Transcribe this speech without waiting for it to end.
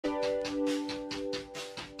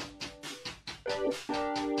Hello.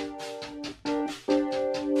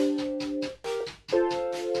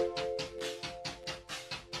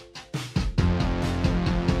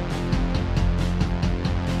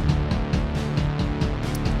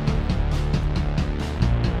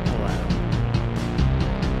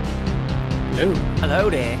 Hello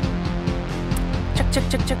there. Check, check,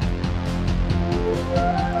 check, check.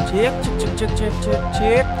 Check, check, check, check, check, check,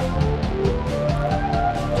 check.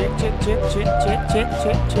 Check, check, check, check, check, check,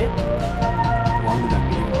 check, check. How long did that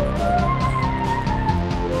meeting go?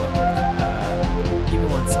 Give me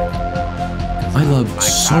 1 second. I love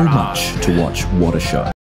so much to watch What a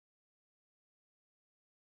Show.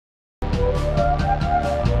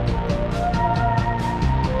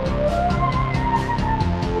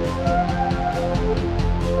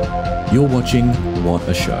 You're watching What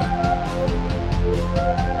a Show.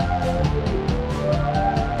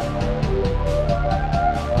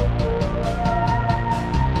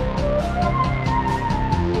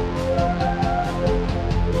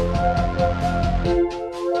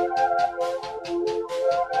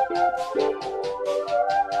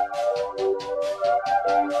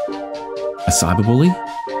 A cyberbully?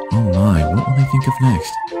 Oh my, what will they think of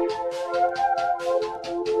next?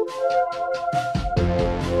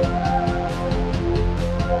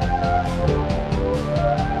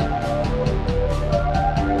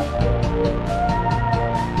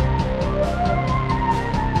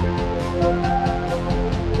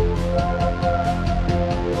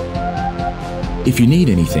 If you need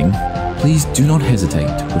anything, please do not hesitate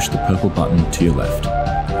to push the purple button to your left.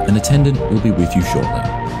 An attendant will be with you shortly.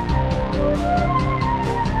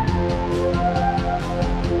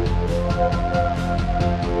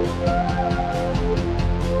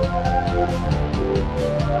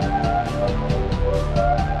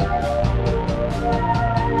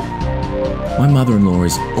 My mother-in-law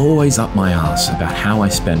is always up my ass about how I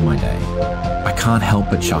spend my day. I can't help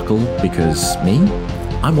but chuckle because me?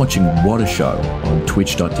 I'm watching What a Show on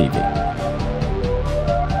twitch.tv.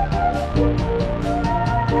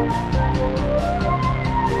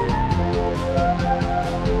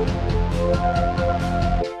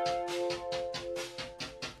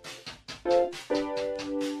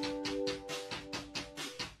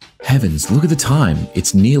 Heavens, look at the time.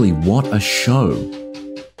 It's nearly What a Show.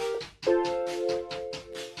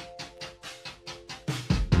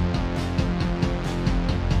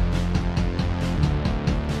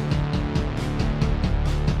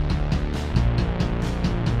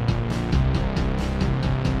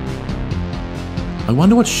 I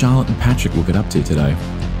wonder what Charlotte and Patrick will get up to today.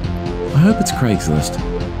 I hope it's Craigslist.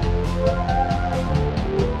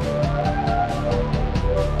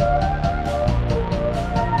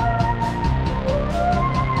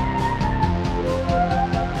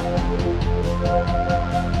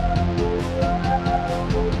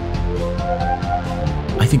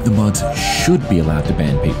 I think the mods should be allowed to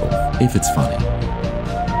ban people, if it's funny.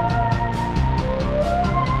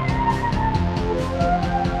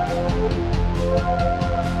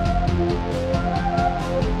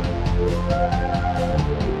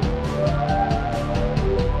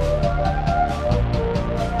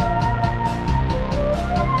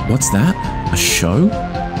 What's that? A show?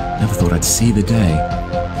 Never thought I'd see the day.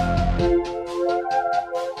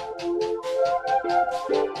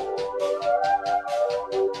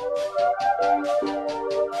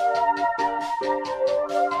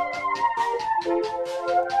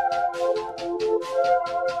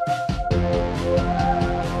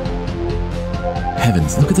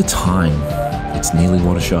 Heavens, look at the time. It's nearly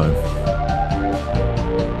What a Show.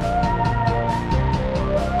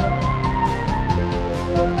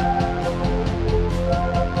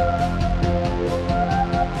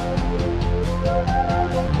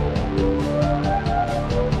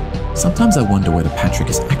 Sometimes I wonder whether Patrick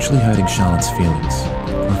is actually hurting Charlotte's feelings,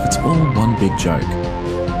 or if it's all one big joke.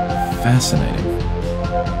 Fascinating.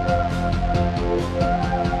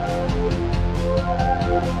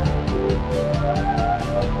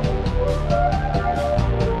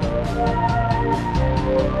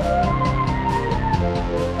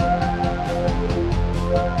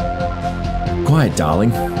 Quiet,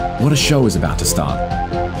 darling. What a show is about to start.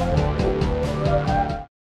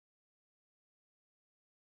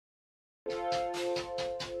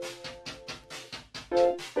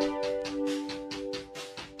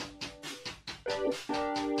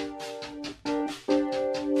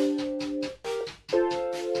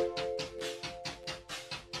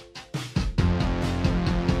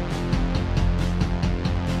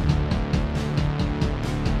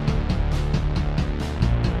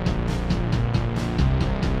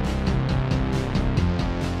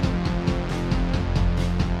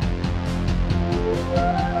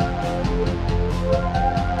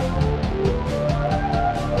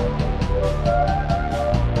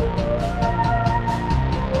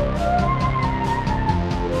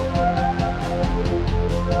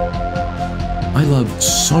 I love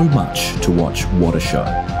so much to watch What a Show.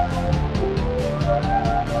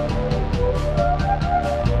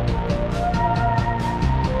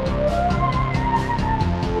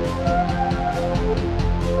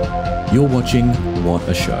 You're watching What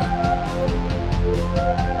a Show.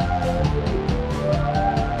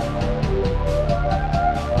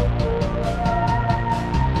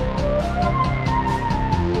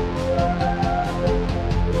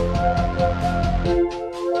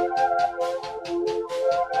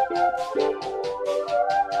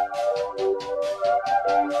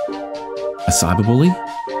 A cyberbully?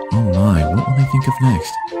 Oh my, what will they think of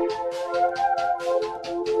next?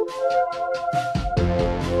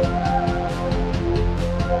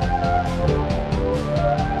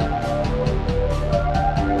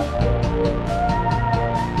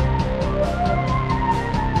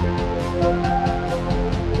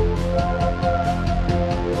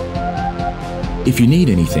 If you need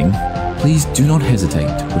anything, please do not hesitate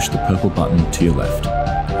to push the purple button to your left.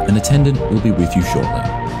 An attendant will be with you shortly.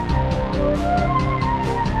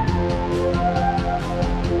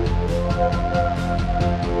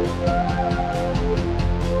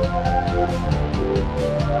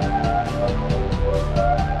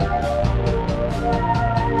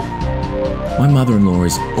 My mother-in-law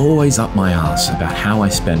is always up my ass about how I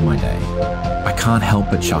spend my day. I can't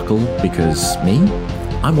help but chuckle because me?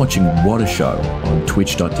 I'm watching What a Show on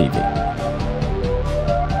twitch.tv.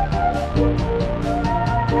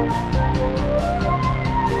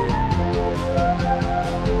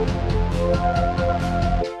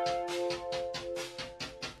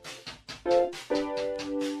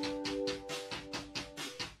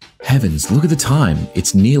 Heavens, look at the time.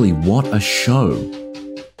 It's nearly What a Show.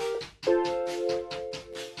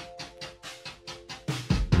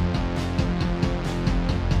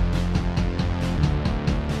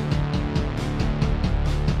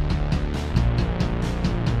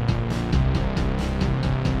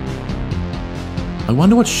 I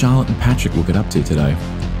wonder what Charlotte and Patrick will get up to today.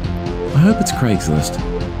 I hope it's Craigslist.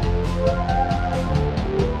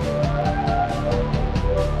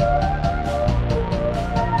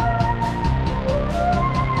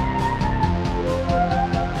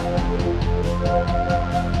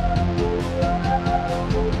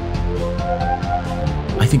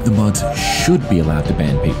 I think the mods should be allowed to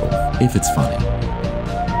ban people, if it's funny.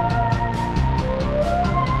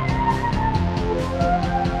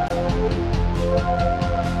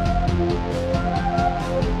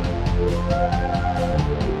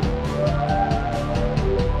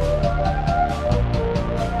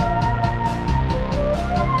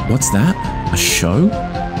 What's that? A show?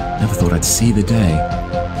 Never thought I'd see the day.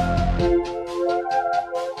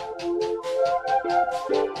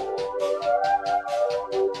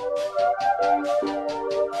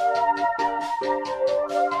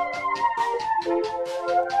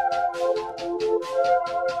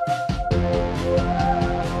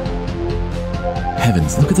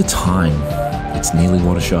 Heavens, look at the time. It's nearly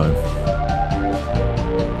What a Show.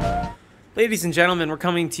 Ladies and gentlemen, we're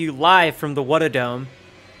coming to you live from the What a Dome.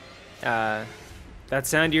 That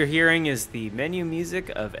sound you're hearing is the menu music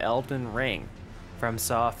of Elden Ring, from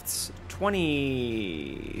Soft's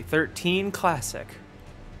 2013 classic.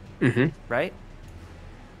 Right?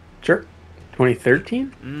 Sure.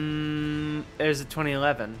 2013? There's a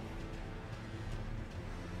 2011.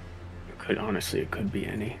 It could be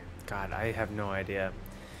any. God, I have no idea.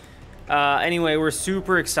 Anyway, we're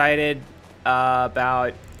super excited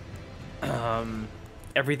about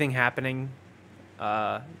everything happening.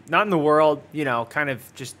 Not in the world, you know, kind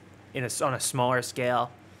of just on a smaller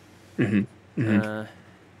scale.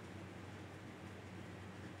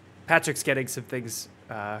 Patrick's getting some things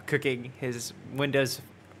cooking. His Windows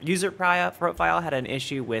user profile had an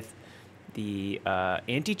issue with the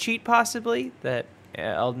anti-cheat, possibly, that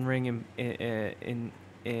Elden Ring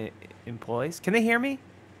employs. Can they hear me?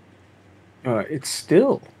 It's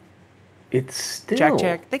still.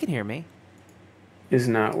 Check. They can hear me. Is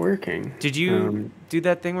not working. Did you do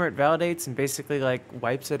that thing where it validates and basically like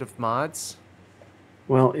wipes it of mods?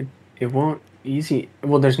 Well, it won't easy.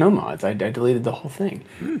 Well, there's no mods. I deleted the whole thing.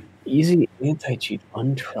 Easy anti-cheat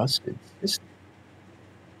untrusted system.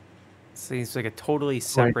 Seems like a totally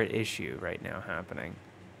separate issue right now happening.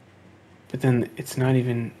 But then it's not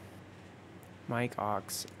even Mike Aux.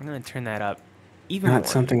 I'm gonna turn that up even not more.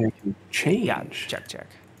 something I can change. Yeah, check.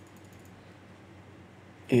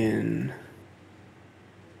 In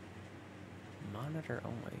monitor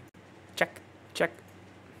only. Check.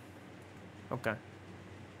 Okay.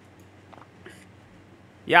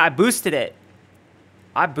 Yeah, I boosted it.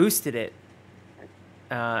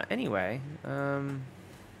 Anyway,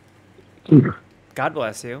 God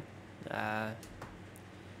bless you.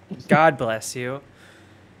 God bless you.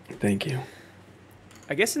 Thank you.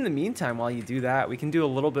 I guess in the meantime, while you do that, we can do a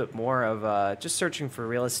little bit more of just searching for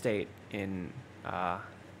real estate in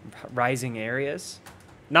rising areas.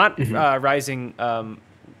 Not rising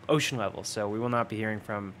ocean levels, so we will not be hearing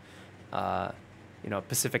from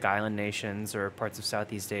Pacific Island nations or parts of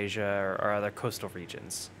Southeast Asia or other coastal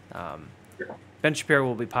regions. Ben Shapiro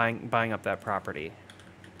will be buying up that property.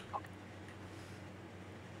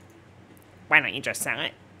 Why don't you just sell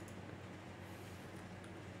it?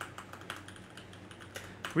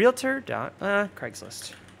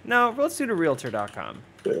 Craigslist. No, let's do to realtor.com.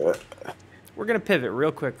 We're going to pivot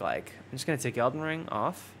real quick. I'm just going to take Elden Ring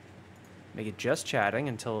off. Make it just chatting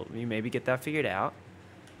until you maybe get that figured out.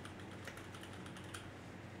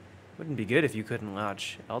 Wouldn't be good if you couldn't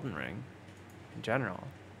launch Elden Ring in general.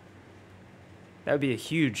 That would be a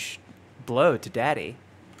huge blow to Daddy.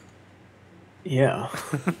 Yeah.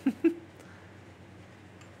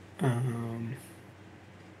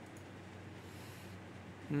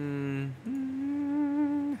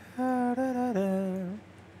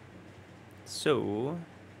 So,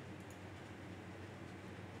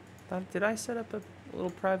 did I set up a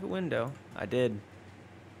little private window? I did.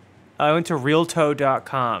 I went to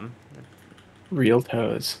realto.com.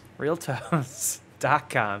 Realtos.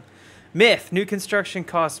 Realtos.com. Myth: new construction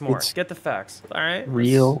costs more. Get the facts. All right.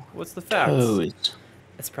 What's the facts?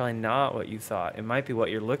 It's probably not what you thought. It might be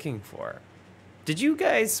what you're looking for. Did you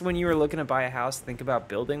guys, when you were looking to buy a house, think about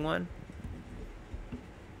building one?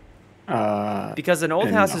 Because an old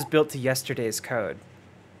house is built to yesterday's code.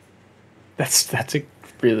 That's a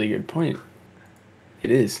really good point.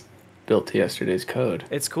 It is built to yesterday's code.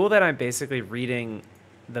 It's cool that I'm basically reading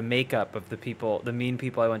the makeup of the mean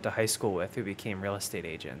people I went to high school with who became real estate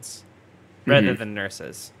agents, rather than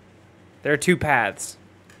nurses. There are two paths.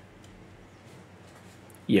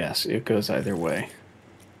 Yes, it goes either way.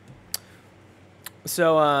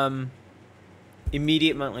 So,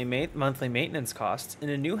 immediate monthly maintenance costs in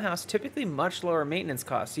a new house, typically much lower maintenance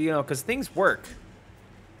costs. Because things work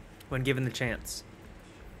when given the chance.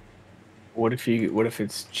 What if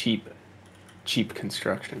it's cheap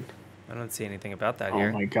construction? I don't see anything about that here.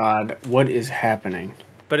 Oh my God, what is happening?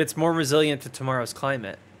 But it's more resilient to tomorrow's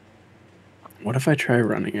climate. What if I try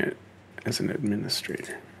running it as an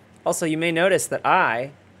administrator? Also, you may notice that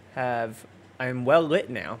I'm well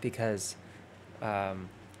lit now because I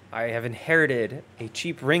have inherited a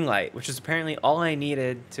cheap ring light, which is apparently all I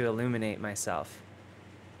needed to illuminate myself.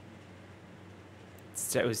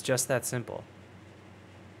 It was just that simple.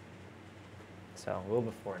 So, a little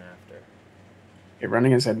before and after. Yeah,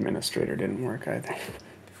 running as administrator didn't work either.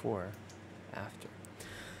 Before, after.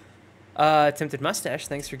 Tempted Mustache,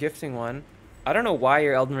 thanks for gifting one. I don't know why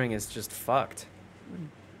your Elden Ring is just fucked.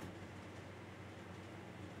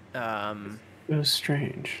 It was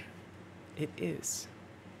strange. It is.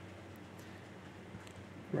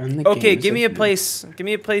 Okay, give me a place. Give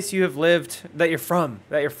me a place you have lived that you're from.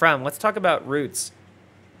 Let's talk about roots.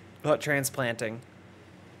 About transplanting.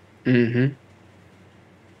 Mm-hmm.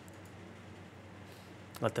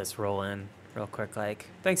 Let this roll in real quick.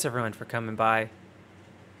 Thanks everyone for coming by.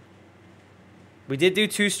 We did do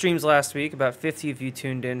 2 streams last week. About 50 of you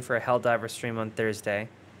tuned in for a Helldiver stream on Thursday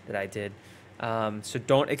that I did. So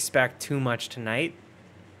don't expect too much tonight,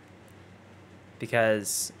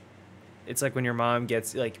 because it's like when your mom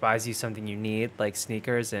buys you something you need, like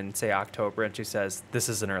sneakers, in say October, and she says, "This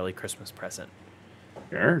is an early Christmas present."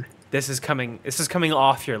 Sure. This is coming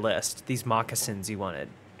off your list. These moccasins you wanted.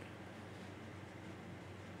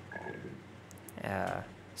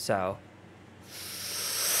 So,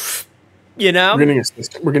 we're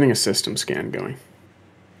getting a system scan going.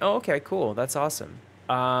 Oh, okay, cool. That's awesome.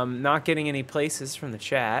 Not getting any places from the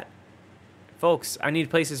chat. Folks, I need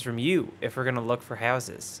places from you if we're going to look for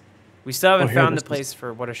houses. We still haven't found the place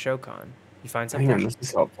for What a ShowCon. You find something? Hang on, this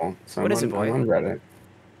is helpful. So what is it, boy? I'm on Reddit.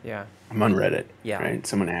 Yeah. I'm on Reddit. Yeah. Right?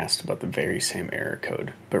 Someone asked about the very same error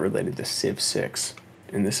code, but related to Civ 6.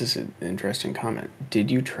 And this is an interesting comment. Did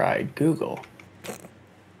you try Google?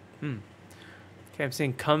 Okay, I'm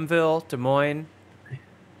seeing Cumville, Des Moines,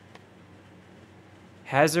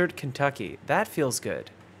 Hazard, Kentucky. That feels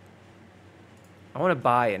good. I want to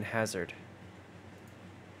buy in Hazard.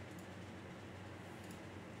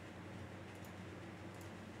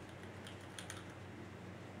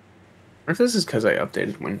 Or if this is because I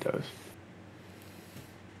updated Windows.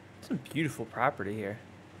 Some beautiful property here.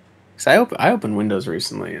 Because I opened Windows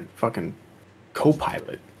recently and fucking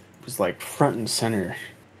Copilot was like front and center.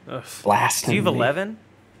 Ugh. Blasting Do you have me. 11?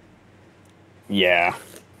 Yeah,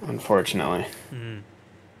 unfortunately.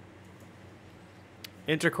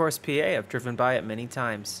 Intercourse PA, I've driven by it many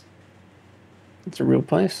times. It's a real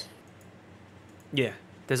place. Yeah.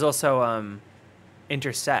 There's also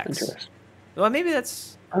Intersex. Interesting. Well, maybe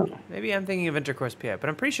that's Oh, maybe I'm thinking of Intercourse PA, but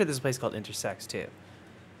I'm pretty sure there's a place called Intersex too.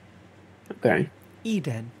 okay.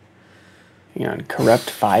 Eden. Hang on. Corrupt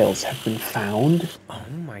files have been found, Oh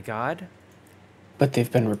my god. but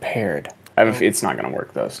they've been repaired. It's not going to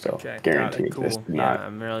work though. Still, Okay, got guaranteed. it. This Cool. did Yeah, not.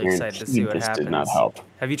 I'm really excited to see what This happens. did not help.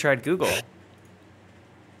 Have you tried Google?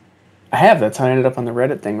 I have. That's how I ended up on the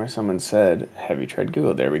Reddit thing where someone said, "Have you tried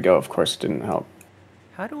Google?" There we go. Of course, it didn't help.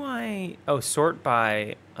 How do I... Oh, sort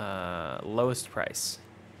by lowest price.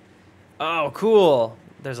 Oh, cool.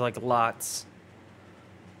 There's like lots.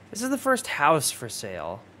 This is the first house for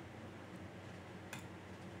sale.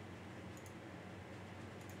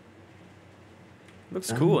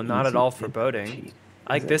 Looks cool and not at all foreboding.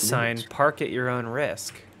 I like this sign, park at your own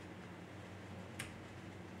risk.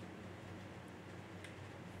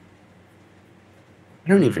 I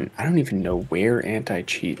don't even know where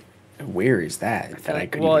anti-cheat. Where is that? That I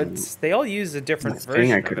could Well, even, they all use a different thing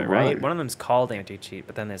version I of could it, right? run. One of them's called anti-cheat,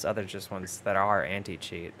 but then there's other just ones that are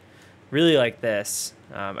anti-cheat. Really like this.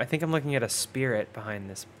 I think I'm looking at a spirit behind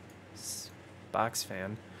this box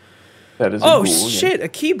fan. That is. Oh shit! A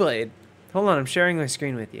keyblade. Hold on, I'm sharing my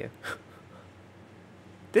screen with you.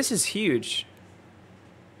 This is huge.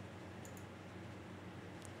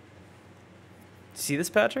 See this,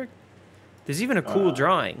 Patrick? There's even a cool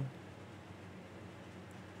drawing.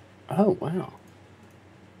 Oh wow.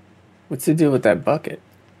 What's the deal with that bucket?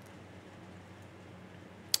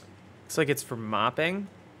 Looks like it's for mopping.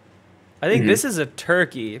 I think this is a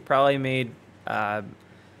turkey, probably made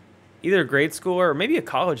either a grade schooler or maybe a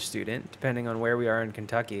college student, depending on where we are in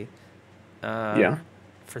Kentucky. Yeah.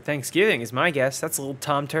 For Thanksgiving is my guess. That's a little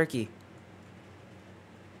Tom Turkey.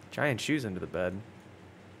 Giant shoes under the bed.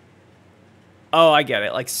 Oh, I get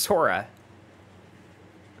it. Like Sora.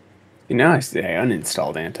 You know, I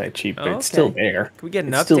uninstalled anti-cheat, but it's still there. Can we get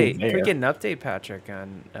an It's still update? Can we there. get an update, Patrick?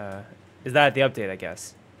 On is that the update? I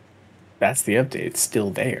guess. That's the update. It's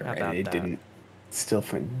still there. How about It that? didn't. It's still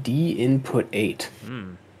from D input 8.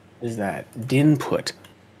 Hmm. What is that? Dinput.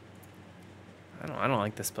 I don't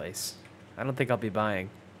like this place. I don't think I'll be buying.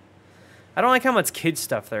 I don't like how much kid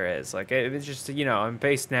stuff there is. Like it's just, you know, I'm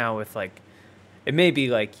based now with like, it may be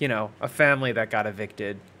like, you know, a family that got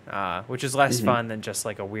evicted, which is less fun than just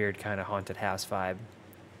like a weird kind of haunted house vibe.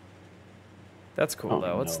 That's cool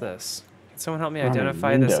though. What's no. this? Can someone help me On a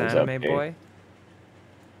identify this Windows anime update. boy?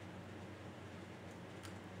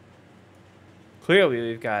 Clearly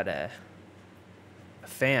we've got a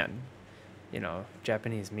fan, you know,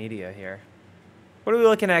 Japanese media here. What are we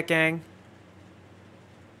looking at, gang?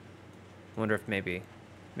 Wonder if maybe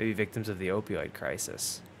victims of the opioid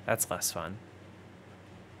crisis. That's less fun.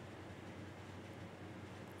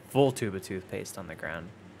 Full tube of toothpaste on the ground.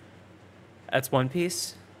 That's One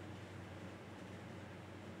Piece.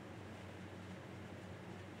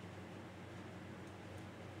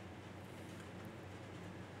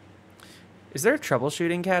 Is there a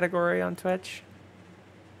troubleshooting category on Twitch?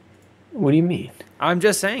 What do you mean? I'm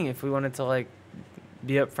just saying, if we wanted to like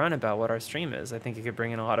be upfront about what our stream is, I think it could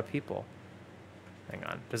bring in a lot of people. Hang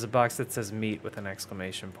on. There's a box that says meat with an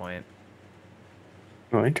exclamation point.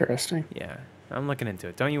 Oh, interesting. Yeah, I'm looking into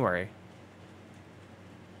it. Don't you worry.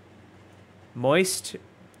 Moist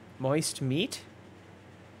meat?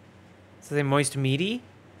 Does it say moist meaty?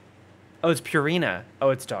 Oh, it's Purina. Oh,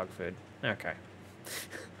 it's dog food. Okay.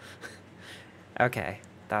 Okay,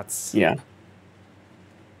 that's... Yeah.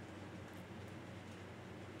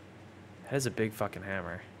 That is a big fucking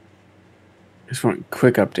hammer. Just one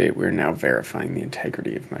quick update. We're now verifying the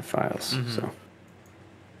integrity of my files. So,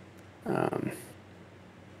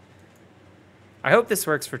 I hope this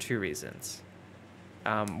works for two reasons.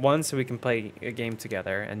 One, so we can play a game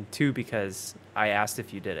together, and two, because I asked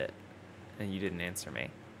if you did it, and you didn't answer me.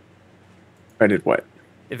 I did what?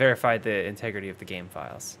 It verified the integrity of the game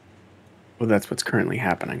files. Well, that's what's currently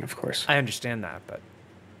happening, of course. I understand that, but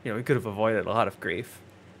you know, we could have avoided a lot of grief.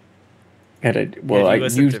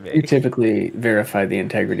 You typically verify the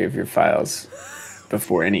integrity of your files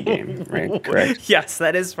before any game, right? Correct? Yes,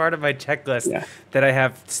 that is part of my checklist Yeah. that I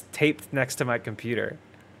have taped next to my computer.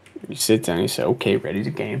 You sit down, you say, okay, ready to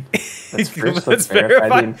game. Let's Let's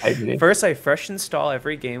verify the integrity. First, I fresh install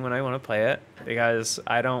every game when I want to play it, because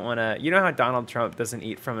I don't want to... You know how Donald Trump doesn't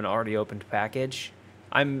eat from an already opened package?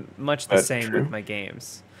 I'm much the That's same true. with my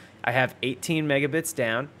games. I have 18 megabits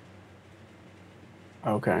down.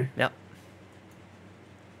 Okay. Yep.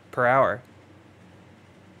 Per hour.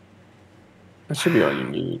 That should be all you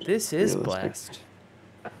need. This is realistic.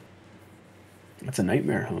 blessed. That's a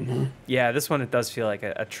nightmare home, huh? Yeah, this one, it does feel like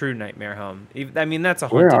a true nightmare home. I mean, that's a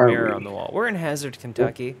Where haunted are mirror we? on the wall. We're in Hazard,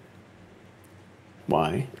 Kentucky.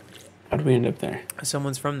 Why? How did we end up there?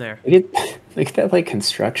 Someone's from there. Look at that like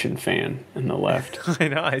construction fan on the left. I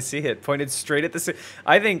know, I see it. Pointed straight at the...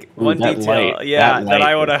 I think Ooh, one that detail, light, yeah, that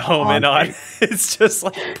I is want to home in on. haunting. It's just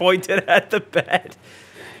like pointed at the bed.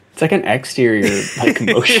 It's like an exterior like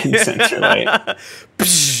motion sensor light.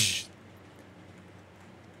 Psh.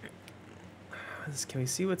 Can we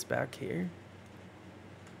see what's back here?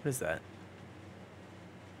 What is that?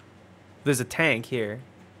 There's a tank here.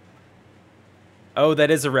 Oh,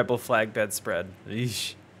 that is a rebel flag bedspread.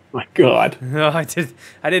 Eesh. My God. No, I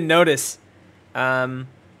didn't notice.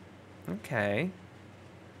 Okay.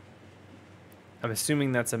 I'm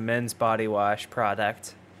assuming that's a men's body wash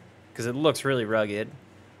product because it looks really rugged.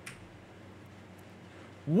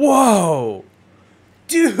 Whoa,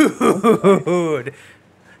 dude!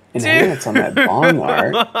 Enhance on that bong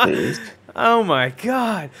art, please. Oh my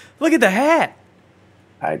God! Look at the hat.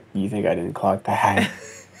 You think I didn't clock the hat?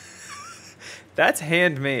 That's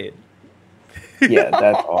handmade. Yeah,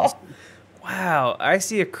 that's awesome. Wow, I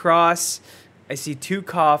see a cross. I see 2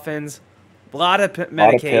 coffins. A lot of pills.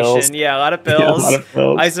 medication. Yeah, a lot of pills. Yeah, a lot of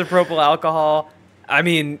pills. Isopropyl alcohol. I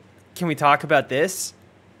mean, can we talk about this?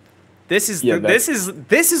 This is this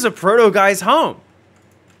is a proto guy's home.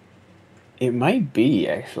 It might be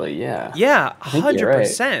actually, yeah. Yeah, I think you're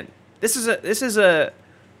 100%. right. This is a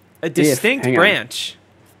distinct hang on. branch.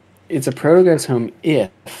 It's a proto guy's home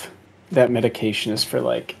if that medication is for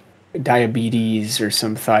like diabetes or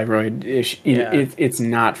some thyroid issue. Yeah. It's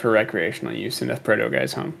not for recreational use in a proto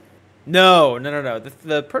guy's home. No.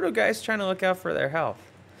 The proto guy's trying to look out for their health.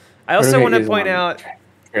 I also Proto want guy to is point on out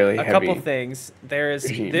fairly a heavy couple things. There is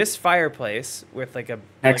regime. this fireplace with like a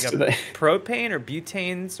Next to the- propane or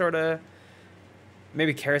butane sort of,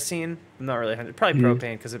 maybe kerosene. I'm not really 100. Probably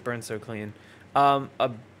propane because it burns so clean.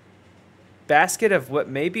 A basket of what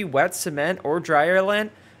may be wet cement or dryer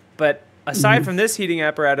lint, but aside from this heating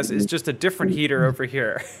apparatus, is just a different heater over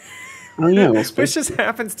here. Oh yeah, well, Which just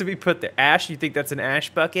happens to be put there. Ash, you think that's an ash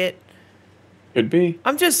bucket? could be.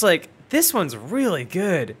 I'm just like, this one's really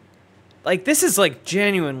good. Like, this is like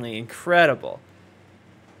genuinely incredible.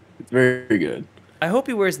 It's very good. I hope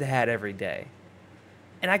he wears the hat every day.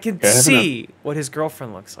 And I can Yeah, I have see what his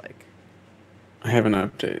girlfriend looks like. I have an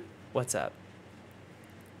update. What's up?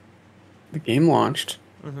 The game launched.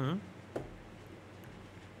 Mm-hmm.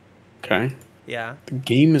 Okay. Yeah. The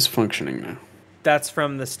game is functioning now. That's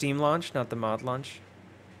from the Steam launch, not the mod launch?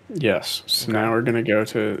 Yes. So Okay. now we're going to go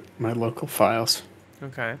to my local files.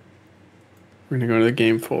 Okay. We're going to go to the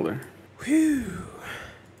game folder. Whew.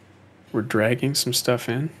 We're dragging some stuff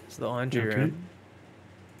in. It's the laundry Okay. room.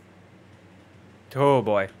 Oh,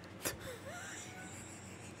 boy.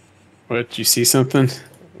 What, did you see something?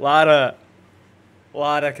 Lot of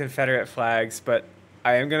Confederate flags, but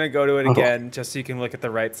I am going to go to it again just so you can look at the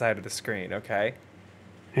right side of the screen, okay?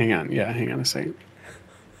 Hang on. Yeah, hang on a second.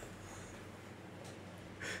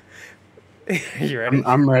 You ready?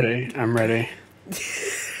 I'm ready. I'm ready.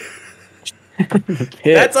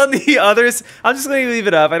 That's on the others. I'm just going to leave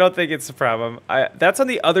it up. I don't think it's a problem. That's on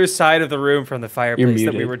the other side of the room from the You're fireplace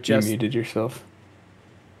muted. that we were just... You muted yourself.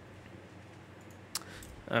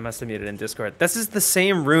 I must have muted in Discord. This is the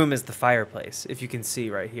same room as the fireplace, if you can see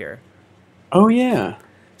right here. Oh, yeah.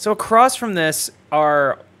 So across from this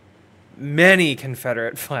are many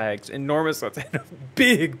Confederate flags, enormous ones, and a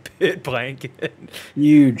big pit blanket.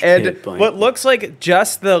 Huge And pit blanket. what looks like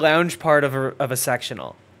just the lounge part of a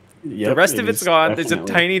sectional. Yep, The rest it of it's is gone. There's a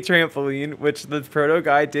definitely. tiny trampoline, which the proto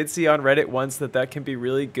guy did see on Reddit once that can be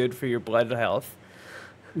really good for your blood health.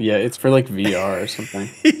 Yeah, it's for like VR or something.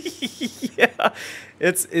 Yeah,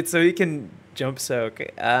 it's so you can jump soak.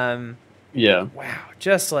 Yeah. Wow,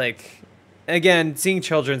 just like, again, seeing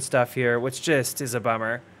children's stuff here, which just is a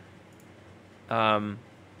bummer. Ooh,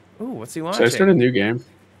 what's he So watching? I started a new game.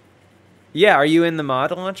 Yeah, are you in the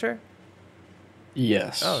mod launcher?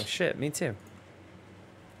 Yes. Oh shit, me too.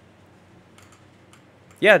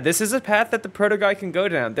 Yeah, this is a path that the proto guy can go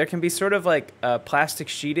down. There can be sort of like plastic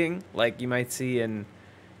sheeting, like you might see in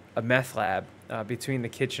a meth lab, between the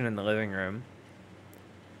kitchen and the living room.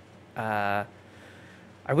 I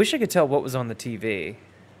wish I could tell what was on the TV.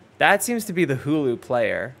 That seems to be the Hulu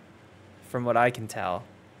player, from what I can tell.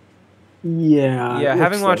 Yeah. Yeah, it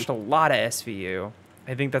having looks watched a lot of SVU,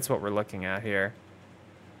 I think that's what we're looking at here.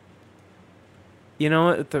 You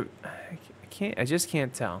know what? I just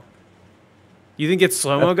can't tell. You think it's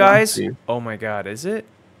slow-mo, That's what I'm guys? seeing. Oh my god, is it?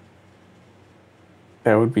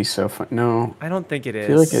 That would be so fun. No, I don't think it is. I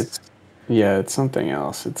feel like it's... Yeah, it's something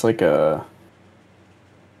else. It's like a...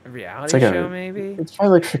 reality show, maybe? It's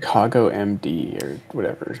probably like Chicago MD or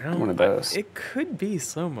whatever. One of those. It could be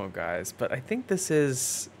Slow-Mo Guys, but I think this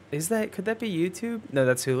is that, could that be YouTube? No,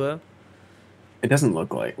 that's Hulu. It doesn't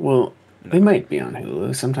look like. Well, they might be on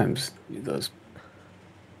Hulu. Sometimes those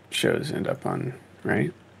shows end up on,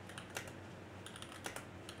 right?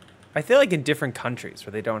 I feel like in different countries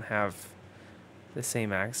where they don't have the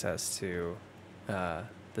same access to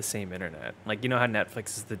the same internet. Like, you know how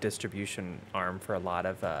Netflix is the distribution arm for a lot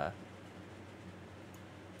of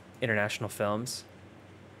international films?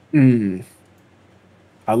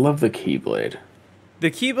 I love the Keyblade. The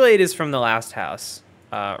Keyblade is from The Last House.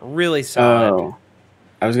 Really solid. Oh,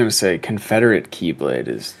 I was gonna say Confederate Keyblade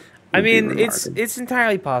is. I mean, it's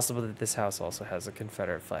entirely possible that this house also has a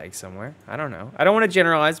Confederate flag somewhere. I don't know. I don't want to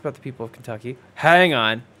generalize about the people of Kentucky. Hang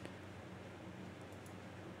on.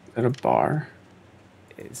 Is that a bar?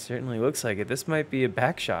 It certainly looks like it. This might be a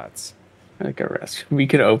Backshots. Like a restaurant. We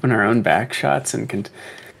could open our own Backshots and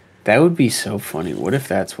that would be so funny. What if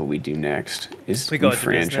that's what we do next? Is we go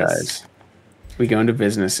franchise? Business. We go into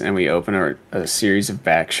business and we open a series of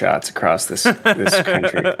Backshots across this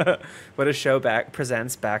country. What a show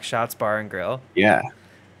presents Backshots Bar and Grill. Yeah.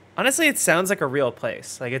 Honestly, it sounds like a real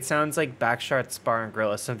place. Like, it sounds like Backshots Bar and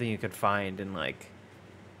Grill is something you could find in like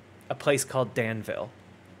a place called Danville.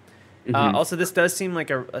 Also, this does seem like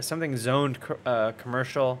something zoned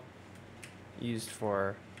commercial, used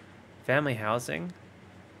for family housing.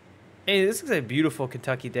 Hey, this is a beautiful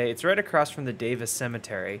Kentucky day. It's right across from the Davis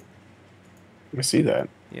Cemetery. I see that.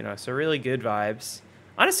 You know, so really good vibes.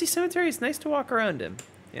 Honestly, cemetery is nice to walk around in.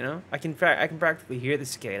 You know, I can practically hear the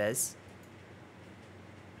cicadas.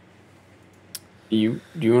 Do you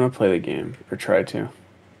want to play the game or try to?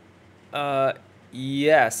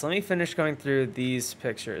 Yes. Let me finish going through these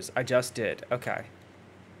pictures. I just did. Okay.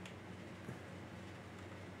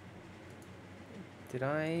 Did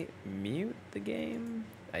I mute the game?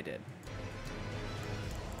 I did.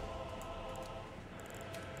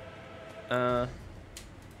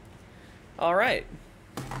 All right.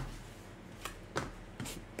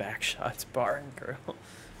 Backshots Bar and Grill.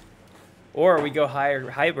 Or we go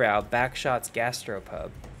highbrow, Backshots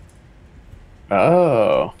Gastropub.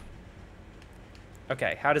 Oh.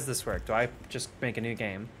 Okay, how does this work? Do I just make a new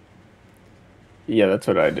game? Yeah, that's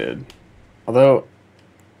what I did. Although,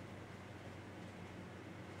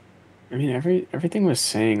 I mean, everything was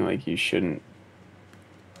saying like you should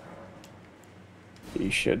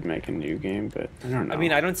make a new game, but I don't know. I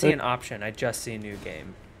mean, I don't see an option. I just see a new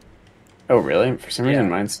game. Oh, really? For some reason,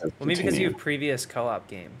 mine says well, maybe because you have previous co-op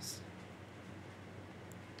games.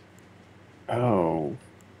 Oh.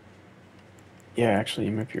 Yeah, actually,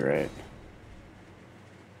 you might be right.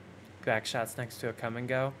 Backshots next to a come and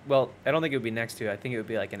go. Well, I don't think it would be next to it. I think it would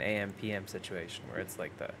be like an AM PM situation where it's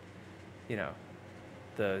like the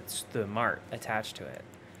mart attached to it.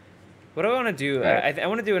 What do I want to do? Right. I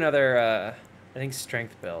want to do another I think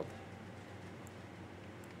strength build.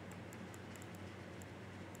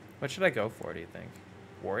 What should I go for, do you think?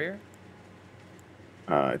 Warrior?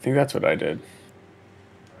 I think that's what I did.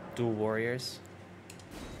 Dual warriors?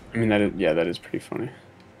 I mean, that is pretty funny.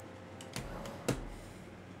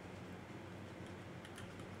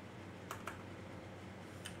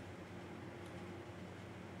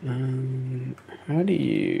 How do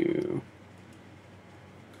you...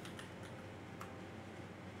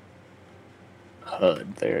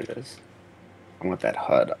 HUD, there it is. I want that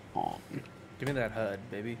HUD on. Give me that HUD,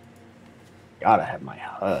 baby. Gotta have my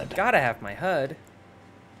HUD. Gotta have my HUD.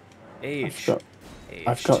 Age.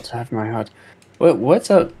 I've got to have my HUD. What's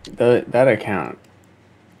up that account?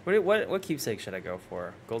 What keepsake should I go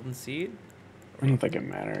for? Golden seed? I don't think it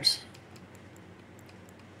matters.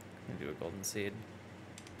 I'm gonna do a golden seed.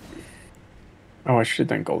 Oh, I should have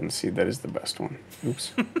done golden seed. That is the best one.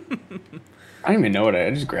 Oops. I don't even know what I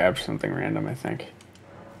just grabbed something random, I think.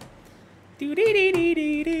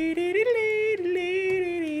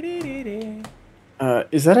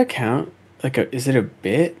 Is that a count? Is it a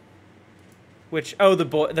bit? Which,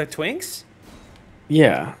 the Twinks?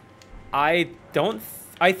 Yeah. I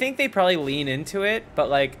think they probably lean into it, but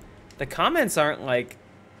like the comments aren't like,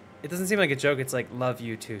 it doesn't seem like a joke. It's like, love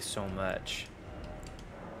you two so much.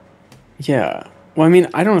 Yeah. Well, I mean,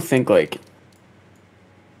 I don't think like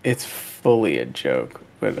it's fully a joke,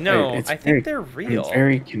 but no, I think they're real. It's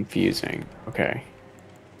very confusing. Okay.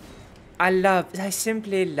 I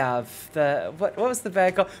simply love the what was the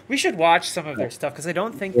band called? We should watch some of their stuff because I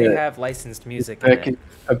don't think they have licensed music. A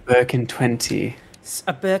Birkin 20.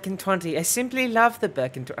 A Birkin 20. I simply love the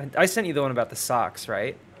Birkin 20. I sent you the one about the socks,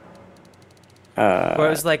 right? Where it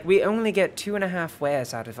was like, we only get 2.5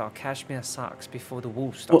 wears out of our cashmere socks before the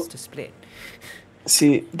wool starts to split.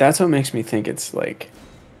 See, that's what makes me think it's like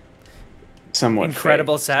somewhat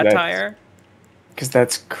Incredible fake. satire. Because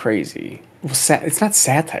that's crazy. Well, it's not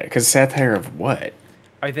satire. Because satire of what?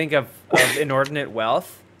 I think of inordinate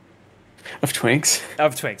wealth. Of Twinks?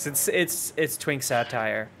 Of Twinks. It's Twink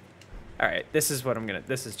satire. All right, this is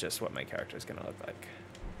just what my character is gonna look like.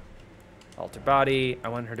 Alter body. I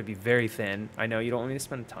want her to be very thin. I know you don't want me to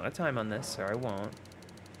spend a ton of time on this, so I won't.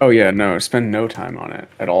 Oh yeah, no. Spend no time on it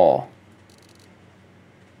at all.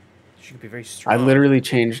 She could be very strong. I literally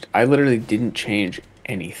didn't change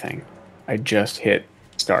anything. I just hit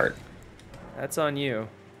start. That's on you.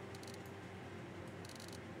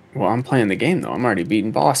 Well, I'm playing the game though. I'm already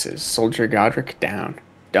beating bosses. Soldier Godric down.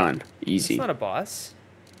 Done. Easy. It's not a boss.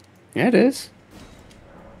 Yeah, it is.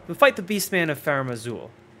 We'll fight the Beastman of Farum Azula.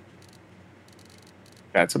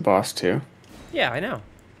 That's a boss too. Yeah, I know.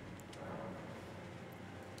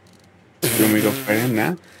 You want me to go fight him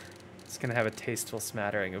now? It's gonna have a tasteful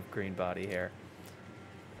smattering of green body here.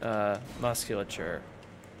 Musculature.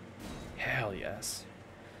 Hell yes.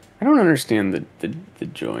 I don't understand the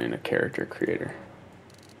joy in a character creator.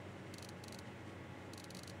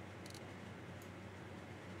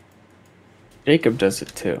 Jacob does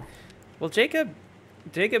it too. Well, Jacob,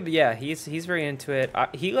 yeah, he's very into it.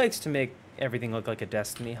 He likes to make everything look like a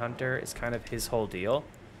Destiny hunter. It's kind of his whole deal.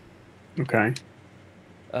 Okay.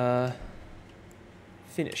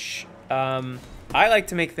 Finish. I like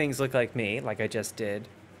to make things look like me, like I just did.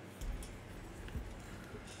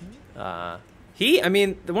 I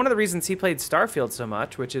mean, one of the reasons he played Starfield so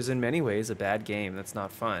much, which is in many ways a bad game that's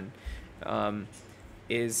not fun,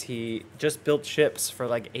 is he just built ships for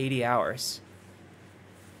like 80 hours.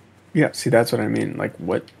 Yeah, see, that's what I mean. Like,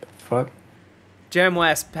 what the fuck? Jam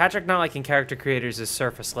West, Patrick not liking character creators is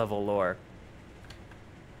surface level lore.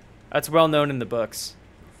 That's well known in the books.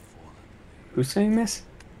 Who's saying this?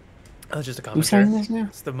 Oh, just a commenter. Who's saying this now?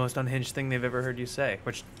 It's the most unhinged thing they've ever heard you say,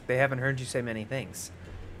 which they haven't heard you say many things.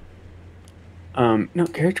 No,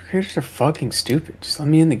 character creators are fucking stupid. Just let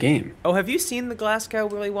me in the game. Oh, have you seen the Glasgow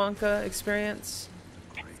Willy Wonka experience?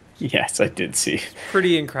 Yes, I did see.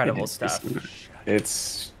 Pretty incredible stuff.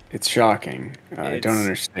 It's shocking. I don't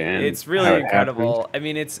understand. It's really incredible. I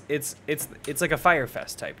mean, it's like a Fire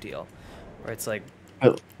Fest type deal, where it's like,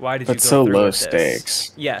 why did you go so through low with this?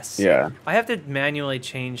 stakes? Yes. Yeah. I have to manually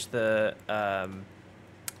change the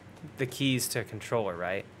keys to controller,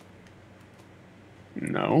 right?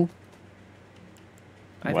 No.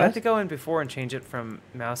 I've had to go in before and change it from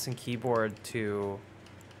mouse and keyboard to,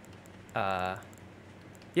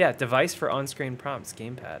 device for on-screen prompts,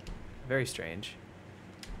 gamepad. Very strange.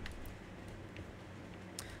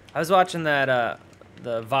 I was watching that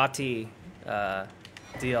the Vati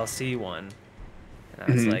DLC one, and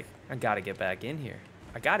I was like, I gotta get back in here.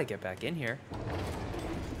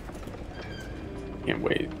 Can't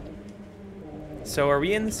wait. So are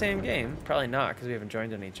we in the same game? Probably not, because we haven't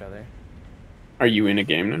joined on each other. Are you in a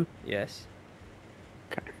game now? Yes.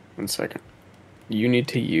 Okay, 1 second. You need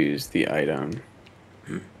to use the item.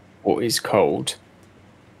 What is called?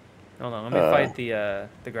 Hold on, let me fight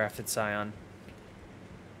the grafted scion.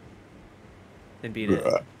 Then beat it.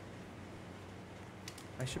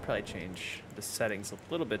 I should probably change the settings a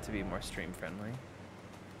little bit to be more stream friendly.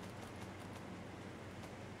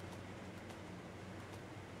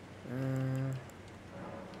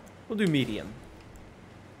 We'll do medium.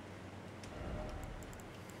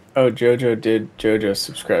 Oh, Jojo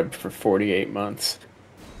subscribed for 48 months.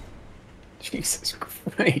 Jesus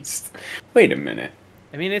Christ. Wait a minute.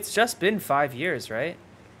 I mean, it's just been 5 years, right?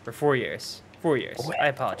 Or 4 years. 4 years. I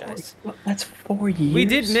apologize. That's 4 years. We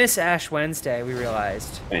did miss Ash Wednesday, we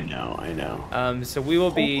realized. I know. So we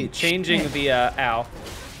will be changing the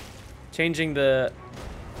changing the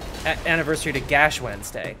anniversary to Gash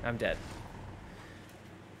Wednesday. I'm dead.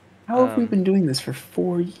 How have we been doing this for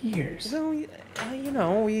 4 years? So,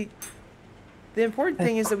 the important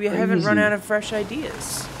thing is that we haven't run out of fresh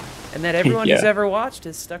ideas, and that everyone who's ever watched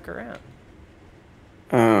has stuck around.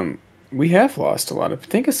 We have lost a lot of.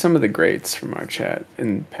 Think of some of the greats from our chat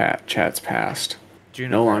in chats past.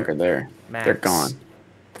 Juniper, no longer there. Max, they're gone.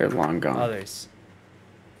 They're long gone. Others.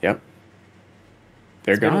 Yep.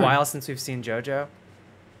 They're gone. It's been a while since we've seen JoJo.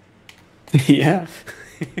 Yeah.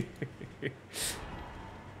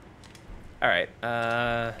 All right.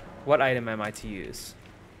 What item am I to use?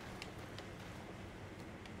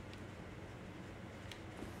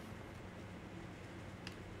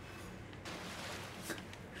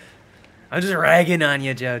 I'm just ragging on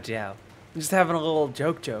you, JoJo. I'm just having a little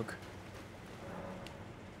joke.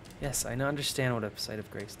 Yes, I understand what a Site of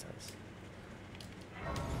Grace does.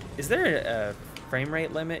 Is there a frame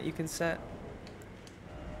rate limit you can set?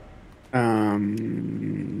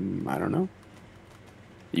 I don't know.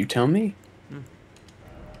 You tell me.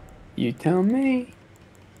 You tell me.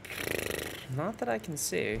 Not that I can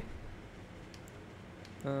see.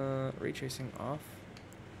 Ray tracing off.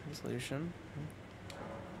 Resolution.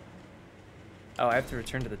 Oh, I have to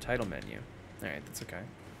return to the title menu. Alright, that's okay.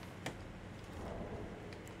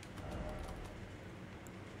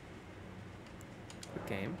 Quit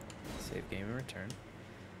game. Save game and return.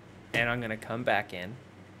 And I'm gonna come back in.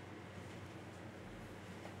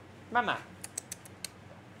 Mama!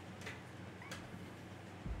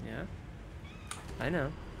 Yeah. I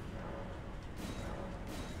know.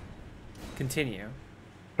 Continue.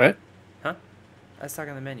 What? Huh? I was talking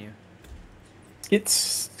on the menu.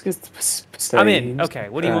 I'm in. Okay,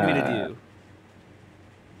 what do you want me to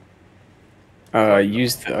do?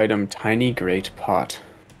 Use the item Tiny Great Pot.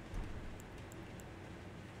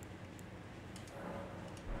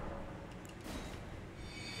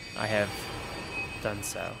 I have done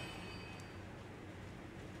so.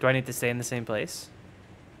 Do I need to stay in the same place?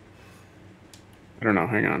 I don't know,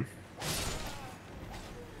 hang on.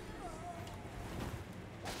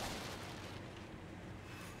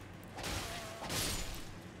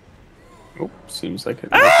 Oh, seems like it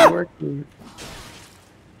might be working.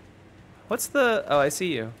 What's the... Oh, I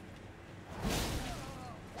see you.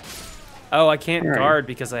 Oh, I can't guard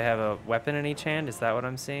because I have a weapon in each hand? Is that what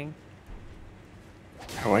I'm seeing?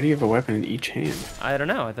 Why do you have a weapon in each hand? I don't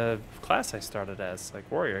know. The class I started as, like,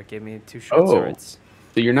 warrior, it gave me 2 short swords.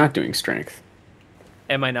 So you're not doing strength.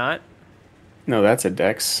 Am I not? No, that's a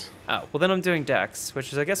dex. Oh, well then I'm doing dex,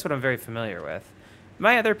 which is, I guess, what I'm very familiar with.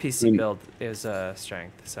 My other PC build is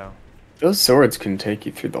strength, so... Those swords can take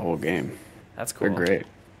you through the whole game. That's cool. They're great.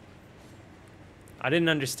 I didn't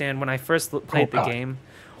understand when I first played the game.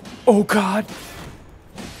 Oh, God!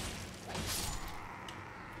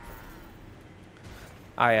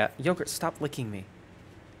 Yogurt, stop licking me.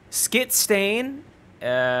 Skit Stain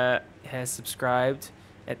has subscribed.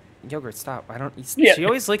 Yogurt, stop. I don't... She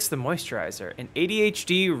always licks the moisturizer. And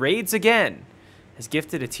ADHD Raids Again has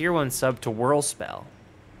gifted a tier 1 sub to Whirl Spell.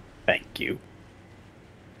 Thank you.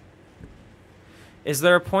 Is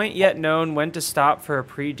there a point yet known when to stop for a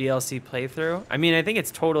pre-DLC playthrough? I mean, I think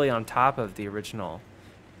it's totally on top of the original.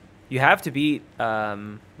 You have to beat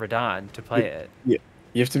Radon to play it. Yeah,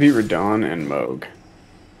 you have to beat Radon and Moog.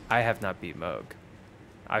 I have not beat Moog.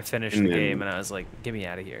 I finished the game and I was like, get me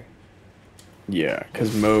out of here. Yeah,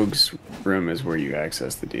 because Moog's room is where you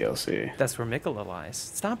access the DLC. That's where Mikola lies.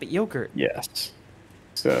 Stop it, Yogurt. Yes.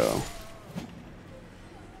 So...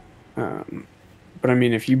 but I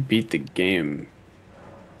mean, if you beat the game...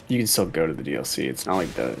 You can still go to the DLC. It's not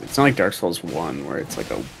like Dark Souls 1 where it's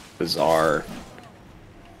like a bizarre,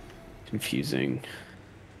 confusing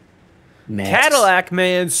mess. Cadillac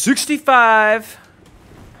Man 65.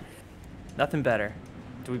 Nothing better.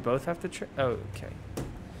 Do we both have to oh, okay.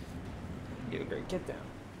 Yogurt, get down.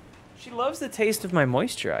 She loves the taste of my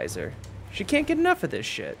moisturizer. She can't get enough of this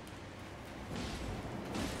shit.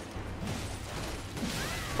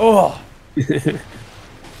 Oh.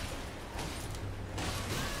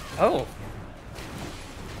 Oh.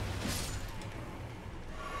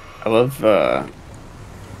 I love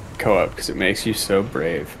co-op because it makes you so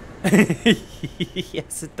brave.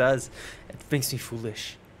 Yes, it does. It makes me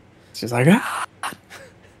foolish. It's just like,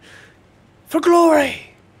 for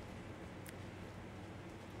glory!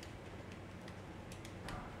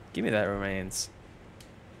 Give me that remains.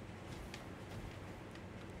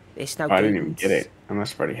 It's no I didn't even get it. I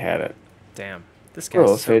must have already had it. Damn. This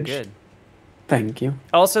guy's so good. Thank you.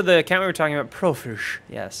 Also, the account we were talking about, Profish,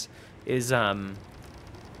 yes, is, Oh,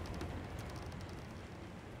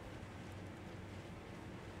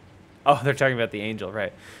 they're talking about the Angel,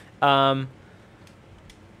 right. What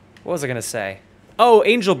was I gonna say? Oh,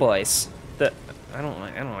 Angel Boys. I don't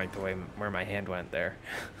like the way where my hand went there.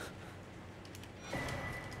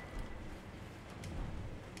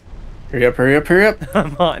 Hurry up, hurry up, hurry up.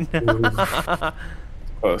 Come on.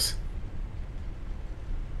 Close.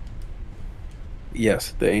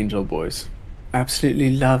 Yes, the Angel Boys.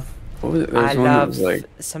 Absolutely love. What was it? There was one that was like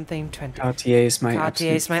something 20. Cartier is my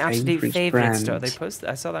absolute favorite brand. store. They posted.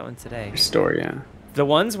 I saw that one today. Store, yeah. The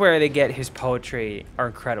ones where they get his poetry are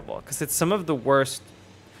incredible because it's some of the worst.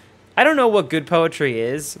 I don't know what good poetry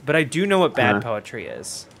is, but I do know what bad poetry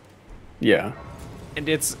is. Yeah. And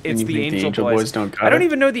it's the Angel Boys. Don't cut I don't it?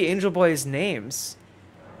 even know the Angel Boys' names.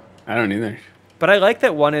 I don't either. But I like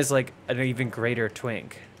that one is like an even greater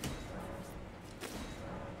twink.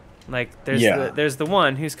 Like there's the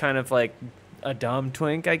one who's kind of like a dumb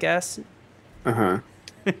twink, I guess. A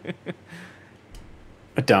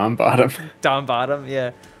Dom Bottom. Dom Bottom,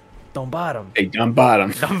 yeah. Don Bottom. Hey, Don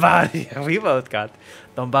Bottom. Don Bottom. Yeah, we both got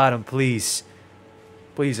Don Bottom, please.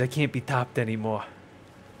 Please, I can't be topped anymore.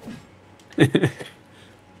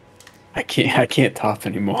 I can't top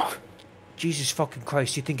anymore. Jesus fucking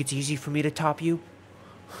Christ, you think it's easy for me to top you?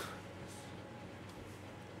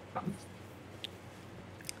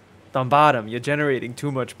 Don Bottom, you're generating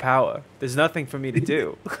too much power. There's nothing for me to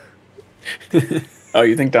do. Oh,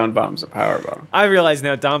 you think Don Bottom's a power bottom? I realize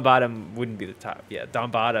now Don Bottom wouldn't be the top. Yeah, Don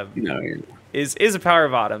Bottom is a power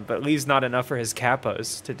bottom, but leaves not enough for his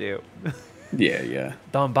capos to do. Yeah.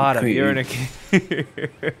 Don Bottom, you're in a...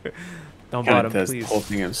 Don Bottom, does please. The whole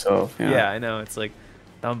thing himself. Yeah, I know. It's like,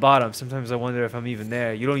 Don Bottom, sometimes I wonder if I'm even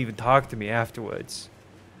there. You don't even talk to me afterwards.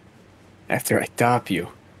 After I top you.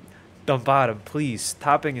 Don Bottom, please.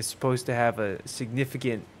 Topping is supposed to have a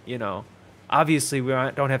significant, obviously we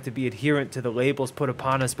don't have to be adherent to the labels put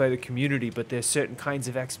upon us by the community, but there's certain kinds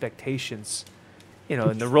of expectations,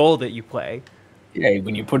 in the role that you play. Yeah,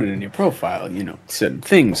 when you put it in your profile, certain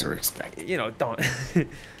things are expected. Don't.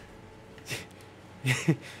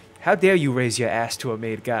 How dare you raise your ass to a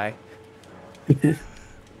maid guy?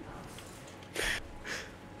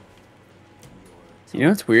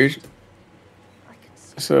 It's weird.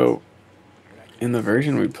 So, in the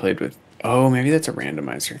version we played with, maybe that's a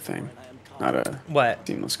randomizer thing, not a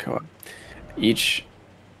seamless co-op. Each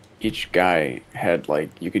guy had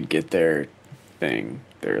you could get their thing,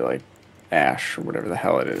 their ash or whatever the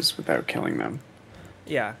hell it is, without killing them.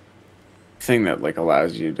 Yeah. Thing that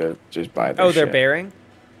allows you to just buy their they're shit. bearing?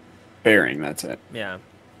 Bearing, that's it. Yeah.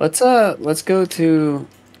 Let's go to...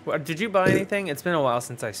 Did you buy anything? It's been a while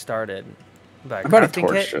since I started. I bought a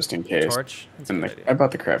torch kit? Just in case. Torch? I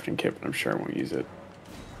bought the crafting kit, but I'm sure I won't use it.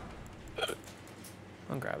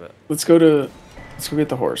 I'll grab it. Let's go get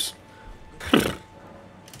the horse.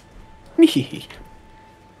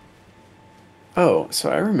 Oh, so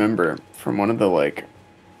I remember from one of the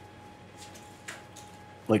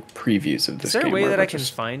previews of this Is there game. a way that I can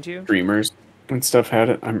find you? Streamers and stuff had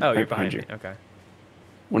it. You're behind you. Okay.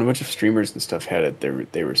 When a bunch of streamers and stuff had it,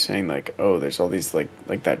 they were saying there's all these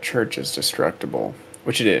like that church is destructible,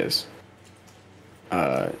 which it is.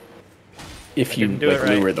 If you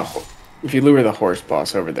lure the horse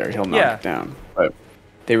boss over there, he'll knock it down. But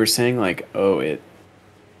they were saying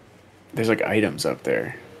there's items up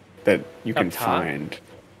there that you can find.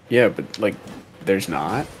 Yeah, but there's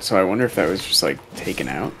not. So I wonder if that was just taken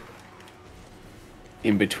out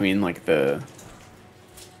in between the.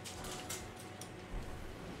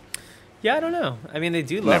 Yeah, I don't know. I mean, they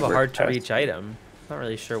do love a hard-to-reach item. Not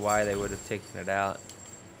really sure why they would have taken it out.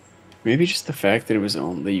 Maybe just the fact that it was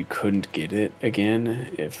only you couldn't get it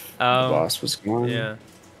again if the boss was gone. Yeah.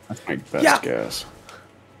 That's my best guess.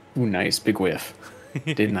 Ooh, nice. Big whiff.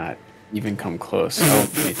 Did not even come close. Oh,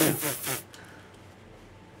 me too.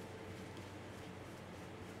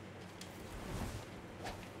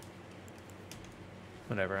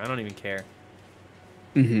 Whatever. I don't even care.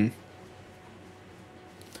 Mm-hmm.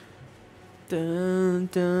 Dun,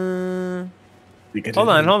 dun. Hold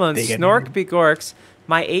on. Snork Begorks.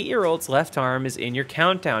 My 8-year-old's left arm is in your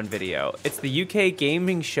countdown video. It's the UK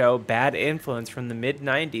gaming show Bad Influence from the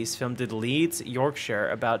mid-90s, filmed in Leeds, Yorkshire,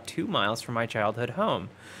 about 2 miles from my childhood home.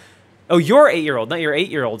 Oh, your 8-year-old, not your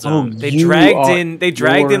 8-year-old's own. They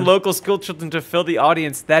dragged in local school children to fill the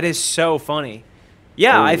audience. That is so funny.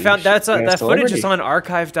 Yeah, I found that footage is on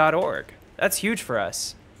archive.org. That's huge for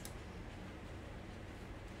us.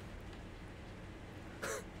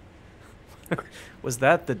 Was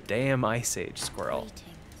that the damn Ice Age squirrel?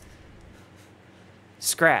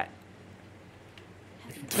 Scrat.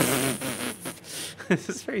 This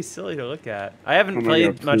is very silly to look at. I haven't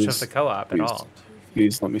played much of the co-op at all.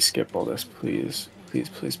 Please let me skip all this, please. Please,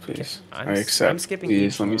 please, please. I accept. I'm skipping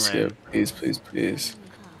please let me skip. Please, please, please.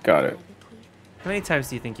 Got it. How many times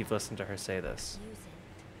do you think you've listened to her say this?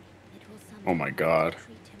 Oh my god.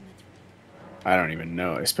 I don't even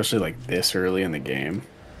know, especially this early in the game.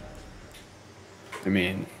 I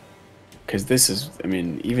mean, because this is,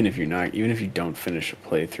 even if you don't finish a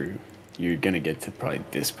playthrough, you're gonna get to probably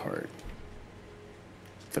this part,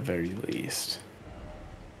 at the very least.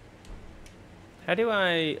 How do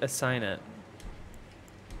I assign it?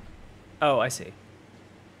 Oh, I see.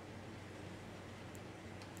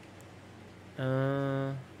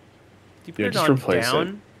 Do you put it on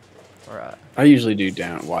down? Or I usually do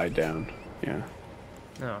down, wide down. Yeah.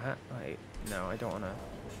 No, wait, no, I don't want to.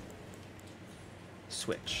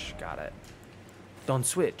 Switch. Got it. Don't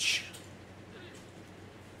switch.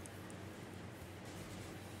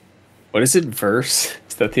 What is it? Verse?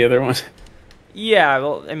 Is that the other one? Yeah.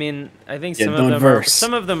 Well, I think some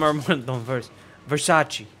of them are more don't verse.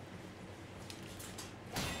 Versace.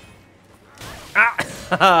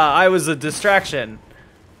 Ah! I was a distraction.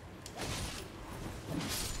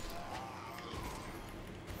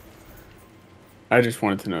 I just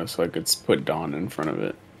wanted to know so I could put Dawn in front of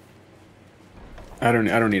it. I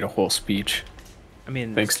don't need a whole speech. I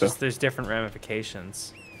mean, Thanks, though. there's different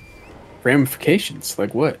ramifications. Ramifications?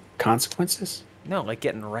 Like what? Consequences? No, like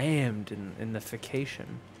getting rammed in the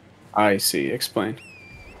fication. I see. Explain.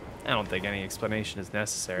 I don't think any explanation is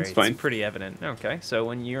necessary. It's fine. It's pretty evident. Okay, so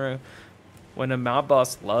when a mob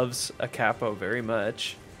boss loves a capo very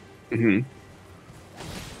much. Mm-hmm.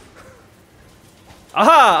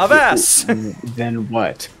 Aha! Avast! Then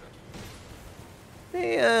what?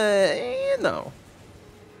 You know.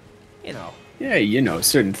 Yeah, you know,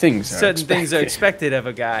 certain things Things are expected of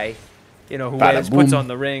a guy, who Bada puts boom. on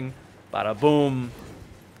the ring. Bada boom.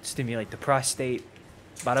 Stimulate the prostate.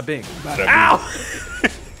 Bada bing. Bada Ow!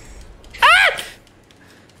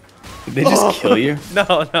 Did they just kill you?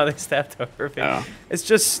 No, they stepped over me. Oh. It's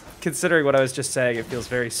just, considering what I was just saying, it feels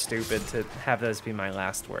very stupid to have those be my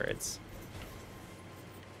last words.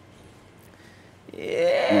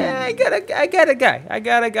 Yeah, I got a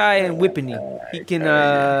guy in Whippany.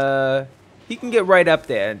 He can get right up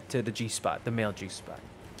there to the G spot, the male G spot.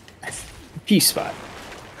 P spot.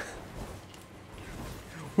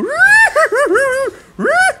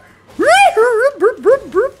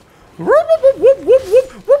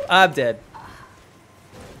 I'm dead.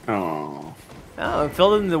 Oh. Oh,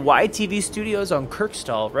 filmed in the YTV studios on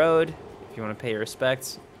Kirkstall Road. If you want to pay your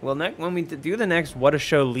respects. Well, when we do the next What a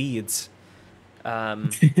Show Leads, I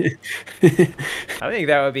think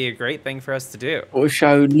that would be a great thing for us to do. What a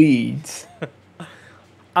Show Leads.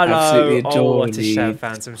 Hello, What a Show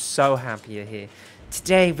fans. I'm so happy you're here.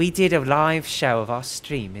 Today we did a live show of our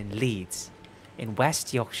stream in Leeds, in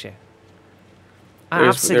West Yorkshire. There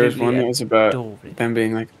was one that was about adore it. them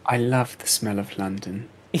being like, I love the smell of London.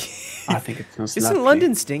 I think it smells Isn't lovely.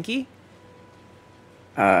 London stinky?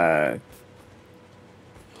 I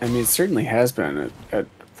mean, it certainly has been at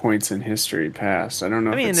points in history past. I don't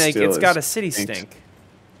know. I mean, if like, still it's got a is city stinks. stink.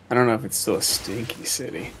 I don't know if it's still a stinky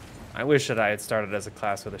city. I wish that I had started as a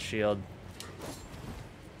class with a shield.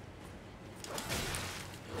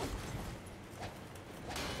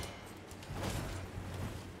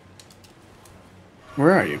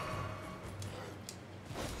 Where are you?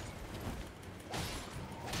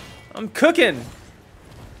 I'm cooking!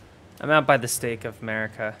 I'm out by the Steak of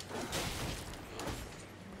America.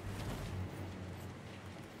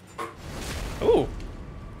 Ooh.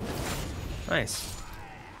 Nice.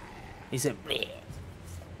 He said, bleh.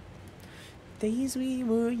 Days we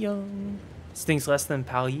were young. Stings less than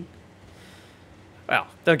Paris. Well,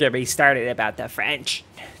 don't get me started about the French.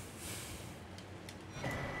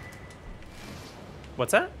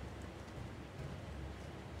 What's that?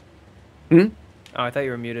 Hmm? Oh, I thought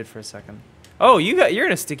you were muted for a second. Oh, you're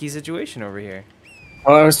in a sticky situation over here.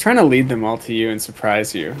 Well, I was trying to lead them all to you and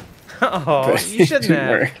surprise you. Oh, But you shouldn't it didn't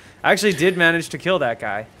have. work. I actually did manage to kill that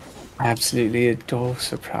guy. I absolutely adore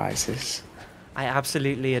surprises. I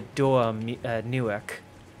absolutely adore Newark.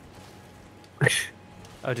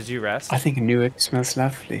 Oh, did you rest? I think Newark smells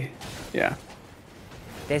lovely. Yeah.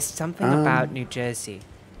 There's something about New Jersey.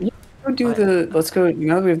 Go do let's go.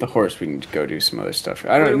 Now that we have the horse, we can go do some other stuff.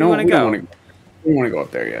 I Where do don't we know. wanna We go? don't want to go up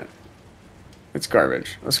there yet. It's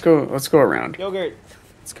garbage. Let's go around. Yogurt.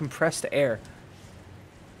 It's compressed air.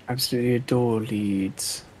 Absolutely adore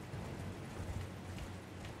Leeds.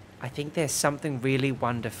 I think there's something really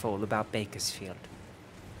wonderful about Bakersfield.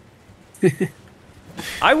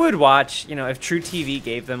 I would watch, if True TV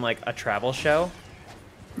gave them like a travel show,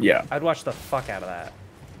 Yeah. I'd watch the fuck out of that.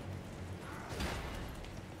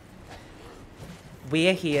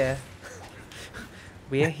 We're here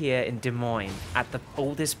in Des Moines at the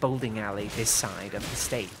oldest bowling alley this side of the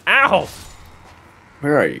state. Ow!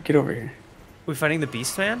 Where are you? Get over here. We finding the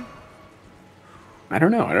Beast Man? I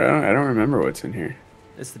don't know. I don't remember what's in here.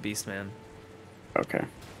 It's the Beast Man. Okay.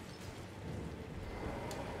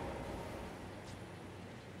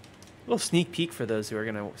 Little sneak peek for those who are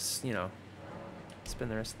gonna,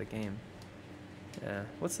 spend the rest of the game. Yeah.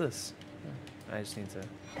 What's this? I just need to.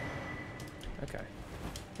 Okay.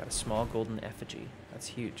 Got a small golden effigy. That's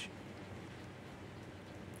huge.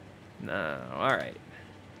 No. All right.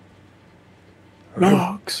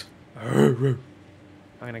 Dogs. I'm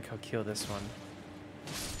gonna go kill this one.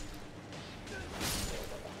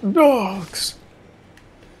 Dogs.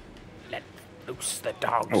 Let loose the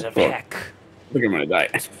dogs Oh, of fuck. heck. Look, I'm gonna die.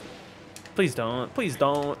 Please don't. Please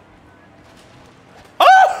don't.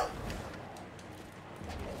 Oh!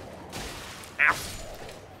 Ow.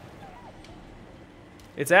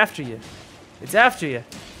 It's after you. It's after you.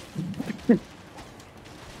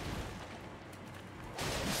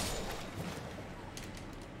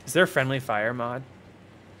 Is there a friendly fire mod?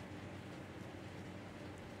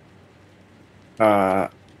 I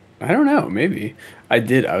don't know. Maybe I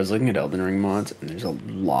did. I was looking at Elden Ring mods, and there's a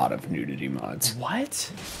lot of nudity mods.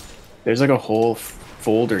 What? There's like a whole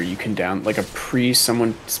folder you can like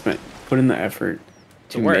someone put in the effort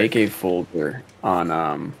to make a folder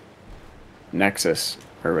on Nexus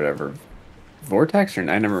or whatever. Vortex or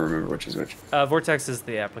I never remember which is which. Vortex is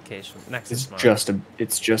the application. Nexus mod.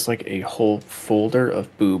 It's just like a whole folder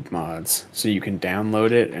of boob mods, so you can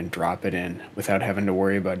download it and drop it in without having to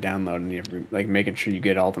worry about downloading. Like making sure you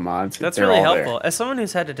get all the mods. That's really helpful. As someone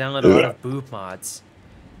who's had to download a lot of boob mods,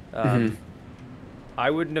 I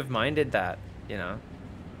wouldn't have minded that. You know,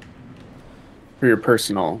 for your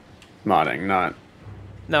personal modding, not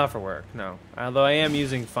for work. No, although I am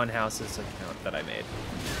using Funhouse's account that I made.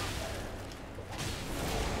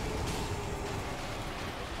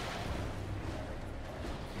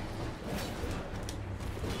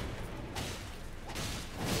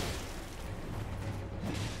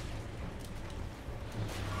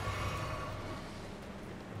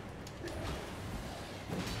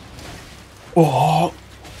 Oh,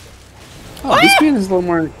 Beast Man is a little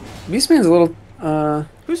more. Beast Man's a little.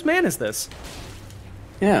 Whose man is this?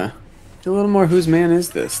 Yeah, a little more. Whose man is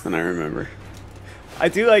this than I remember? I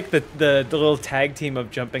do like the little tag team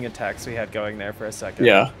of jumping attacks we had going there for a second.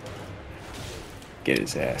 Yeah. Get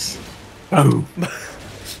his ass. Oh.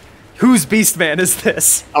 Whose Beast Man is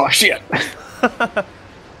this? Oh shit.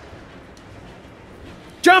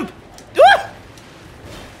 Jump! Ah!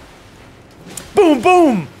 Boom!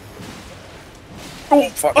 Boom! Oh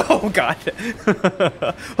fuck! Oh god!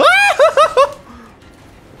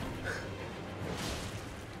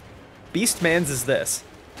 Beastman's is this.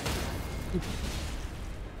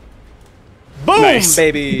 Boom, nice.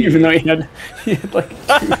 baby! Even though he had like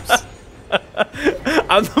troops.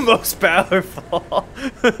 I'm the most powerful.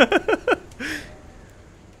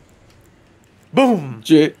 Boom!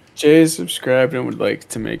 Jay subscribed and would like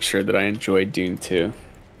to make sure that I enjoyed Dune 2.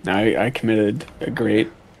 Now I committed a great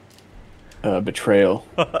betrayal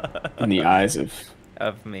in the eyes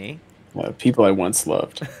of me, people I once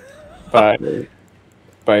loved by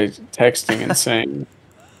texting and saying,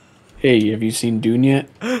 "Hey, have you seen Dune yet?"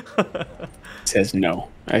 He says no.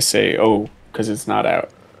 I say, "Oh, because it's not out."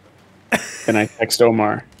 Then I text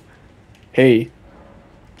Omar, "Hey,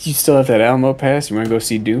 do you still have that Alamo pass? You want to go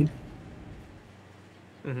see Dune?"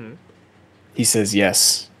 Mm-hmm. He says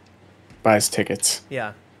yes. Buys tickets.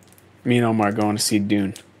 Yeah. Me and Omar going to see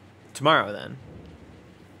Dune. Tomorrow, then.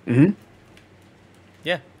 Mm-hmm.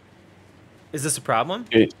 Yeah. Is this a problem?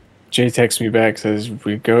 Jay texts me back, says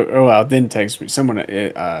we go. Oh, well, then text me. Someone.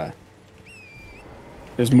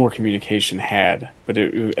 There's more communication had, but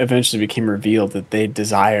it eventually became revealed that they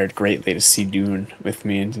desired greatly to see Dune with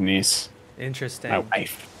me and Denise. Interesting. My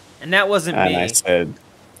wife. And that wasn't me.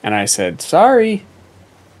 And I said, sorry.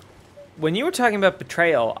 When you were talking about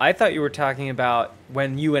betrayal, I thought you were talking about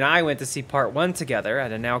when you and I went to see Part 1 together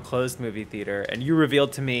at a now closed movie theater, and you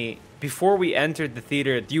revealed to me before we entered the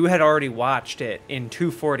theater you had already watched it in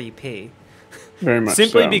 240p. Very much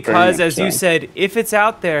Simply so. because, as you said, if it's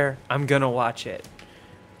out there, I'm going to watch it.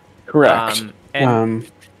 Correct. And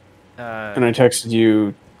I texted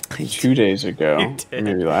you 2 days ago,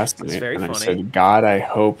 maybe last night, and I said, God, I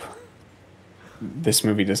hope this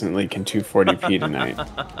movie doesn't leak in 240p tonight,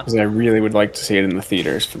 because I really would like to see it in the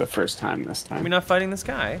theaters for the first time this time. We're not fighting this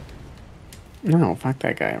guy. No, fuck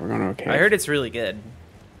that guy. We're going okay. I heard it's really good.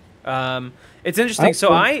 It's interesting.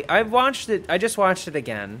 So I watched it. I just watched it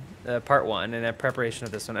again, Part 1, in preparation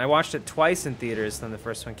of this one. I watched it twice in theaters than the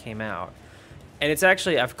first one came out, and it's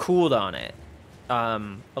actually I've cooled on it a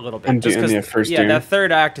little bit. And just because that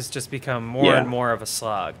third act has just become more and more of a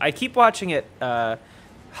slog. I keep watching it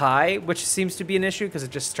high, which seems to be an issue because it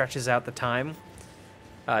just stretches out the time.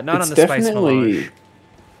 Not on the Spice Melange.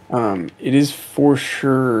 It is for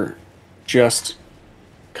sure just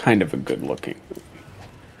kind of a good looking movie.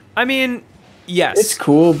 I mean, yes. It's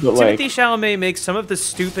cool, but Timothée Chalamet makes some of the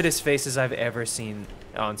stupidest faces I've ever seen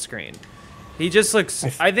on screen. He just looks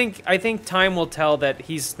I think time will tell that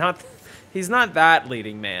he's not that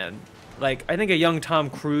leading man. Like, I think a young Tom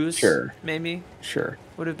Cruise maybe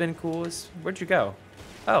would have been cool. Where'd you go?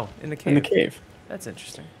 Oh, in the cave. In the cave. That's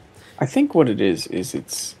interesting. I think what it is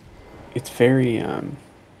it's very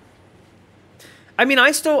I mean,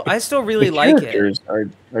 I still really like it. The characters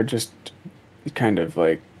are just kind of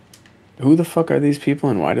like, who the fuck are these people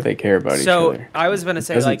and why do they care about each other? So I was going to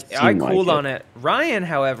say, like, I cooled on it. Ryan,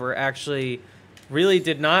 however, actually really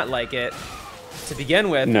did not like it to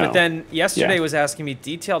begin with. No. But then yesterday was asking me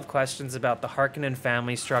detailed questions about the Harkonnen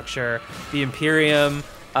family structure, the Imperium,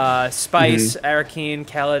 Spice, Arakeen,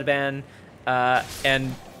 Caliban,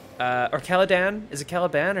 and or Caladan. Is it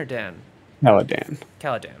Caliban or Dan? Caladan.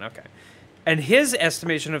 Caladan. Okay. And his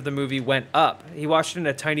estimation of the movie went up. He watched it in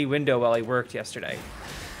a tiny window while he worked yesterday.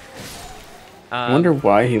 I wonder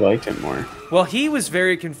why he liked it more. Well, he was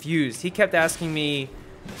very confused. He kept asking me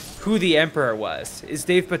who the Emperor was. Is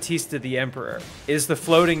Dave Bautista the Emperor? Is the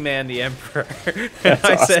floating man the Emperor? That's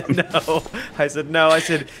I awesome. said no. I said no. I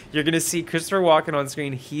said, you're going to see Christopher Walken on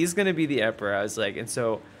screen. He's going to be the Emperor. I was like, and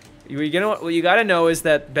so what you got to know is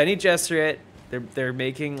that Benny Gesserit, they're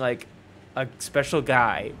making like a special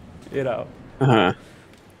guy, you know. Uh-huh.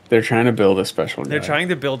 They're trying to build a special guy. They're trying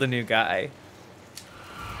to build a new guy.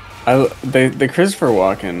 The Christopher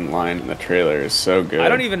Walken line in the trailer is so good. I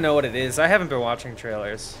don't even know what it is. I haven't been watching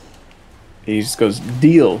trailers. He just goes,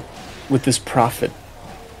 deal with this prophet.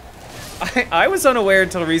 I was unaware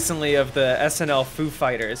until recently of the SNL Foo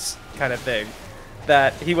Fighters kind of thing.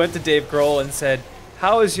 That he went to Dave Grohl and said,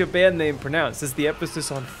 how is your band name pronounced? Is the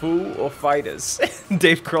emphasis on Foo or Fighters? And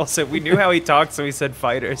Dave Grohl said, we knew how he talked, so he said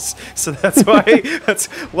Fighters. So that's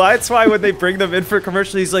why when they bring them in for a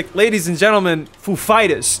commercial, he's like, ladies and gentlemen, Foo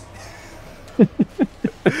Fighters.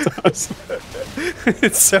 That's awesome.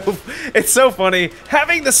 It's so funny.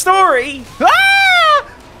 Having the story. Ah!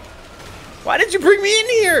 Why did you bring me in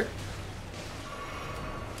here?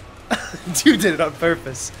 You did it on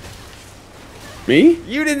purpose. Me?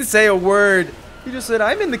 You didn't say a word. You just said,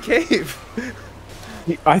 I'm in the cave.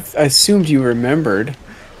 I assumed you remembered.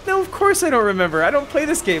 No, of course I don't remember. I don't play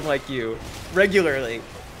this game like you regularly.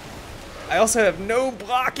 I also have no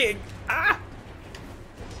blocking. Ah!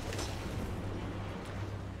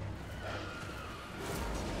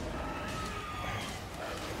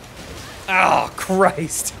 Oh,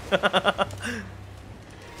 Christ.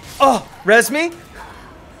 Oh, res me?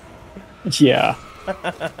 Yeah.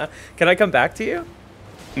 Can I come back to you?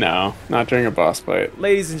 No, not during a boss fight.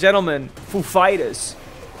 Ladies and gentlemen, Foo Fighters.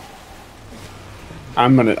 I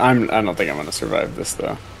don't think I'm gonna survive this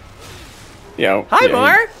though. Yeah. Hi, yeah,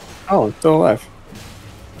 Mar. Oh, it's still alive.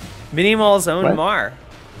 Minimal's own What? Mar.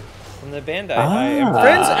 From the Bandai.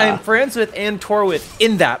 Ah. I'm friends with and tour with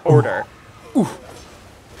in that order.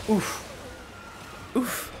 Oof. Oof.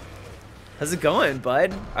 Oof. How's it going,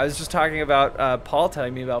 bud? I was just talking about Paul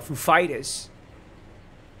telling me about Foo Fighters.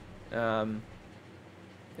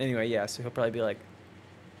 Anyway, yeah, so he'll probably be like,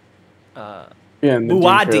 Yeah, and the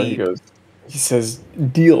Muad'Dib. he says,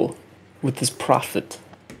 deal with this prophet.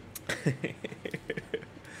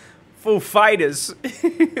 Foo Fighters.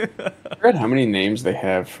 I read how many names they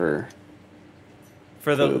have for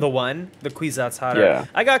the one, the Kwisatz Hader. Yeah.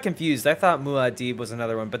 I got confused. I thought Muad'Dib was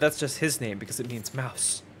another one, but that's just his name because it means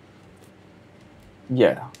mouse.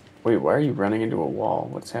 Yeah. Wait, why are you running into a wall?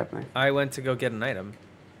 What's happening? I went to go get an item.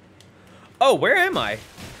 Oh, where am I?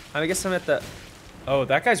 I guess I'm at the... Oh,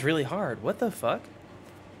 that guy's really hard. What the fuck?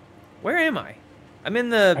 Where am I? I'm in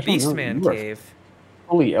the I don't know. Beastman You are cave.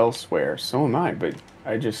 fully elsewhere. So am I, but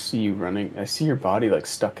I just see you running. I see your body like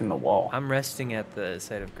stuck in the wall. I'm resting at the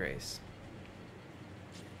site of grace.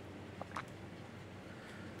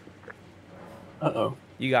 Uh-oh.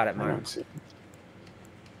 You got it, I Mark. don't see.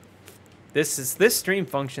 This stream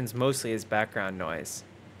functions mostly as background noise.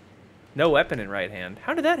 No weapon in right hand.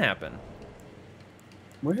 How did that happen?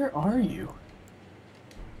 Where are you?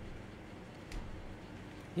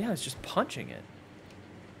 Yeah, I was just punching it.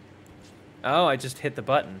 Oh, I just hit the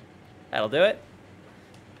button. That'll do it.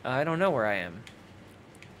 I don't know where I am.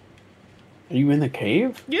 Are you in the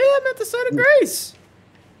cave? Yeah, I'm at the site of grace.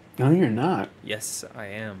 No, you're not. Yes, I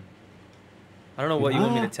am. I don't know what you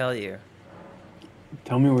want me to tell you.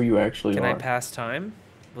 Tell me where you actually Can are. I pass time?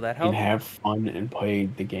 Will that We can help? have fun and play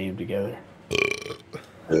the game together.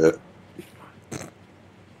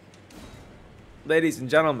 Ladies and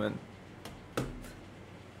gentlemen,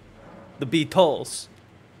 the Beatles.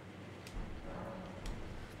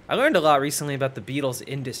 I learned a lot recently about the Beatles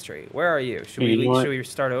industry. Where are you? Should we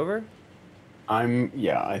start over? I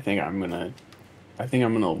think I'm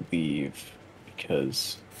gonna leave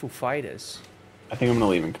because Foo Fighters. I think I'm gonna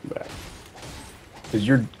leave and come back. Because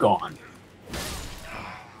you're gone.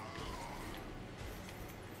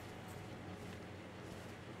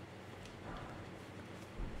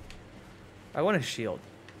 I want a shield.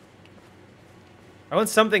 I want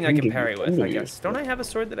something I can give parry you- with, I'm I gonna guess. use Don't I have a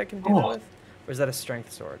sword that I can do that Oh. with? Or is that a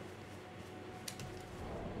strength sword?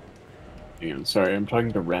 Hang on, sorry, I'm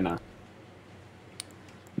talking to Rena.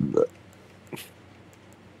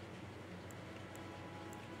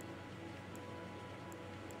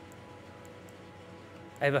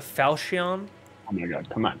 I have a falchion, Oh my god,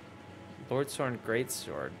 come on. Lord Sword, Great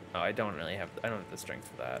Sword. Oh, I don't have the strength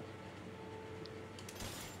for that.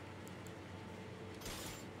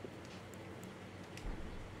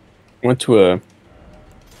 Went to a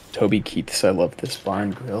Toby Keith's I Love This Bar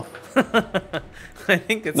and Grill. I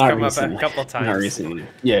think it's Not come up recently. a couple times. Not recently.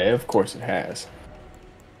 Yeah, of course it has.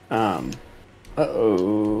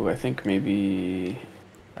 Uh-oh. I think maybe...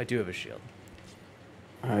 I do have a shield.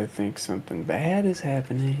 I think something bad is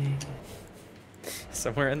happening.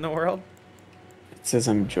 Somewhere in the world? It says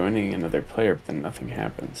I'm joining another player, but then nothing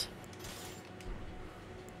happens.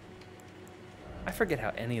 I forget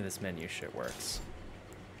how any of this menu shit works.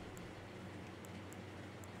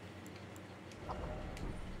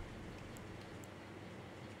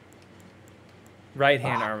 Right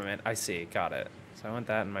hand armament. I see. Got it. So I want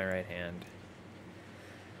that in my right hand.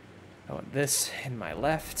 I want this in my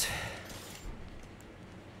left.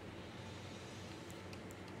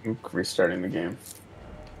 I'm restarting the game.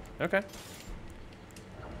 Okay.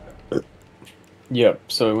 Yep,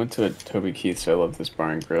 so I went to Toby Keith's I Love This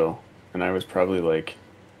Bar and Grill, and I was probably like...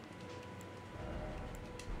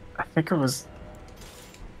 I think it was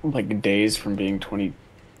like days from being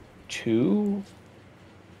 22,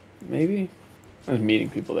 maybe? I was meeting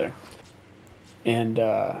people there. And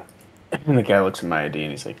the guy looks at my ID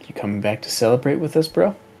and he's like, "You coming back to celebrate with us,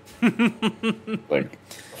 bro?" Like,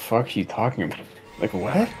 the fuck are you talking about? Like,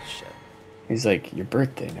 what? Shit. He's like, "Your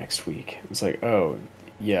birthday next week." I was like, "Oh,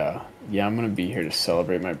 yeah. Yeah, I'm gonna be here to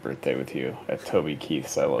celebrate my birthday with you at Toby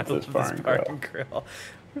Keith's I Love This Bar and Grill."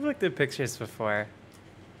 We've looked at pictures before.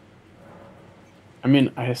 I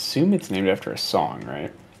mean, I assume it's named after a song,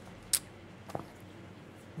 right?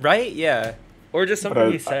 Right? Yeah. Or just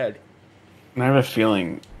something he said. And I have a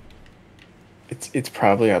feeling it's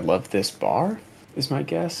probably I Love This Bar, is my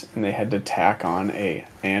guess. And they had to tack on a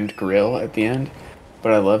and grill at the end.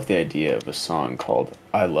 But I love the idea of a song called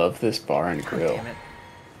I Love This Bar and Grill. Damn it.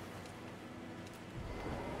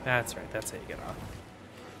 That's right. That's how you get off.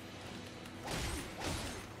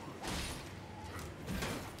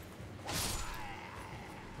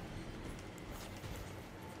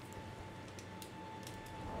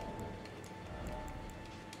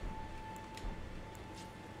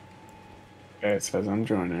 Okay, it says I'm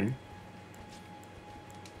joining.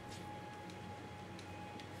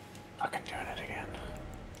 Fucking doing it again.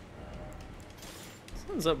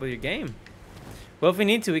 What's up with your game? Well, if we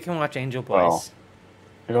need to, we can watch Angel Boys. Well,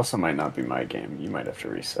 it also might not be my game. You might have to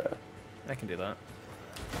reset. I can do that.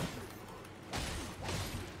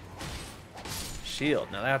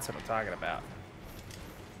 Shield. Now that's what I'm talking about.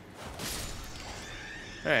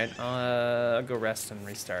 Alright, I'll go rest and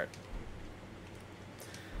restart.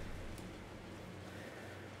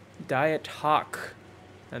 Diet Hawk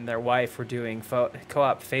and their wife were doing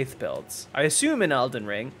co-op faith builds. I assume in Elden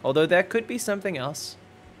Ring, although that could be something else.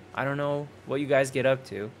 I don't know what you guys get up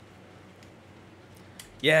to.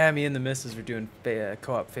 Yeah, me and the missus were doing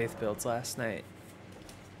co-op faith builds last night.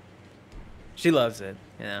 She loves it,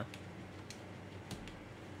 you know.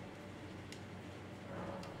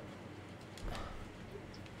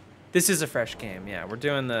 This is a fresh game, yeah. We're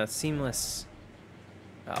doing the seamless...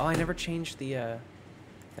 oh, I never changed the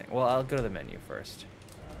thing. Well, I'll go to the menu first.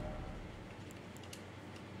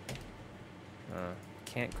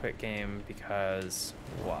 Can't quit game because...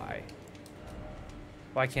 why?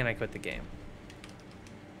 Why can't I quit the game?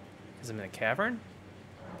 Because I'm in a cavern?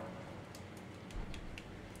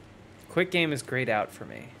 Quit game is grayed out for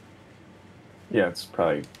me. Yeah, it's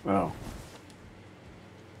probably... oh.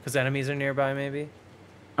 Because enemies are nearby, maybe?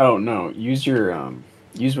 Oh, no. Use your,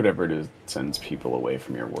 use whatever it is that sends people away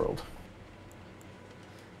from your world.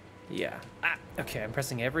 Yeah. Ah, okay, I'm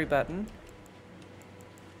pressing every button.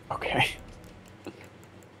 Okay.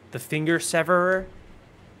 The finger severer,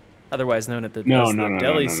 otherwise known as the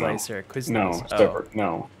deli slicer.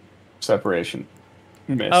 No, separation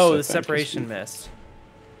mist. Oh, the separation mist.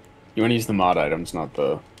 You want to use the mod items, not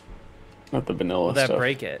the vanilla Will that stuff.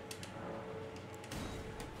 break it?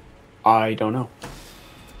 I don't know.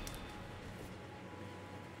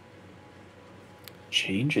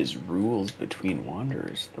 Changes rules between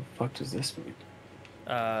wanderers. The fuck does this mean?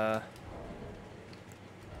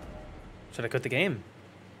 Should I quit the game?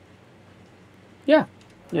 Yeah.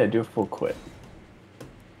 Yeah, do a full quit.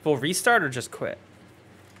 Full restart or just quit?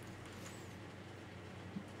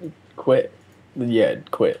 Quit. Yeah,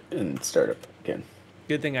 quit and start up again.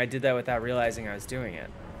 Good thing I did that without realizing I was doing it.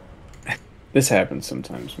 This happens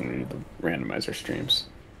sometimes when we do the randomizer streams.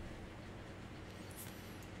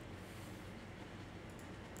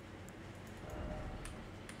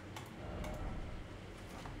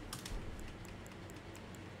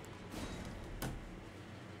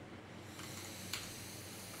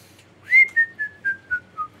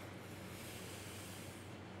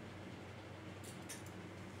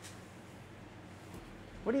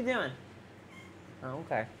 What are you doing? Oh,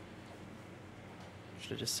 okay.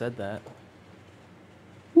 should have just said that.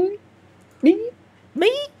 Me. Me?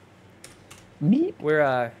 Me.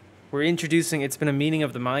 We're introducing. It's been a meeting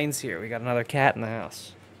of the minds here. We got another cat in the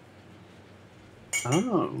house.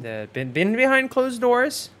 Oh. Been behind closed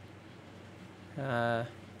doors. But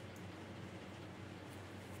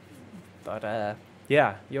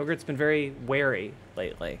yeah, Yogurt's been very wary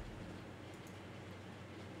lately.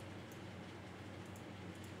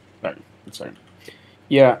 Sorry.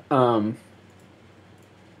 Yeah.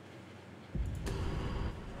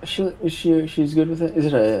 She's good with it. Is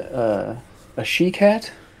it a she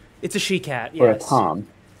cat? It's a she cat. Yes. Or a tom?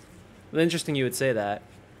 Well, interesting you would say that.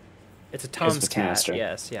 It's a Tom's cat. Master.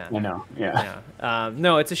 Yes. Yeah. I know. Yeah. Yeah.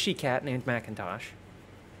 No, it's a she cat named Macintosh.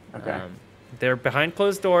 Okay. They're behind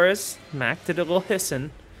closed doors. Mac did a little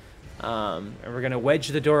hissing. And we're gonna wedge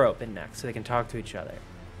the door open next so they can talk to each other.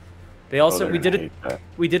 They also we did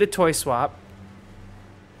a toy swap.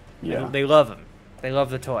 Yeah. They love them. They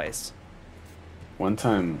love the toys. One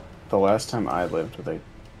time, the last time I lived with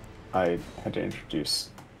I had to introduce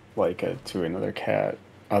Leica to another cat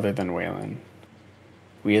other than Waylon.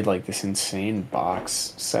 We had like this insane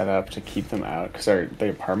box set up to keep them out because the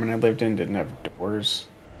apartment I lived in didn't have doors.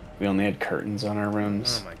 We only had curtains on our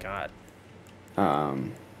rooms. Oh my god.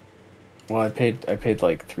 Well, I paid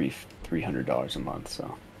like $300 a month, so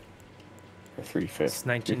or $350. It's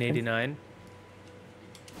 1989.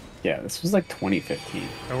 Yeah, this was like 2015.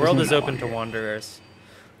 The world is open to wanderers.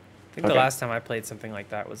 I think the last time I played something like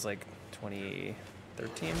that was like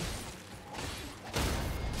 2013.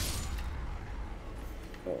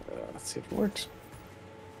 Let's see if it works.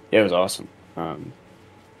 Yeah, it was awesome.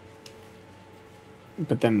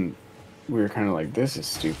 But then we were kind of like, this is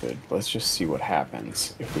stupid. Let's just see what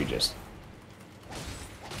happens if we just...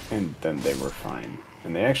 And then they were fine.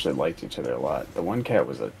 And they actually liked each other a lot. The one cat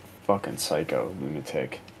was a fucking psycho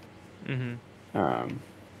lunatic. Mm-hmm.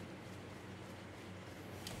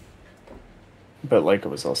 But Leica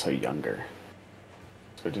was also younger.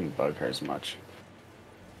 So it didn't bug her as much.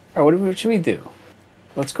 Alright, what should we do?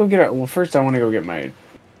 Let's go get our... Well, first I want to go get my...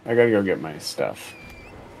 I gotta go get my stuff.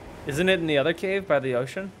 Isn't it in the other cave by the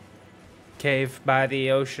ocean? Cave by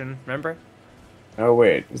the ocean, remember? Oh,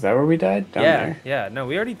 wait. Is that where we died? Down there? Yeah. No,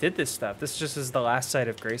 we already did this stuff. This just is the last site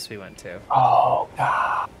of Grace we went to. Oh,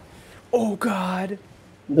 God. Oh, God.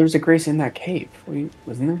 There was a Grace in that cave.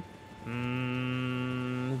 Wasn't there?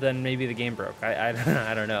 Then maybe the game broke. I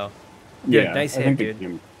don't know. Good, Yeah, nice hit,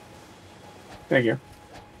 dude. Thank you.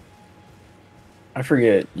 I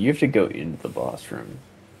forget. You have to go into the boss room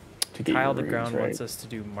to get Kyle your the Ground right? wants us to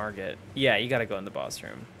do Margit. Yeah, you gotta go in the boss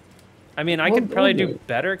room. I mean, I could probably do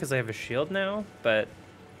better because I have a shield now, but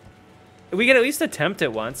we can at least attempt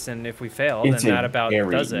it once, and if we fail, then that about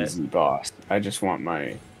does it. Easy boss. I just want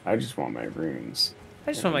my runes.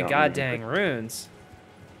 I just want my goddamn runes.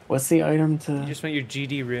 What's the item to? You just want your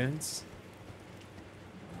GD runes?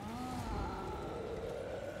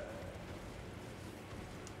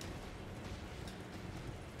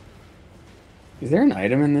 Is there an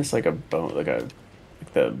item in this, like a bone, like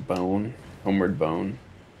the bone, homeward bone?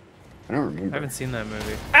 I don't remember. I haven't seen that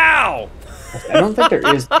movie. Ow! I don't think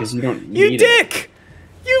there is because you don't need You dick!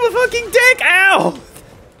 You a fucking dick! Ow!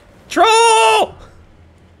 Troll!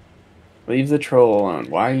 Leave the troll alone.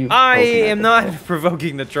 Why are you? I am not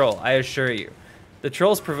provoking the troll. I assure you, the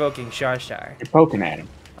troll's provoking Shar. You're poking at him.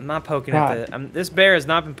 I'm not poking at the. This bear has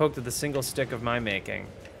not been poked with a single stick of my making.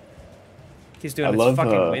 He's doing his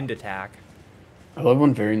fucking wind attack. I love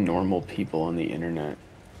when very normal people on the internet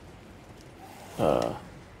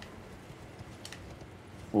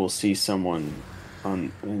will see someone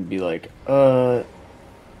and be like,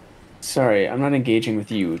 sorry, I'm not engaging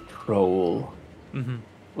with you, troll. Mm-hmm.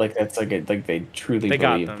 Like that's like they truly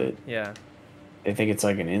believe that. Yeah. They think it's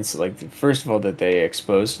like an insult. Like first of all, that they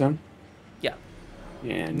exposed them. Yeah.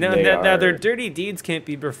 And now their dirty deeds can't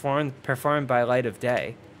be performed by light of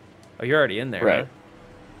day. Oh, you're already in there, right? Huh?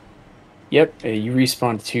 Yep. You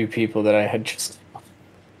respawned 2 people that I had just. All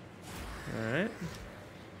right.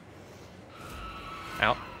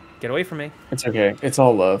 Out. Get away from me. It's okay. It's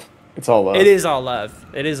all love. It's all love. It is all love.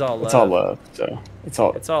 It is all love. It's all love. So it's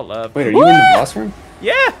all. It's all love. Wait, are you in the boss room?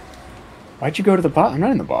 Yeah. Why'd you go to the boss? I'm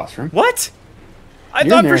not in the boss room. What? I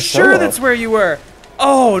thought for sure that's where you were.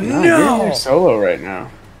 Oh no! You're in there solo right now.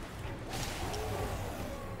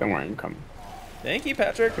 Don't worry, I'm coming. Thank you,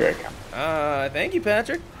 Patrick. Here I come. Thank you,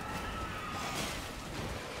 Patrick.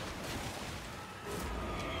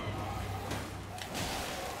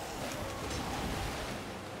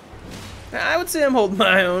 I would say I'm holding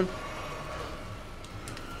my own.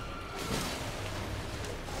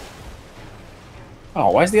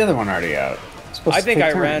 Oh, why is the other one already out? I think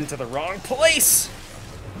I ran to the wrong place.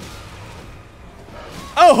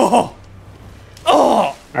 Oh!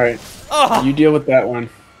 Oh! Alright. Oh! You deal with that one.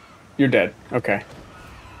 You're dead. Okay.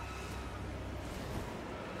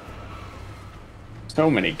 So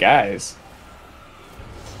many guys.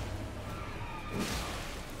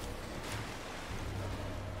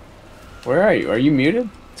 Where are you? Are you muted?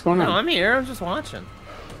 What's going on? No, I'm here. I'm just watching.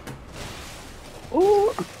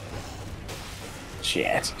 Ooh.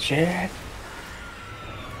 Shit.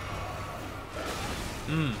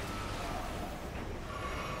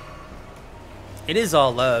 It is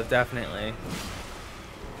all love, definitely.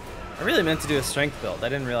 I really meant to do a strength build. I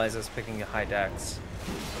didn't realize I was picking a high dex.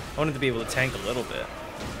 I wanted to be able to tank a little bit.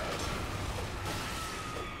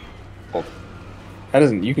 Well, that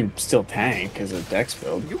doesn't. You can still tank as a dex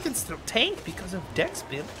build. You can still tank because of dex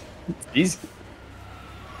build. It's easy.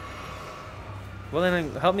 Well,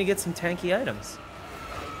 then help me get some tanky items.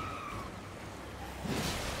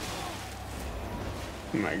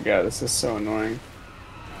 Oh my god, this is so annoying.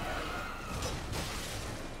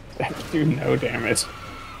 I do no damage.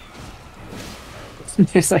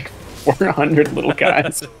 There's like 400 little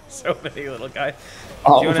guys. So many little guys.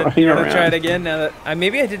 All Do you want to try it again? Now that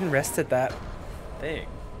maybe I didn't rest at that thing.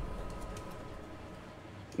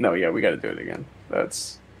 No, yeah, we got to do it again.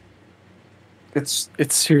 It's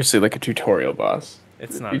seriously like a tutorial boss.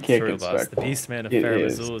 It's not a tutorial boss. The Beastman of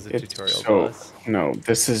Farazul is a tutorial boss. No,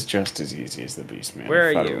 this is just as easy as the Beastman. Where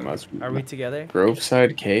are you? Are we together?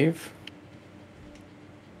 Groveside Cave?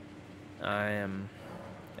 I am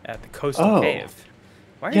at the coastal cave.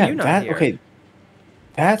 Why are you not here? Okay,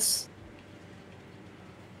 that's.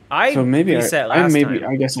 I reset last time.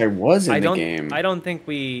 I guess I was in the game. I don't think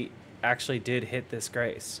we actually did hit this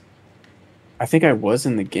grace. I think I was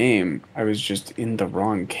in the game. I was just in the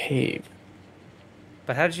wrong cave.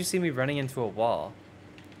 But how did you see me running into a wall?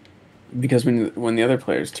 Because when the other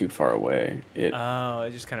player is too far away, it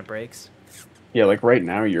just kind of breaks. Yeah, like right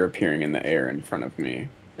now you're appearing in the air in front of me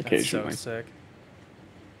occasionally. That's so sick.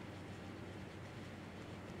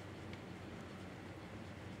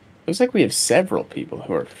 Looks like we have several people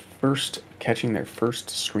who are catching their first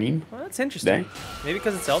stream. Well, that's interesting. Maybe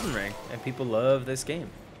because it's Elden Ring and people love this game.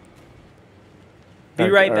 Be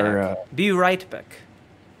right back. Be right back.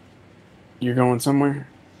 You're going somewhere?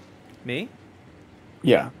 Me?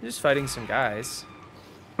 Yeah. I'm just fighting some guys.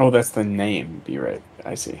 Oh, that's the name. Be right.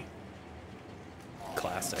 I see.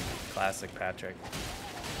 Classic Patrick.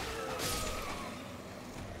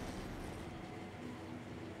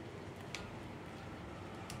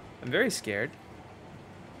 I'm very scared.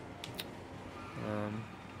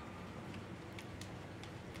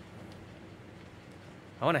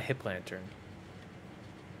 I want a hip lantern.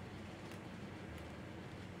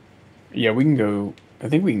 Yeah, we can go. I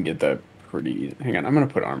think we can get that pretty easy. Hang on, I'm gonna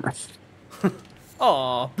put armor.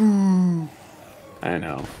 Aw, boo. I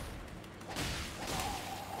know.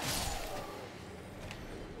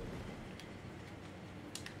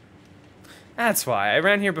 That's why. I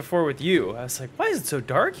ran here before with you. I was like, why is it so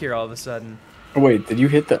dark here all of a sudden? Oh, wait, did you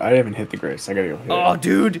hit the... I haven't hit the grace. I gotta go hit it. Oh,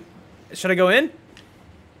 dude. Should I go in?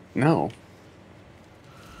 No.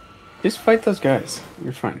 Just fight those guys.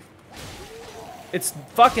 You're fine. It's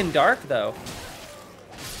fucking dark, though.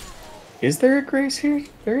 Is there a grace here?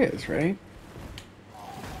 There is, right?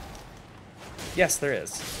 Yes, there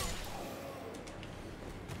is.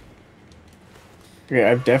 Okay,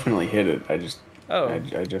 I've definitely hit it. I just... Oh.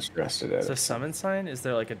 I just rested at it. So summon sign? Is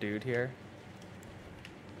there like a dude here?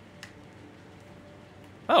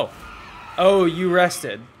 Oh. Oh, you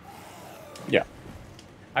rested. Yeah.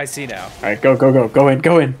 I see now. Alright, go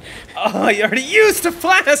in. Oh, you already used a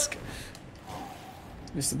flask!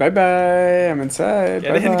 Just bye-bye, I'm inside.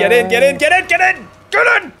 Get in!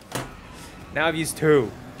 Now I've used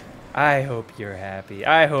 2. I hope you're happy.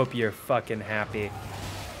 I hope you're fucking happy.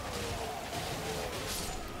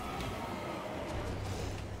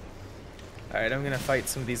 Alright, I'm gonna fight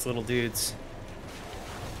some of these little dudes.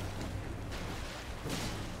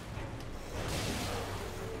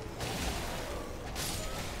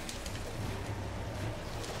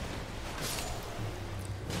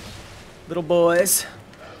 Little boys.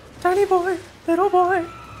 Tiny boy, little boy,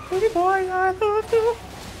 baby boy, I love you.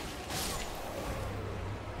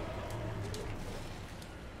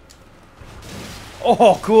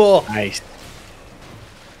 Oh, cool. Nice.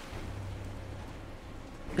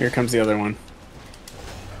 Here comes the other one.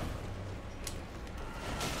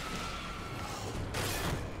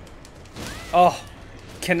 Oh,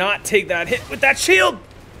 cannot take that hit with that shield.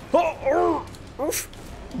 Oh, oof.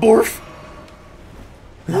 Borf.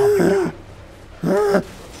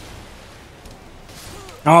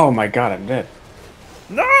 Oh my god, I'm dead.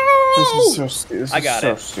 No! This is so stupid. I got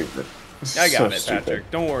it. Stupid. I got it,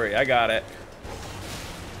 Patrick. Don't worry, I got it.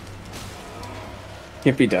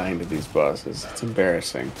 Can't be dying to these bosses. It's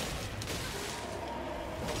embarrassing.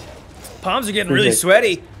 Palms are getting really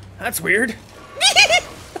sweaty. That's weird.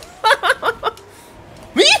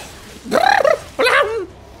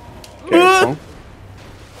 Careful.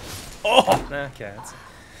 Oh, okay.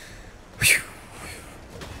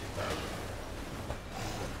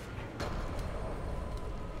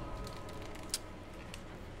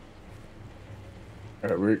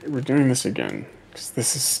 Alright, we're doing this again. Because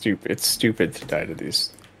this is stupid. It's stupid to die to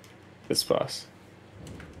this boss.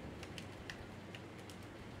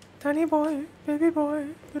 Tiny boy, baby boy,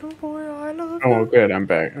 little boy, I love Oh, you. good. I'm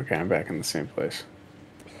back. Okay, I'm back in the same place.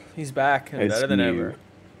 He's back and better than ever.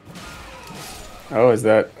 Oh, is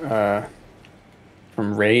that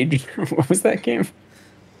from Rage? What was that game?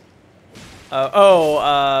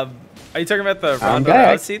 Are you talking about the Ronda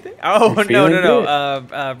Rousey thing? Oh,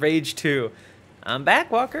 no. Rage 2. I'm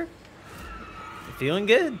back, Walker. Feeling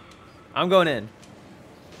good. I'm going in.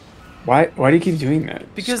 Why do you keep doing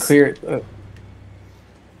that? Because just clear.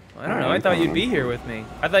 I don't know. I thought you'd be here with me.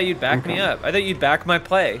 I thought you'd back me up. I thought you'd back my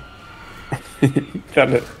play.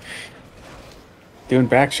 Got it. Doing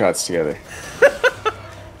back shots together.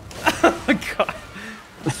 Oh my god.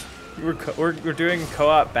 We're doing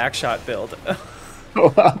co-op backshot build.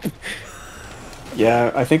 Co-op.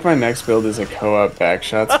 Yeah, I think my next build is a co-op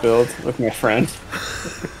backshots build with my friend.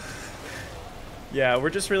 Yeah, we're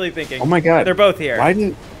just really thinking. Oh my god. They're both here.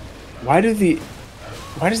 Why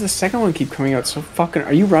does the second one keep coming out so fucking...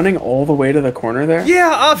 Are you running all the way to the corner there?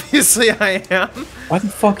 Yeah, obviously I am. Why the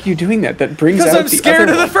fuck are you doing that? That brings out the other one. Because I'm scared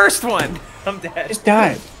of the first one. I'm dead. Just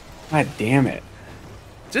die. God damn it.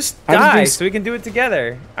 Just die so we can do it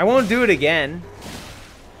together. I won't do it again.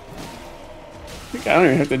 I don't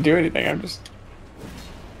even have to do anything. I'm just...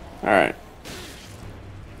 Alright.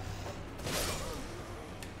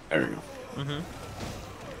 There we go. Mm-hmm.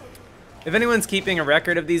 If anyone's keeping a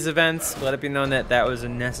record of these events, let it be known that that was a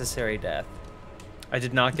necessary death. I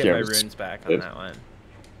did not get my runes back on that one.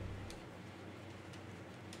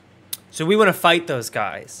 So we want to fight those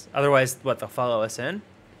guys. Otherwise, what, they'll follow us in?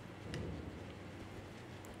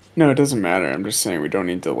 No, it doesn't matter. I'm just saying we don't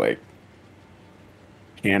need to, like,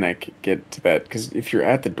 panic, get to that. Because if you're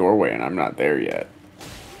at the doorway and I'm not there yet,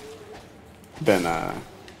 then,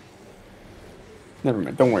 never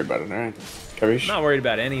mind. Don't worry about it, alright? I'm not worried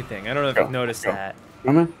about anything. I don't know if you've noticed that.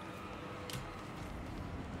 Come on.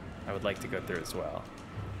 I would like to go through as well.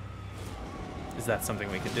 Is that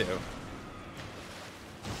something we could do?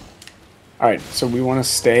 Alright, so we want to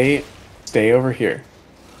stay over here.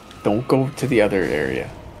 Don't go to the other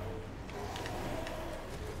area.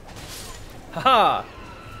 Haha!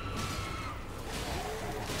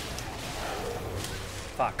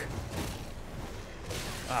 Fuck.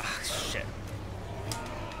 Ah, shit.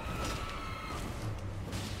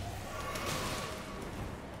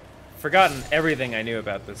 Forgotten everything I knew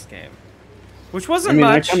about this game. Which wasn't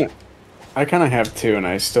much. I kind of have too, and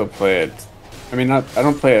I still play it. I mean, I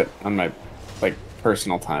don't play it on my, like,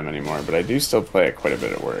 personal time anymore, but I do still play it quite a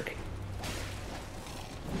bit at work.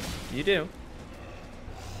 You do.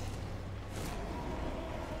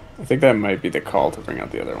 I think that might be the call to bring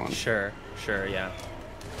out the other one. Sure, yeah.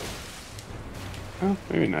 Oh,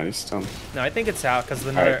 maybe not. He's still... No, I think it's out, because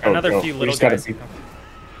another few little guys...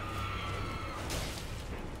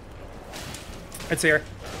 It's here.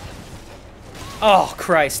 Oh,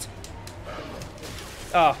 Christ.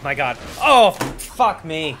 Oh, my God. Oh, fuck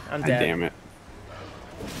me. I'm dead. Damn it.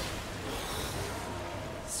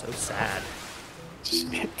 So sad.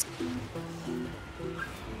 Shit.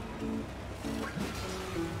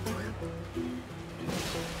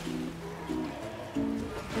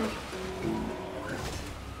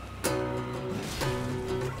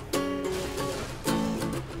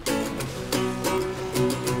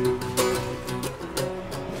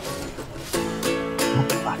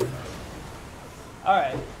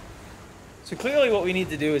 Alright. So clearly what we need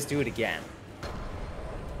to do is do it again.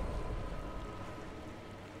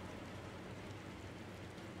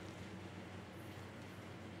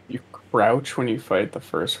 You crouch when you fight the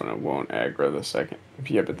first one, it won't aggro the second.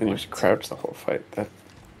 Yeah, but then you have to crouch the whole fight.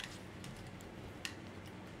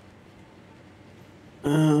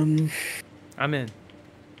 I'm in.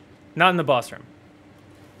 Not in the boss room.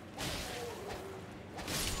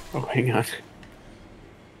 Oh, hang on.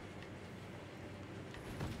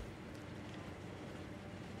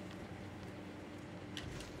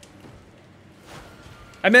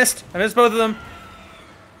 I missed both of them.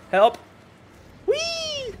 Help.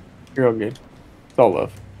 Whee! You're all good. It's all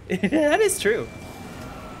love. That is true.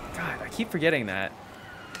 God, I keep forgetting that.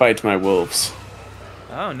 Fight my wolves.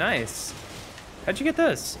 Oh, nice. How'd you get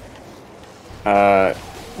those?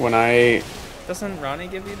 When I Doesn't Ronnie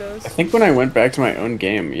give you those? I think when I went back to my own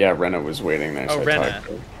game, yeah, Rena was waiting there. Oh, So Rena.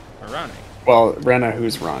 Or Ronnie. Well, Rena,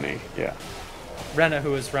 who's Ronnie? Yeah. Rena,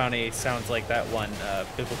 who is Ronnie, sounds like that one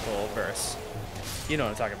biblical verse. You know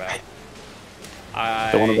what I'm talking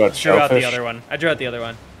about. The one about drew out the shellfish? other one. I drew out the other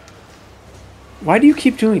one. Why do you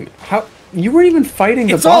keep doing that? How you weren't even fighting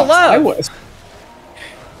the It's boss. all love. I was.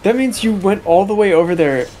 That means you went all the way over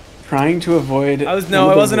there trying to avoid. I wasn't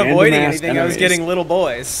avoiding random-ass anything. I was enemies. getting little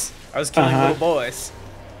boys. I was killing Uh-huh. little boys.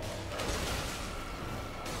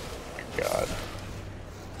 God.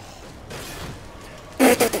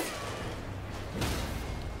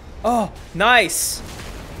 Oh, nice.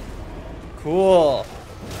 Cool.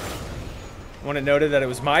 I want it noted that it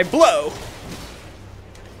was my blow.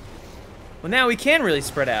 Well, now we can really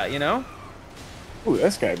spread out, you know? Ooh,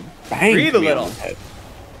 this guy banged Breathe a me on little. the head.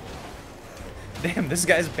 Damn, this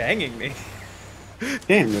guy's banging me.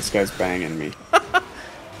 Damn, this guy's banging me.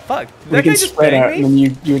 Fuck, did We that guy can just spread bang out, me? and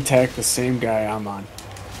then you attack the same guy I'm on.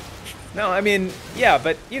 No, I mean, yeah,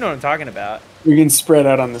 but you know what I'm talking about. We can spread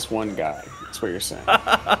out on this one guy. That's what you're saying.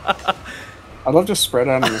 I'd love to spread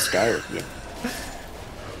out on this guy with you.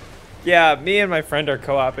 Yeah, me and my friend are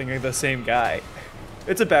co-oping the same guy.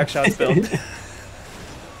 It's a backshots build.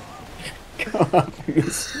 Co-oping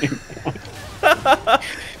the same guy.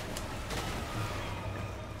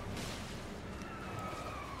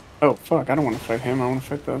 Oh fuck! I don't want to fight him. I want to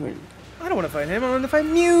fight the other. I don't want to fight him. I want to fight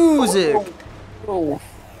music. Oh.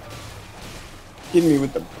 Hit me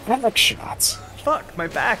with the back shots. Fuck, my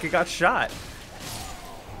back. It got shot.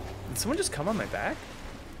 Did someone just come on my back?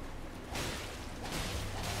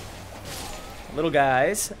 Little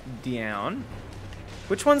guys, down.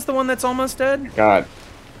 Which one's the one that's almost dead? God,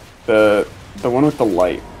 the one with the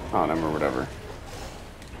light on him or whatever.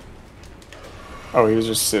 Oh, he was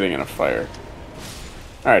just sitting in a fire.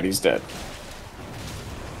 All right, he's dead.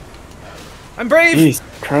 I'm brave. Jesus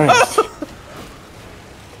Christ.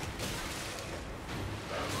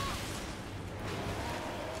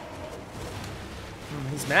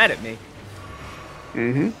 He's mad at me.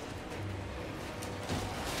 Mm-hmm.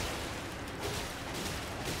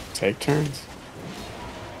 Take turns.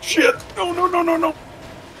 Shit! No, no, no, no, no!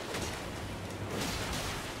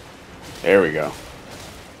 There we go.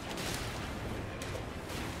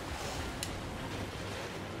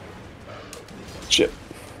 Shit.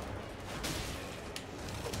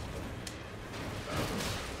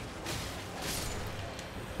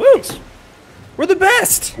 Woo! We're the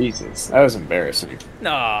best! Jesus, that was embarrassing.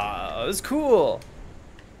 Nah, it was cool.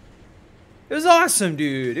 It was awesome,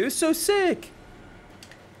 dude. It was so sick.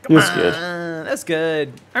 Come That's on, good. that's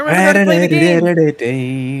good. I remember how to play the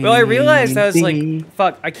game. Well, I realized I was like,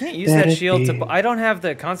 fuck, I can't use that shield to... I don't have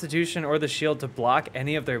the Constitution or the shield to block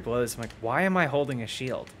any of their blows. I'm like, why am I holding a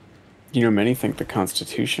shield? You know, many think the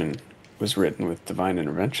Constitution was written with divine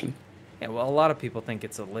intervention. Yeah, well, a lot of people think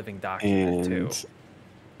it's a living document, too. And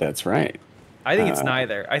that's right. I think it's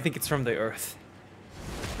neither. I think it's from the Earth.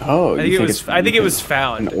 Oh, I think it was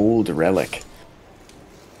found. An old relic.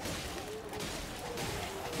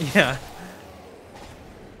 Yeah.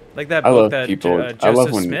 Like that I book love that people. I Joseph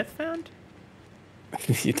love when- Smith found?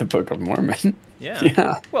 The Book of Mormon. Yeah.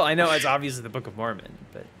 Yeah. Well, I know it's obviously the Book of Mormon,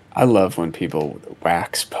 but... I love when people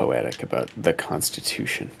wax poetic about the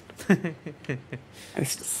Constitution.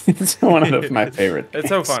 It's one of my favorite things. It's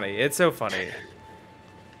so funny. It's so funny.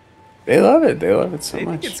 They love it. They love it so I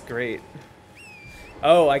much. think it's great.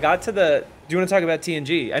 Oh, I got to the... Do you want to talk about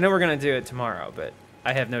TNG? I know we're going to do it tomorrow, but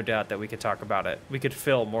I have no doubt that we could talk about it. We could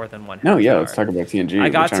fill more than one No, half yeah, hour. let's talk about TNG. I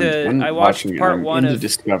got which to... I'm I watched watching, part and I'm one into of...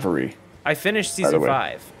 Discovery. I finished by the season way.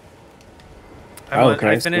 5. Okay,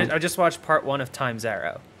 I so- finished. I just watched part 1 of Time's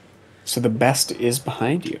Arrow. So the best is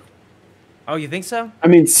behind you. Oh, you think so? I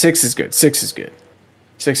mean, 6 is good. 6 is good.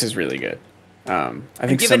 6 is really good. I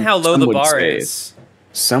think Given how low some the would bar say- is...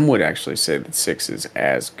 Some would actually say that 6 is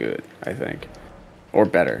as good, I think. Or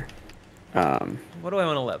better. What do I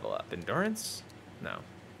want to level up? Endurance? No.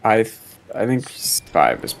 I think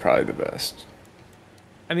 5 is probably the best.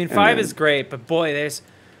 I mean, And 5 then- is great, but boy, there's...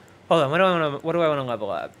 Hold on, what do I want to level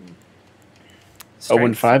up? Oh,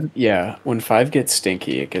 when Strength? 5, when 5 gets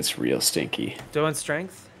stinky, it gets real stinky. Do I want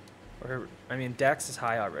strength? Or, I mean, Dex is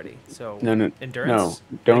high already, so... No, Endurance?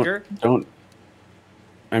 don't, Vigor? don't.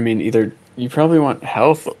 I mean, either you probably want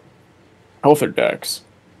health or dex,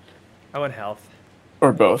 I want health.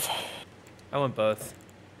 or both. I want both.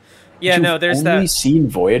 Yeah, You've no, there's only that... seen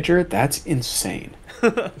Voyager? That's insane.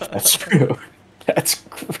 That's true. That's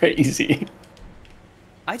crazy.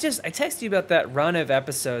 I texted you about that run of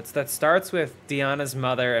episodes that starts with Deanna's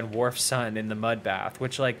mother and Worf's son in the mud bath,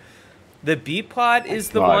 which, like, The B plot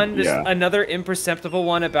is the one, just another imperceptible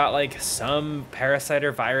one about like some parasite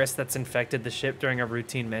or virus that's infected the ship during a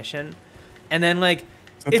routine mission, and then like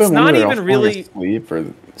it's not even really sleep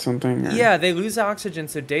or something. Or? Yeah, they lose oxygen,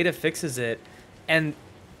 so Data fixes it, and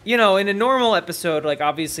you know, in a normal episode, like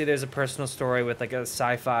obviously there's a personal story with like a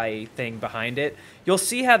sci-fi thing behind it. You'll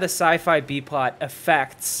see how the sci-fi B plot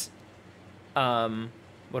affects.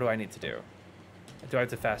 What do I need to do? Do I have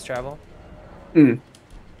to fast travel?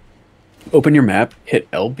 Open your map, hit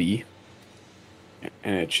LB,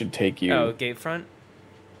 and it should take you... Oh, gate front?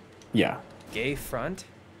 Yeah. Gate front?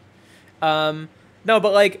 No,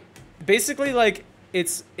 but, like, basically, like,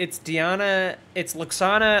 it's Deanna, it's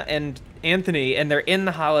Luxana and Anthony, and they're in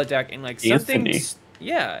the holodeck, and, like, something... Anthony?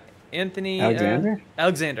 Yeah, Anthony... Alexander?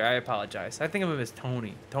 Alexander, I apologize. I think of him as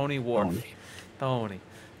Tony. Tony Worf. Tony.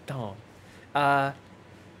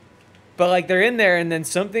 But, like, they're in there, and then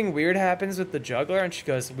something weird happens with the juggler, and she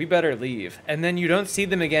goes, we better leave. And then you don't see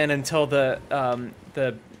them again until the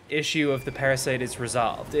issue of the parasite is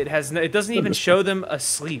resolved. It doesn't even show them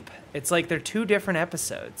asleep. It's like they're two different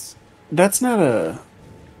episodes. That's not a...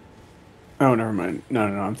 Oh, never mind. No,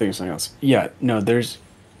 I'm thinking something else. Yeah, no, there's...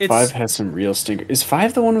 5 has some real stinker. Is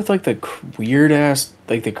 5 the one with, like, the weird-ass,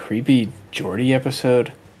 like, the creepy Geordie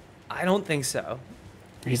episode? I don't think so.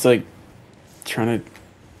 He's, like, trying to...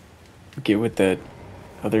 get with that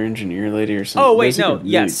other engineer lady or something. Oh wait, no, really...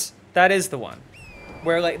 yes, that is the one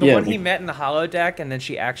where like the one he met in the holodeck, and then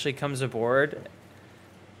she actually comes aboard.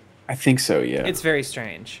 I think so. Yeah, it's very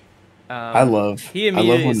strange. I love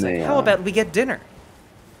when like, how about we get dinner?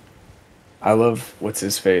 I love what's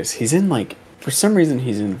his face. He's in like for some reason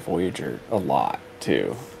he's in Voyager a lot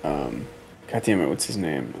too. God damn it, what's his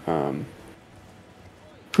name?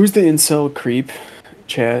 Who's the incel creep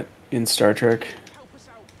chat in Star Trek?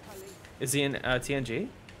 Is he in TNG?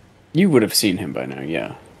 You would have seen him by now,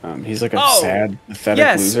 yeah. He's like a sad,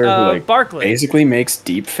 pathetic loser who like Barkley. Basically makes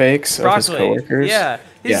deep fakes of his coworkers. Yeah,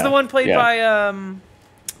 he's the one played by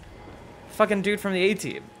fucking dude from the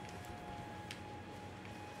A-Team.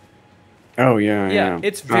 Oh yeah, yeah.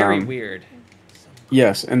 It's very weird.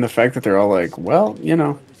 Yes, and the fact that they're all like, well, you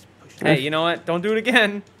know. Hey, you know what? Don't do it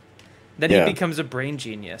again. Then he becomes a brain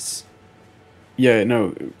genius. Yeah,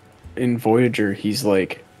 no. In Voyager, he's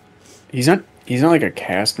like. He's not like a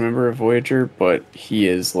cast member of Voyager, but he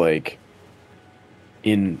is like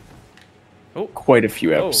in quite a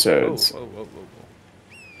few episodes.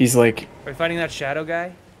 He's like... Are we fighting that shadow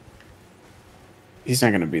guy? He's not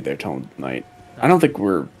going to be there till night. No. I don't think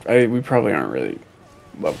we probably aren't really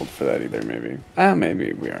leveled for that either, maybe.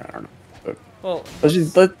 Maybe we are, I don't know. But well,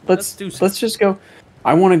 let's just go.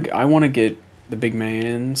 I want to get the big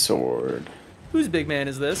man sword. Whose big man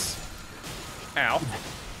is this? Ow.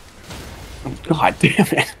 Oh, God damn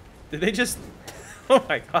it. Did they just... Oh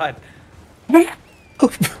my god. Did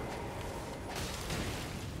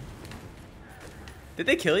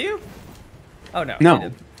they kill you? Oh no.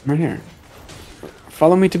 No. Right here.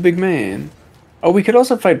 Follow me to Big Man. Oh, we could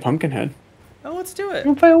also fight Pumpkinhead. Oh, let's do it.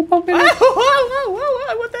 We'll fight old Pumpkinhead. Whoa,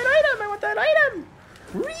 I want that item.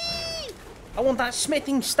 Whee! I want that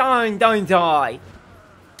smithing stone, don't I?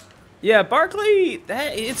 Yeah, Barkley,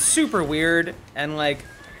 it's super weird, and like...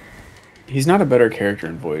 He's not a better character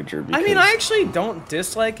in Voyager. I mean, I actually don't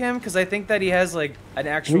dislike him because I think that he has like an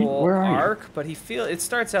actual arc, but it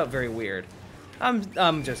starts out very weird.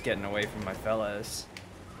 I'm just getting away from my fellas.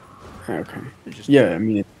 Okay. Yeah, I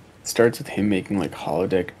mean, it starts with him making like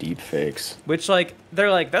holodeck deep fakes, which like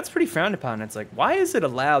they're like that's pretty frowned upon. It's like why is it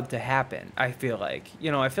allowed to happen? I feel like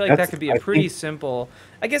that could be a pretty simple.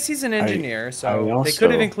 I guess he's an engineer, so they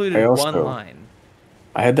could have included one line.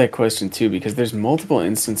 I had that question too because there's multiple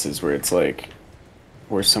instances where it's like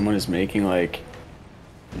where someone is making like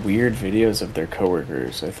weird videos of their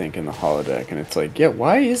coworkers, I think, in the holodeck, and it's like, yeah,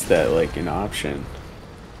 why is that like an option?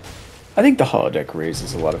 I think the holodeck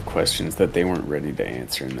raises a lot of questions that they weren't ready to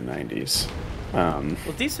answer in the 90s. Well,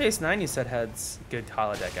 Deep Space Nine, you said, had good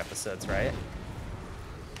holodeck episodes, right?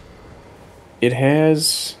 It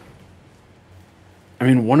has... I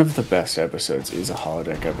mean, one of the best episodes is a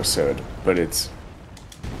holodeck episode, but it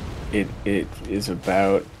is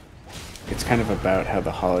about... It's kind of about how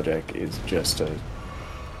the holodeck is just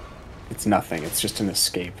it's nothing. It's just an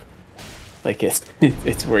escape. Like,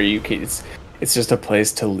 it's where you can... It's just a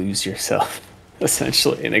place to lose yourself,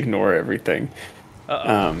 essentially, and ignore everything.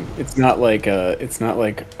 It's not like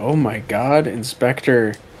oh my god,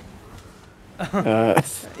 Inspector.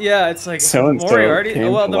 Yeah, it's like Moriarty.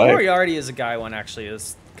 Well, the Moriarty is a guy one actually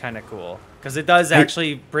is kind of cool because it does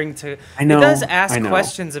actually bring to. It does ask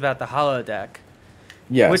questions about the holodeck.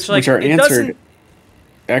 Yes, which are answered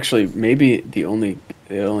actually maybe the only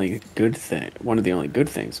good thing, one of the only good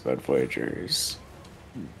things about Voyager is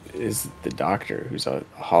the Doctor, who's a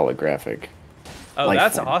holographic. Oh,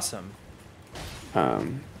 that's form. awesome.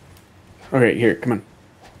 Okay, here, come on.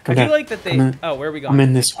 I do like that they. Oh, where are we going? I'm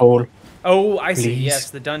in this hole. Oh, I see. Please. Yes,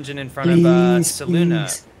 the dungeon in front of Saluna,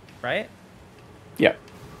 please. right? Yeah.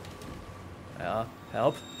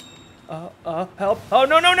 Help. Help. Oh,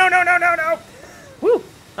 no. Woo.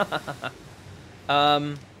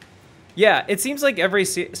 Yeah, it seems like every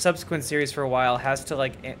subsequent series for a while has to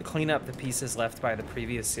like clean up the pieces left by the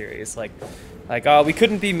previous series. Like, oh, we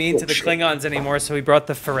couldn't be mean to the Klingons anymore, so we brought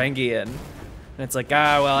the Ferengi in. And it's like,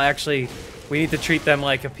 well, actually, we need to treat them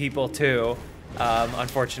like a people too,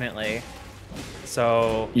 unfortunately.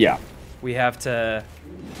 So yeah, we're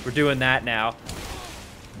doing that now.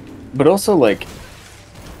 But also, like,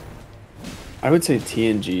 I would say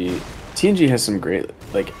TNG has some great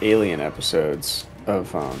like alien episodes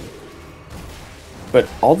of but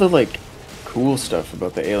all the like cool stuff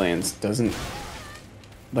about the aliens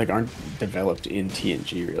aren't developed in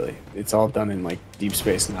TNG really. It's all done in like Deep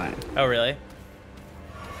Space Nine. Oh really?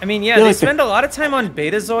 I mean, yeah, they spend a lot of time on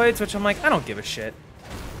Betazoids, which I'm like, I don't give a shit.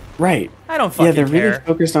 Right. I don't fucking care. Yeah, they're really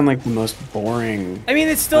focused on like the most boring. I mean,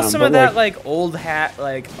 it's still some of that like old hat,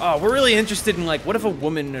 like, oh, we're really interested in like, what if a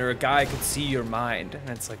woman or a guy could see your mind? And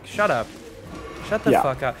it's like, shut up. Shut the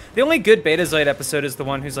fuck up. The only good Betazoid episode is the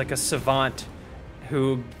one who's like a savant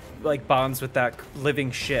who like bonds with that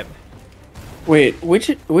living ship. Wait,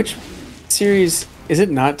 which series is it?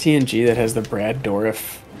 Not TNG that has the Brad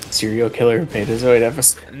Dourif serial killer Betazoid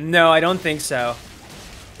episode? No, I don't think so.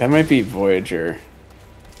 That might be Voyager.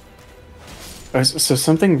 So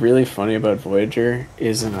something really funny about Voyager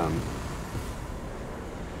is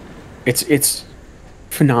it's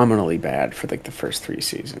phenomenally bad for like the first 3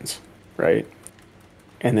 seasons, right?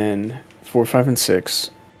 And then 4, 5, and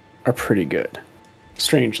 6 are pretty good.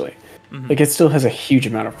 Strangely. Mm-hmm. Like, it still has a huge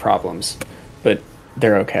amount of problems, but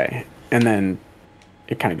they're okay. And then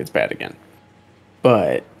it kind of gets bad again.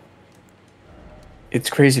 But it's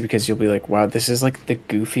crazy because you'll be like, wow, this is like the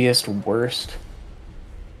goofiest, worst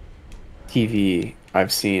TV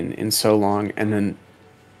I've seen in so long. And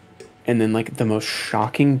then like the most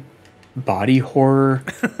shocking body horror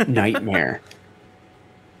nightmare.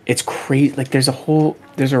 It's crazy. Like there's a whole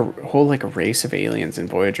like a race of aliens in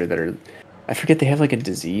Voyager that are, I forget, they have like a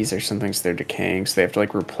disease or something, so they're decaying, so they have to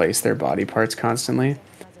like replace their body parts constantly.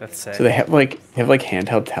 That's sick. So they have like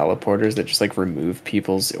handheld teleporters that just like remove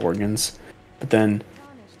people's organs, but then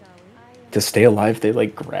to stay alive they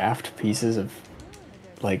like graft pieces of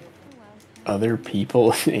like other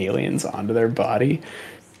people and aliens onto their body.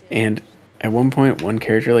 And at one point one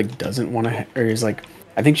character like doesn't want to, or is like,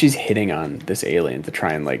 I think she's hitting on this alien to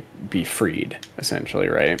try and like be freed, essentially,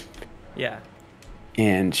 right? Yeah.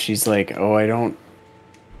 And she's like, "Oh, I don't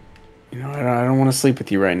want to sleep with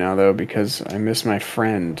you right now, though, because I miss my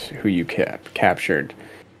friend who you captured."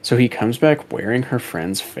 So he comes back wearing her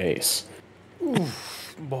friend's face.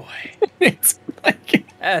 Oof, boy, it's like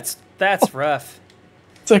that's rough.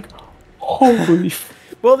 It's like, holy.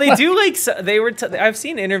 Well, they do like I've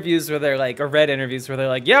seen interviews where they're like, or read interviews where they're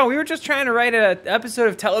like, yeah, we were just trying to write an episode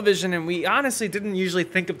of television, and we honestly didn't usually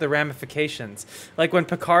think of the ramifications. Like when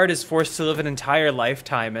Picard is forced to live an entire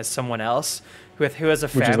lifetime as someone else who has a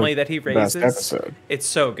family that he raises. Best episode. It's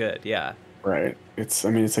so good, yeah. Right. It's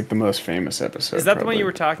like the most famous episode. Is that probably the one you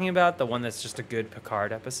were talking about? The one that's just a good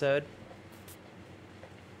Picard episode?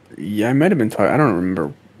 Yeah, I might have been talking. I don't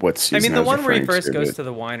remember what season. I mean, the one where he first goes to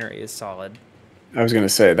the winery is solid. I was gonna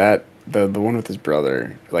say that the one with his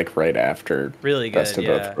brother, like right after really good, Best of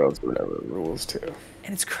Both Worlds or whatever, rules too.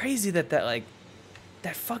 And it's crazy that that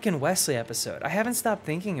fucking Wesley episode. I haven't stopped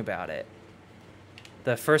thinking about it.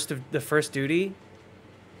 The first duty.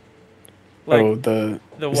 Like, the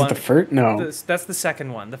one. It the first? No, that's the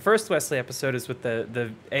second one. The first Wesley episode is with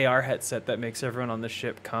the AR headset that makes everyone on the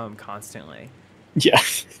ship come constantly. Yeah.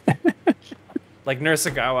 Like Nurse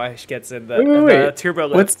Agawa gets in the turbo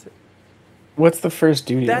lift. What's the first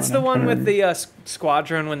duty? That's the one with the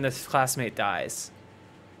squadron when the classmate dies.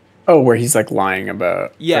 Oh, where he's like lying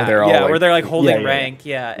about. Yeah, where they're like holding rank.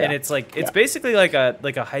 Yeah, and it's like it's basically like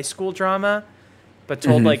a high school drama, but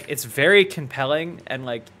told like it's very compelling and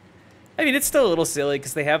like, I mean, it's still a little silly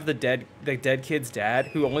because they have the dead kid's dad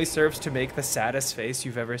who only serves to make the saddest face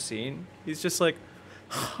you've ever seen. He's just like,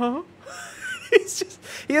 huh?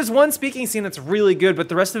 He has one speaking scene that's really good, but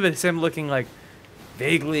the rest of it is him looking like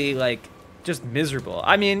vaguely like just miserable.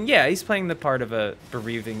 I mean, yeah, he's playing the part of a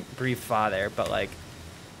bereaved father, but like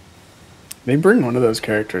they bring one of those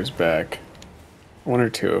characters back, one or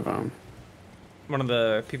two of them. One of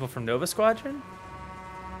the people from Nova Squadron.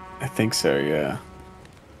 I think so, yeah.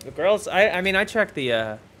 The girls, I mean, I checked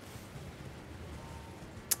the,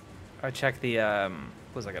 what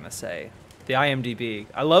was I gonna say? The IMDb.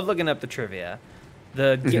 I love looking up the trivia.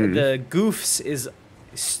 The goofs is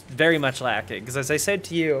very much lacking, because as I said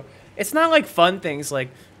to you, it's not like fun things like,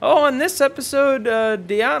 oh, on this episode,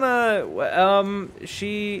 Deanna,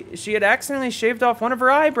 she had accidentally shaved off one of her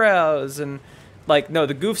eyebrows, and like, no,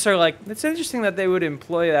 the goofs are like, it's interesting that they would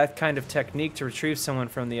employ that kind of technique to retrieve someone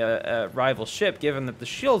from the rival ship, given that the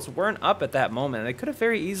shields weren't up at that moment. They could have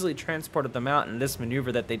very easily transported them out in this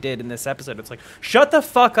maneuver that they did in this episode. It's like, shut the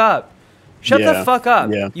fuck up. Shut the fuck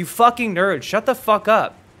up. Yeah. You fucking nerd. Shut the fuck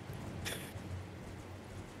up.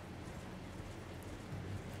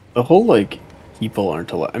 The whole, like, people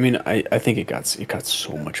aren't allowed. I mean, I think it got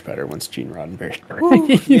so much better once Gene Roddenberry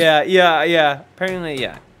started. Yeah. Apparently,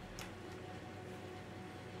 yeah.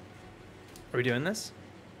 Are we doing this?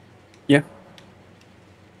 Yeah.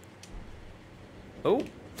 Oh.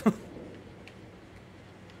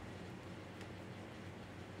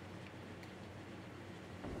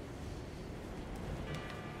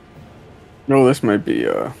 No, this might be,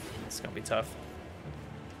 It's gonna be tough.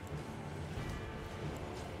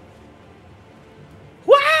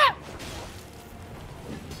 What?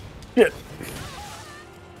 Yeah.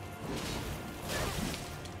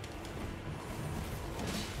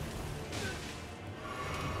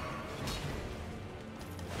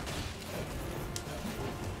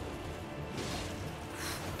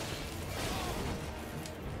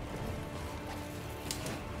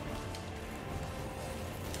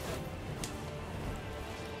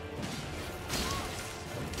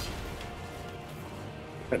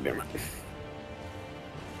 God damn it.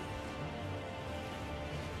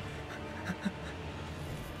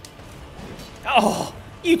 Oh,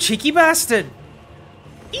 you cheeky bastard!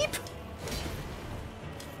 Eep!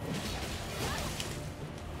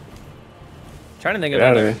 Trying to think of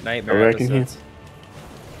other nightmare episodes.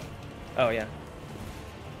 Oh yeah.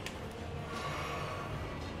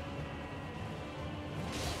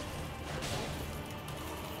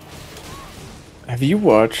 Have you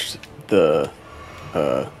watched the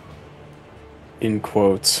in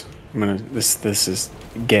quotes, this is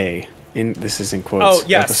gay. This is in quotes. Oh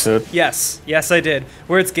yes, episode. yes, I did.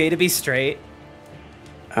 Where it's gay to be straight.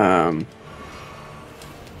 And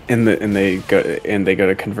they go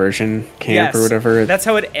to conversion camp or whatever. That's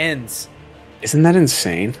how it ends. Isn't that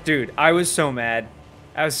insane? Dude, I was so mad.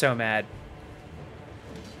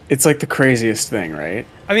 It's like the craziest thing, right?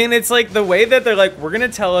 I mean, it's like the way that they're like, we're gonna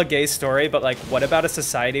tell a gay story, but like, what about a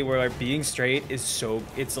society where like being straight is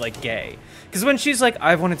it's like gay? Because when she's like,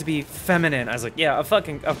 I wanted to be feminine, I was like, yeah,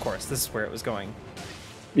 of course, this is where it was going.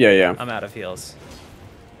 Yeah. I'm out of heals.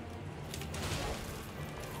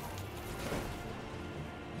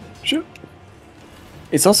 Sure.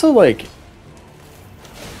 It's also like,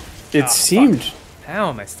 it seemed. Fuck. How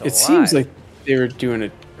am I still alive? It seems like they were doing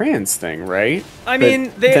a trans thing, right? I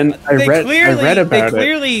mean, they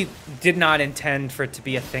clearly did not intend for it to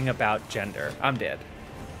be a thing about gender. I'm dead.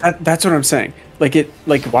 That's what I'm saying.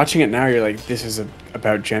 Like watching it now, you're like, this is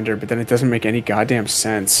about gender, but then it doesn't make any goddamn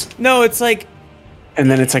sense. No, it's like, and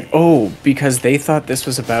then it's like, oh, because they thought this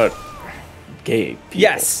was about gay people.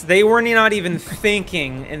 Yes, they were not even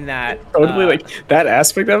thinking in that. Totally, like that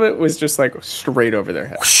aspect of it was just like straight over their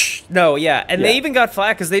head. No, yeah, and they even got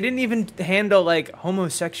flack because they didn't even handle like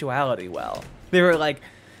homosexuality well. They were like,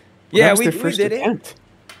 "Yeah, we did it."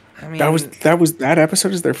 I mean, that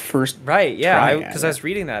episode is their first. Right? Yeah, because I was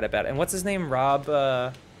reading that about it. And what's his name? Rob,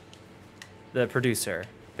 the producer,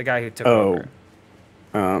 the guy who took over.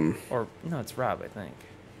 Or no, it's Rob, I think.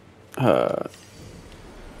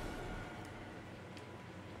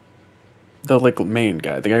 The like main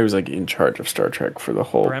guy, the guy who's like in charge of Star Trek for the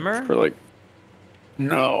whole Bremer? for like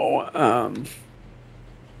no I'm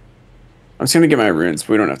just gonna get my runes, but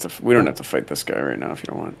we don't have to fight this guy right now if you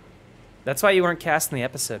don't want. That's why you weren't cast in the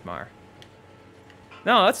episode, Mar.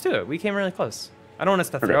 No, let's do it. We came really close. I don't want us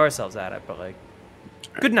to throw ourselves at it, but like,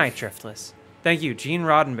 good night, Driftless. Thank you, Gene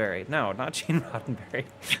Roddenberry. No, not Gene Roddenberry.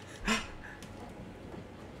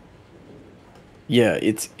 Yeah,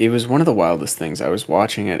 it was one of the wildest things. I was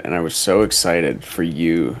watching it and I was so excited for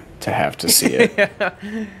you to have to see it.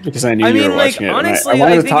 Because I knew you were watching it. Honestly, I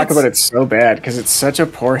wanted to talk about it so bad because it's such a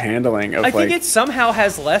poor handling of I think it somehow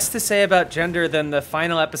has less to say about gender than the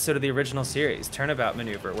final episode of the original series, Turnabout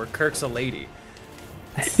Maneuver, where Kirk's a lady.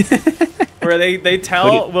 Where they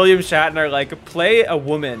tell William Shatner, like, play a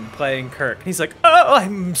woman playing Kirk. And he's like, oh,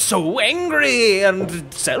 I'm so angry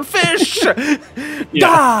and selfish.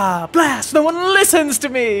 Da, blast, no one listens to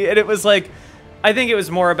me. And it was like, I think it was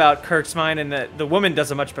more about Kirk's mind, and that the woman does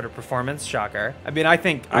a much better performance. Shocker. I mean, I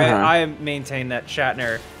think I maintain that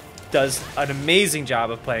Shatner does an amazing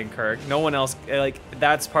job of playing Kirk. No one else, like,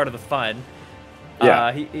 that's part of the fun.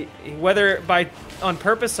 Yeah. He whether on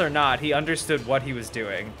purpose or not, he understood what he was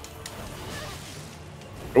doing.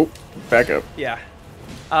 Oh, back up. Yeah.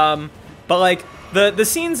 But like the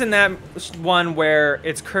scenes in that one where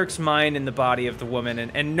it's Kirk's mind in the body of the woman,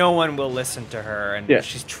 and no one will listen to her, and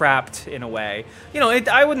she's trapped in a way. You know,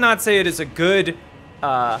 I would not say it is a good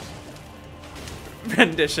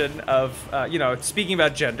rendition of you know, speaking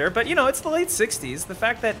about gender, but you know, it's the late '60s. The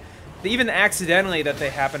fact that even accidentally that they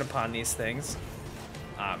happen upon these things,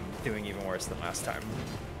 doing even worse than last time.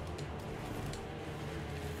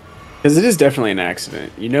 Because it is definitely an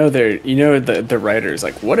accident. You know, the writer's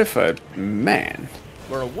like, what if a man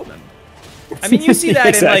or a woman? I mean, you see that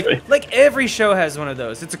exactly. in like every show has one of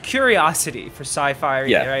those. It's a curiosity for sci-fi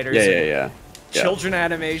writers. Yeah. Children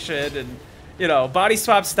animation, and you know, body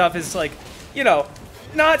swap stuff is like, you know,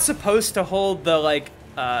 not supposed to hold the like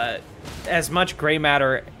as much gray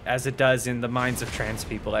matter as it does in the minds of trans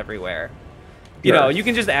people everywhere. You know, you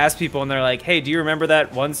can just ask people, and they're like, "Hey, do you remember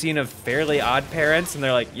that one scene of Fairly Odd Parents?" And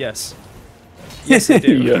they're like, "Yes, yes, I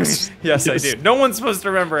do. yes, I do." No one's supposed to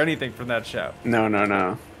remember anything from that show.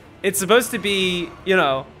 No. It's supposed to be, you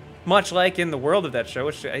know, much like in the world of that show,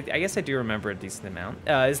 which I guess I do remember a decent amount.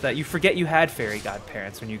 Is that you forget you had fairy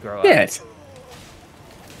godparents when you grow up? Yes.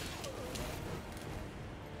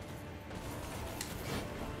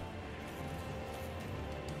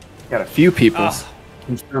 Got a few people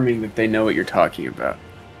confirming that they know what you're talking about.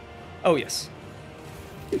 Oh yes.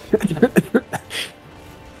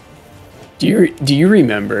 Do you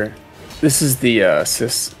remember? This is the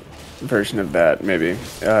cis version of that, maybe.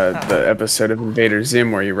 The episode of Invader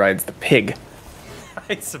Zim where he rides the pig.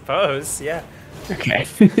 I suppose, yeah. Okay.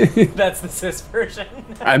 That's the cis version.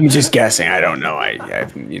 I'm just guessing. I don't know. I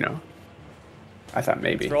you know. I thought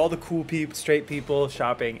maybe. For all the cool people, straight people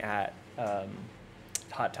shopping at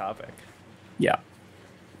Hot Topic. Yeah.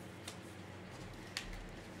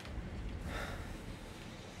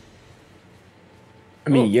 I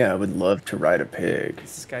mean, yeah, I would love to ride a pig.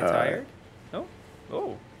 Is this guy tired?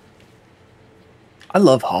 Oh. I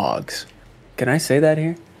love hogs. Can I say that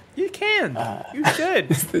here? You can. You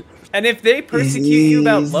should. And if they persecute you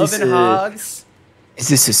about loving hogs... Is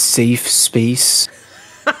this a safe space?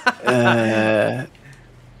 I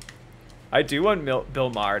do want Bill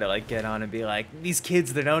Maher to like get on and be like, these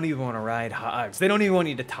kids, they don't even want to ride hogs. They don't even want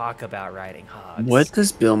you to talk about riding hogs. What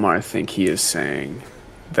does Bill Maher think he is saying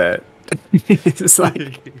that it's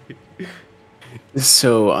like it's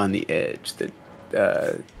so on the edge that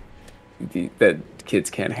that kids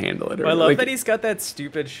can't handle it? Or, I love like, that he's got that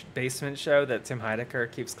stupid basement show that Tim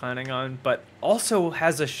Heidecker keeps clowning on, but also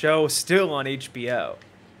has a show still on HBO.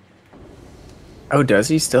 Oh, does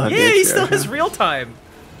he still have? Yeah, he still has Real Time.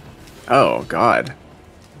 Oh God.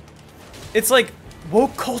 It's like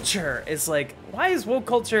woke culture is like, why is woke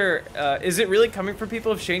culture? Is it really coming from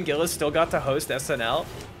people if Shane Gillis still got to host SNL?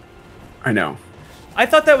 I know. I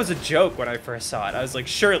thought that was a joke when I first saw it. I was like,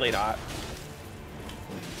 surely not.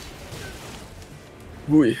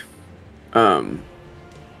 Ooh.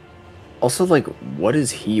 Also, like, what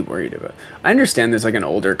is he worried about? I understand there's like an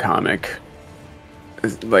older comic,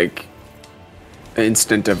 like,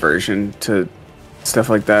 instant aversion to stuff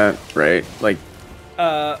like that, right? Like,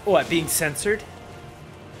 what, being censored?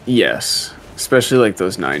 Yes, especially like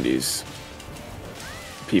those '90s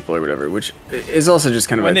people or whatever, which is also just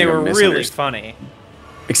kind of when they were really funny.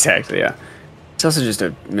 Exactly, yeah. It's also just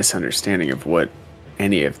a misunderstanding of what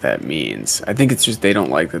any of that means. I think it's just they don't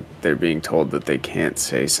like that they're being told that they can't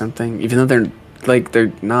say something, even though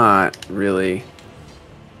they're not really.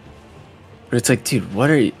 But it's like, dude, what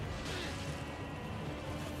are you?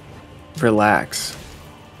 Relax.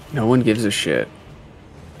 No one gives a shit.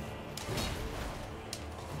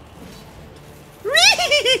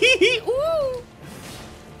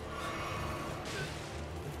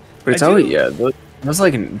 But it's always, yeah, those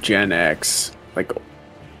like in Gen X, like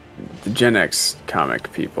the Gen X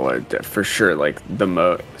comic people are for sure like the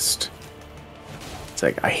most. It's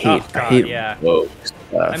like I hate woke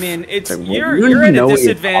stuff. I mean, it's like, you're at a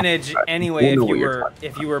disadvantage anyway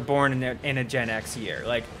if you were born in a Gen X year.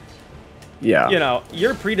 Like, yeah, you know,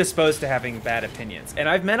 you're predisposed to having bad opinions, and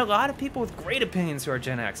I've met a lot of people with great opinions who are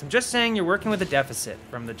Gen X. I'm just saying you're working with a deficit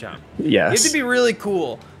from the jump. Yes, you have to be really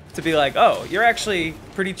cool to be like, oh, you're actually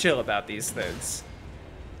pretty chill about these things.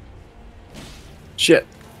 Shit.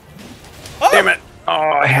 Oh! Damn it. Oh,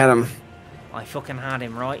 I had him. I fucking had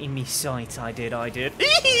him right in me sights. I did.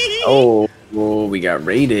 Oh, we got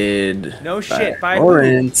raided. No shit. By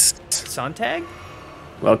Lawrence. Sontag?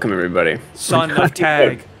 Welcome, everybody. Son of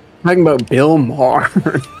Tag. Talking about Bill Maher.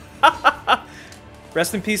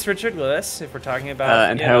 Rest in peace, Richard Lewis, if we're talking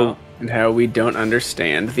about, and how we don't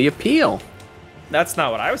understand the appeal. That's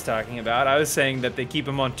not what I was talking about. I was saying that they keep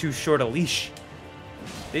him on too short a leash.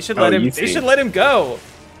 They should let him. They should let him go.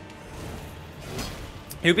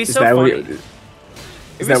 It would be so funny.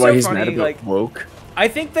 Is that why he's not a bit woke? I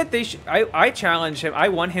think that they should. I challenge him. I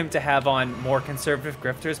want him to have on more conservative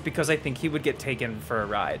grifters because I think he would get taken for a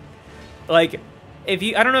ride. Like, if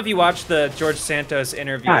you, I don't know if you watched the George Santos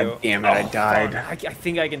interview. God damn it! I died. I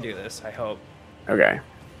think I can do this. I hope. Okay,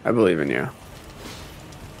 I believe in you.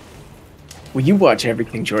 Well, you watch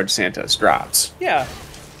everything George Santos drops. Yeah,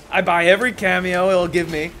 I buy every cameo he'll give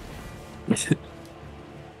me.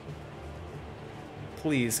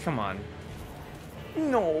 Please, come on.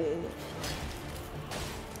 No.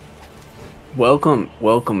 Welcome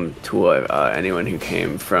to anyone who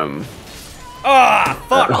came from. Ah,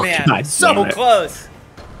 fuck, man, God, so close.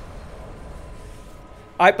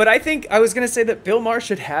 But I think I was gonna say that Bill Maher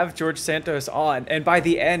should have George Santos on, and by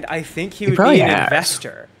the end, I think he would be an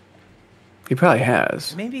investor. He probably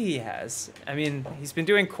has. Maybe he has. I mean, he's been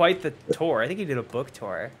doing quite the tour. I think he did a book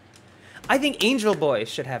tour. I think Angel Boy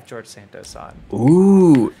should have George Santos on.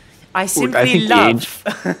 Ooh. I simply love.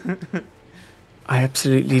 I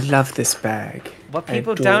absolutely love this bag. What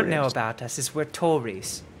people don't know about us is we're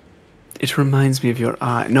Tories. It reminds me of your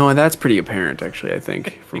eye. No, that's pretty apparent, actually. I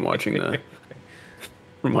think from watching those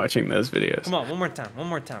videos. Come on, one more time. One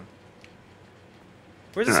more time.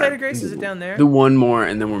 Where's the site of grace? Is it down there? The one more,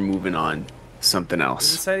 and then we're moving on. Something else.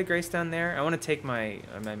 Is the site of grace down there? I want to take my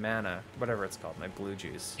my mana, whatever it's called, my blue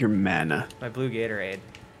juice. Your mana. My blue Gatorade.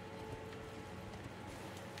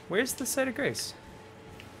 Where's the site of grace?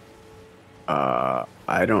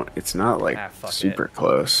 I don't. It's not like super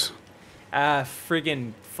close.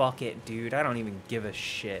 Friggin' fuck it, dude. I don't even give a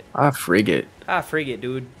shit. Frigate. Frigate,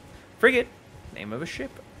 dude. Frigate. Name of a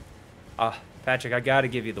ship. Patrick, I gotta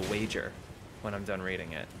give you the wager when I'm done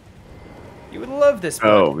reading it. You would love this book.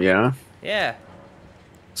 Oh, yeah? Yeah.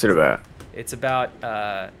 What's it about? It's about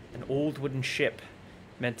an old wooden ship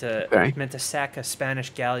meant to sack a Spanish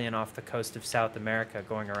galleon off the coast of South America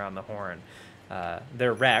going around the Horn.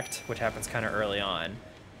 They're wrecked, which happens kind of early on.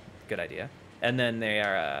 Good idea. And then they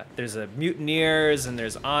are there's a mutineers, and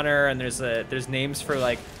there's honor, and there's names for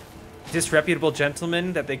like disreputable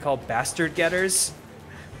gentlemen that they call bastard getters.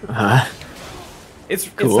 It's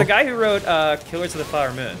the guy who wrote Killers of the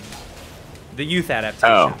Flower Moon, the youth adaptation.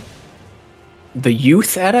 Oh, the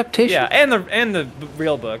youth adaptation. Yeah, and the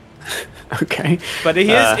real book. Okay, but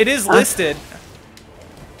it is listed.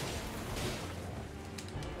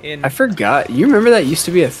 I forgot. You remember that used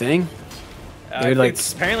to be a thing?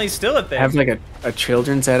 It's apparently still a thing. Have like a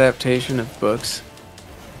children's adaptation of books.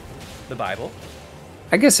 The Bible.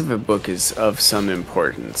 I guess if a book is of some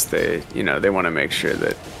importance, they want to make sure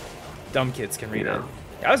that dumb kids can read it.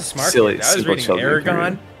 I was a smart kid. I was reading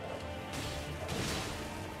Aragon.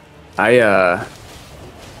 I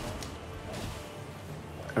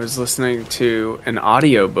was listening to an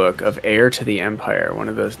audiobook of Heir to the Empire, one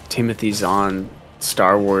of the Timothy Zahn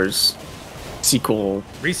Star Wars sequel.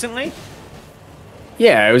 Recently?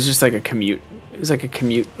 Yeah, it was just like a commute. It was like a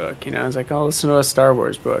commute book, I was like, I'll listen to a Star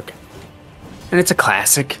Wars book. And it's a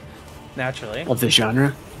classic. Naturally. Of the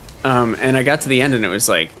genre. And I got to the end and it was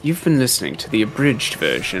like, you've been listening to the abridged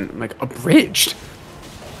version. I'm like, abridged?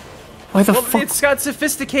 Why the fuck? It's got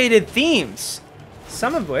sophisticated themes,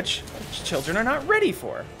 some of which children are not ready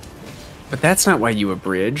for. But that's not why you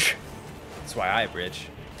abridge. That's why I abridge.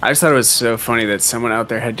 I just thought it was so funny that someone out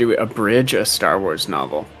there had to abridge a Star Wars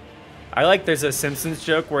novel. I like there's a Simpsons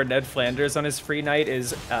joke where Ned Flanders on his free night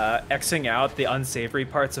is Xing out the unsavory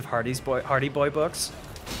parts of Hardy Boy books.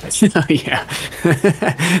 Yeah.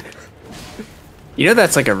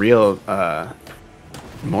 That's like a real...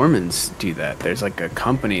 Mormons do that. There's like a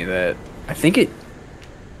company that... I think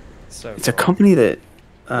it's a company that...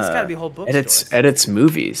 it's gotta be whole bookstores. edits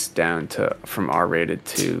movies down to from R-rated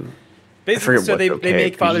to... Basically, so they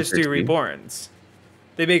make Father Stu Reborns.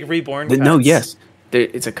 They make Reborn cuts. No, yes.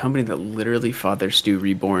 It's a company that literally Father Stu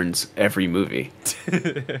Reborns every movie.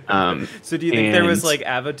 So do you think there was like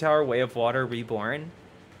Avatar, Way of Water, Reborn?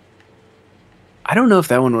 I don't know if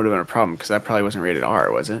that one would have been a problem, because that probably wasn't rated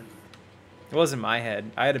R, was it? It wasn't my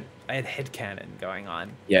head. I had headcanon going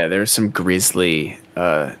on. Yeah, there was some grisly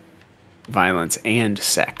violence and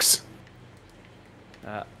sex.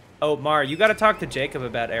 Mar, you got to talk to Jacob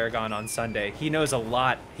about Aragon on Sunday. He knows a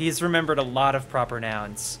lot. He's remembered a lot of proper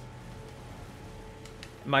nouns.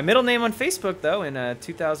 My middle name on Facebook, though, in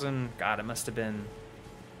 2000, God, it must have been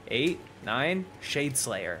 8, 9,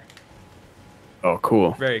 Shadeslayer. Oh,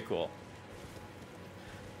 cool. Very cool.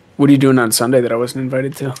 What are you doing on Sunday that I wasn't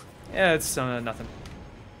invited to? Yeah, it's nothing.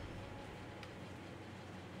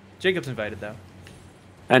 Jacob's invited, though.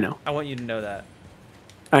 I know. I want you to know that.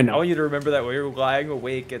 I know. I want you to remember that while you're lying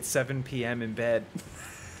awake at 7 p.m. in bed.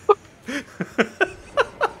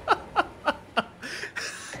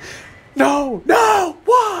 No,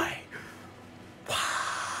 why?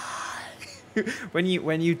 when you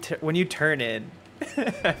turn in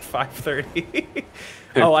at 5:30.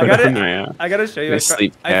 Oh, I gotta show you.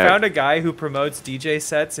 I found a guy who promotes DJ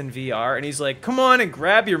sets in VR, and he's like, "Come on and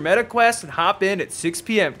grab your MetaQuest and hop in at 6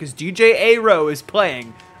 p.m. because DJ Aro is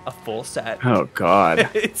playing a full set." Oh God,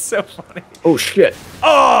 it's so funny. Oh shit.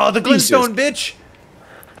 Oh, the Glintstone bitch.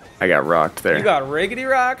 I got rocked there. You got riggedy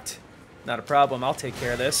rocked. Not a problem. I'll take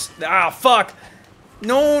care of this. Ah, fuck.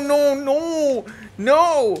 No.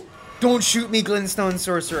 Don't shoot me, Glintstone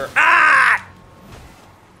Sorcerer. Ah!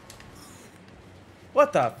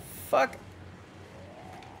 What the fuck?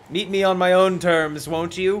 Meet me on my own terms,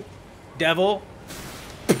 won't you, devil?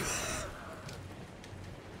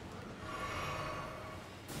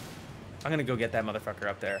 I'm gonna go get that motherfucker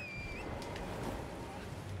up there.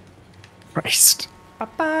 Christ. Oh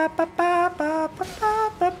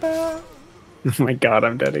my God,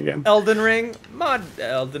 I'm dead again. Elden Ring. Mod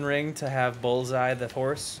Elden Ring to have Bullseye the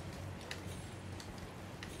horse.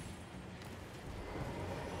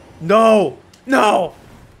 No!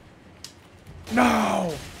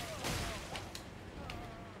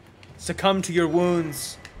 Succumb to your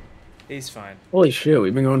wounds. He's fine. Holy shit,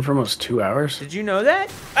 we've been going for almost 2 hours. Did you know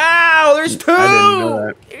that? Ow, there's two! I didn't know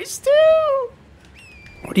that. There's two!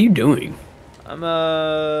 What are you doing? I'm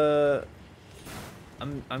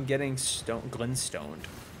getting Glintstoned.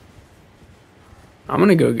 I'm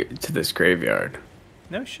gonna go to this graveyard.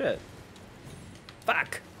 No shit.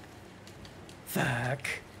 Fuck.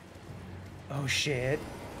 Oh shit.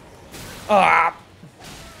 Ah!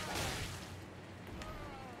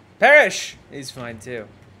 Perish! He's fine too.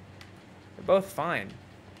 They're both fine.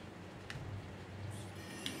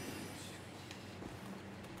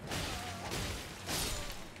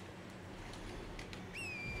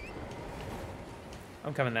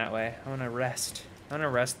 I'm coming that way. I want to rest. I want to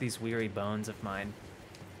rest these weary bones of mine.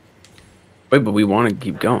 Wait, but we want to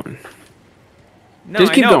keep going. No,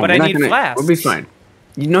 just keep going. But I need flasks. We'll be fine.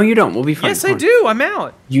 No, you don't. We'll be fine. Yes, I do. I'm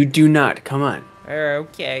out. You do not. Come on.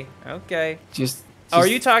 Okay. Just are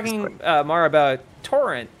you talking more about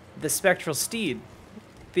Torrent, the spectral steed,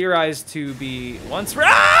 theorized to be once...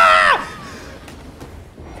 Ah!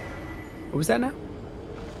 What was that now?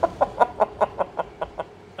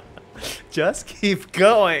 Just keep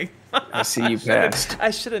going. I see you passed.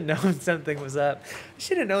 I should have known something was up.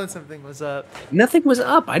 Nothing was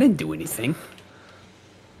up. I didn't do anything.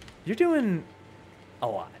 You're doing a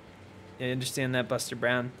lot. You understand that, Buster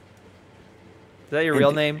Brown? Is that your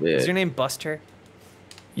real name? Is your name Buster?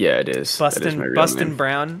 Yeah, it is. Bustin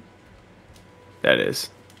Brown? That is.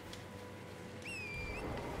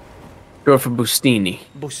 Go for Bustini.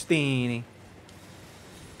 Bustini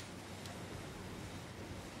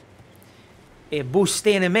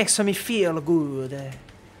makes me feel good.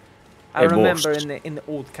 I remember in the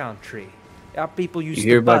old country, our people used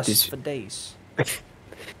to bust for days.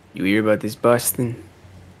 You hear about this busting?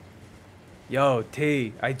 Yo,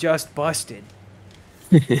 T, I just busted.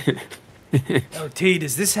 Yo, T,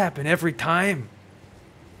 does this happen every time?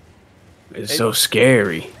 It's so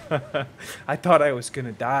scary. I thought I was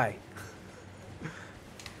gonna die.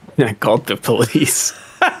 I called the police.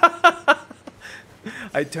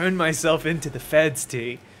 I turned myself into the feds,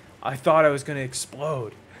 T. I thought I was gonna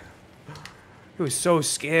explode. It was so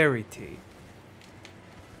scary, T.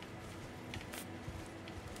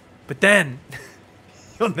 But then,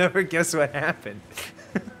 you'll never guess what happened.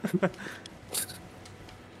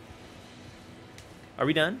 Are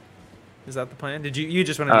we done? Is that the plan? Did you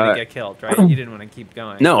just wanted me to get killed, right? You didn't want to keep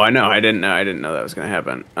going. No, I know. I didn't know that was gonna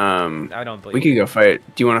happen. I don't believe we could go fight.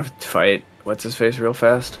 Do you want to fight? What's his face real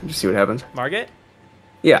fast? Just see what happens. Margit?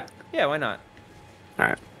 Yeah. Yeah, why not? All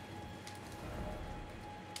right.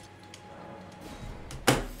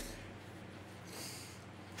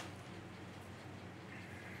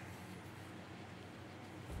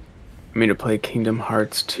 I mean to play Kingdom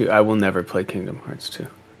Hearts 2. I will never play Kingdom Hearts 2.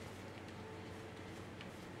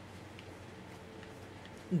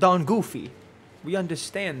 Don Goofy, we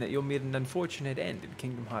understand that you'll meet an unfortunate end in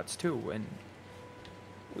Kingdom Hearts 2, and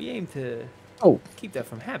we aim to keep that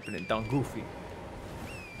from happening, Don Goofy.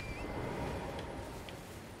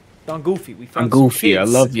 Don Goofy, we found Don Goofy, some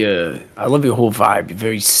kids. I love you. I love your whole vibe. You're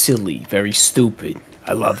very silly, very stupid.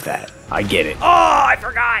 I love that. I get it. Oh, I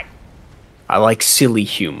forgot! I like silly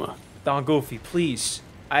humor. Don Goofy, please.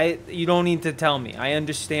 You don't need to tell me. I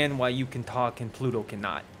understand why you can talk and Pluto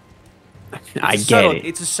cannot. I get it.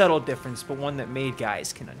 It's a subtle difference, but one that made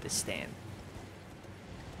guys can understand.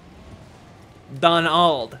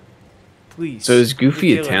 Donald, please. So is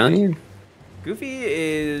Goofy Italian? Goofy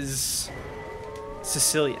is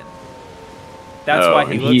Sicilian. That's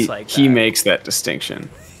why he looks like that. He makes that distinction.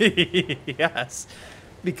 Yes,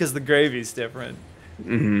 because the gravy's different.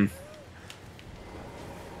 Mm-hmm.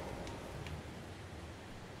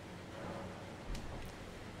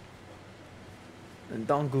 And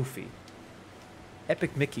Don Goofy.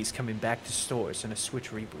 Epic Mickey's coming back to stores in a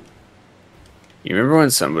Switch reboot. You remember when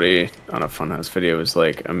somebody on a Funhouse video was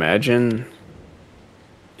like, imagine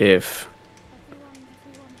if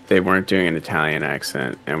they weren't doing an Italian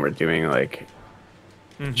accent and were doing like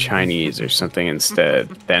Chinese or something instead,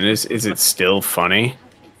 then is it still funny?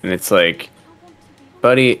 And it's like,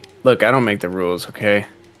 buddy, look, I don't make the rules, okay?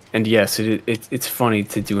 And yes, it's funny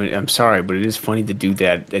to do it. I'm sorry, but it is funny to do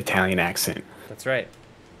that Italian accent. That's right.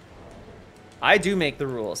 I do make the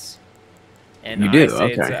rules. And you do?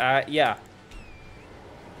 Okay. Yeah.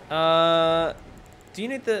 Do you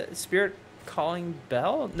need the spirit calling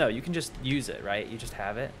bell? No, you can just use it, right? You just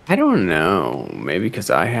have it. I don't know. Maybe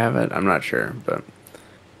because I have it. I'm not sure, but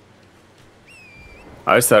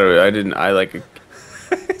I always thought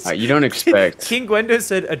you don't expect. King Gwendo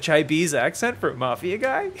said a Chinese accent for a mafia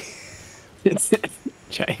guy.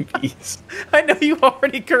 Chinese. I know you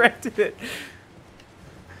already corrected it,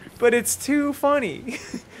 but it's too funny.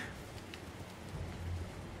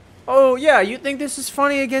 Oh yeah, you think this is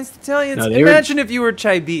funny against Italians? No, imagine if you were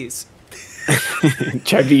Chinese.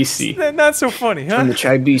 Chinese. Not so funny, huh? From the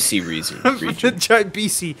Chinese region. From the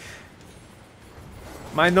Chinese.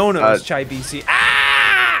 My nona is Chinese.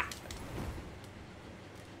 Ah!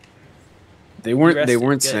 They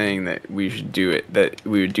weren't saying that we should do it, that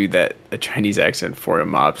we would do that a Chinese accent for a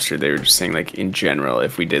mobster. They were just saying like in general,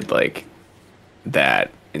 if we did like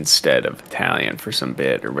that instead of Italian for some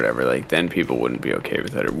bit or whatever, like then people wouldn't be okay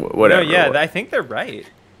with it or whatever. No, yeah, I think they're right.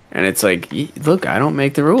 And it's like, look, I don't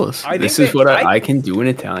make the rules. This is what I can do an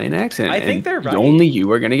Italian accent. I think they're right. Only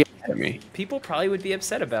you are gonna get mad at me. People probably would be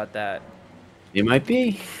upset about that. It might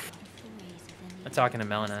be. I'm talking to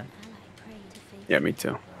Melina. Yeah, me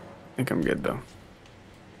too. I think I'm good though.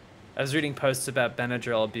 I was reading posts about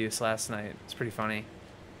Benadryl abuse last night. It's pretty funny.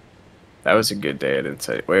 That was a good day. I didn't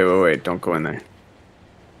say. Wait! Don't go in there.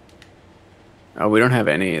 Oh, we don't have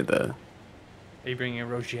any of the. Are you bringing a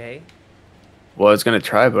Roger? Well, I was gonna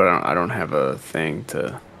try, but I don't have a thing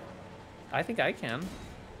to. I think I can.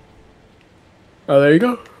 Oh, there you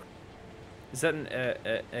go. Is that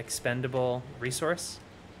an expendable resource?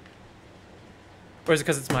 Or is it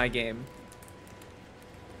because it's my game?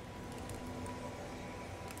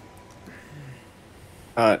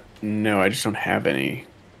 No, I just don't have any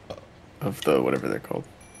of the whatever they're called.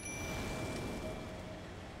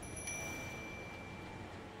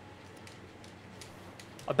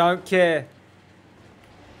 I don't care.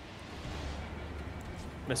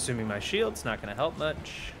 I'm assuming my shield's not gonna help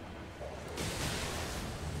much.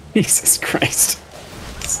 Jesus Christ.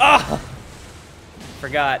 Ah!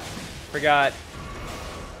 Forgot.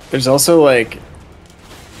 There's also like,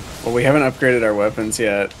 well, we haven't upgraded our weapons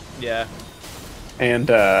yet. Yeah. And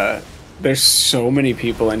there's so many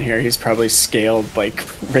people in here. He's probably scaled like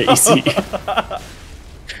crazy.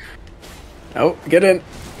 Oh, get in.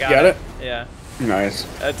 Got it? Yeah. Nice.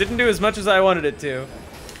 It didn't do as much as I wanted it to.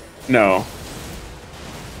 No.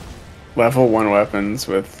 Level 1 weapons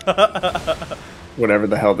with whatever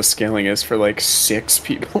the hell the scaling is for like 6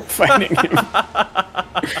 people fighting him.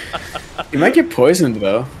 You might get poisoned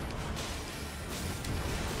though.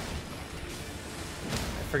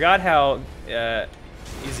 I forgot how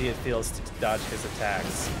easy it feels to dodge his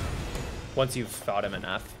attacks once you've fought him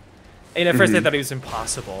enough. And at first I thought he was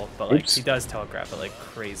impossible, but like he does telegraph it like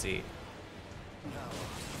crazy.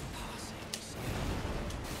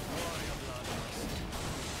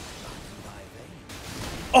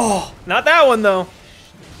 Oh, not that one though.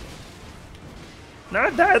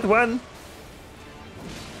 Not that one.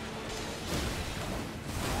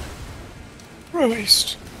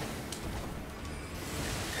 Christ.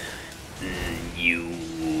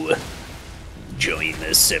 You join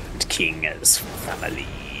the Seventh King as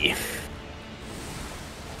family.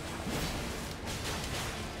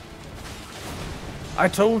 I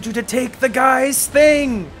told you to take the guy's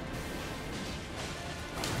thing.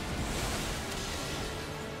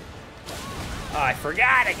 I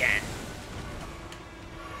forgot again.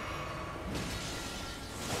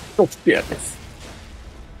 Oh, shit.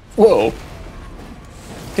 Whoa.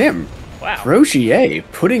 Damn. Wow. Rogier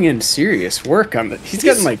putting in serious work on the. He's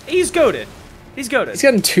gotten like. He's goated. He's goated. He's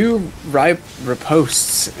gotten 2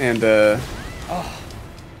 riposts and Oh.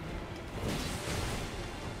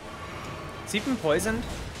 Has he been poisoned?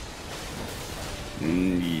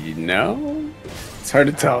 No. It's hard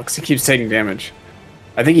to tell because he keeps taking damage.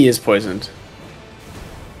 I think he is poisoned.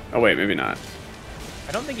 Oh wait, maybe not.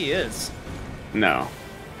 I don't think he is. No.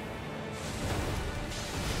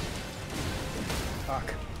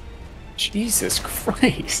 Fuck. Jesus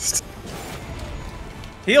Christ.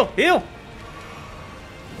 Heal! Heal!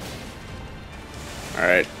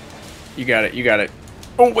 Alright. You got it. You got it.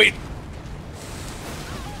 Oh, wait.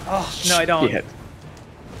 Oh, no, I don't. Yeah,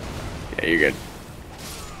 you're good.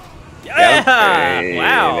 Yeah! Hey,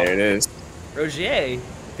 Wow. There it is. Rogier,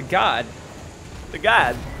 the god. The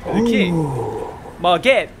god. The king.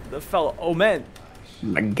 Marget, the fellow Omen.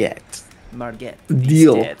 Baguette. Marget.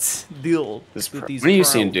 Deal. Deal. When are you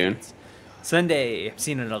seeing Dune? Sunday. I'm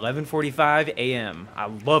seeing it at 11:45 a.m. I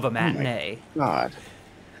love a matinee. God.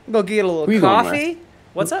 Go get a little Who you coffee.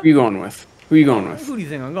 What's up? Who you going with? Who you going with? Who do you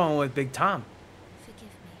think I'm going with? Big Tom.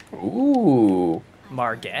 Ooh.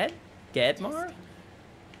 Marget? Gedmar?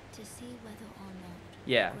 To see whether or not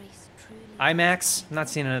Yeah. Grace truly IMAX. I'm not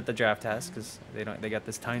seeing it at the draft house because they got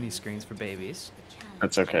this tiny screens for babies.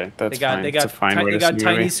 That's okay. That's They got fine. they It's got a fine way they to got see a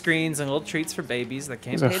tiny movie. screens and little treats for babies that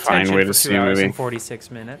can't It's a pay fine attention way for to see 2 a hours movie. and 46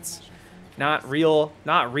 minutes. Not real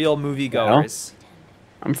moviegoers.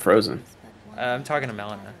 I'm frozen. I'm talking to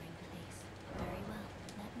Melina.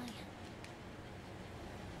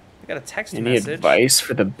 I got a text Any message. advice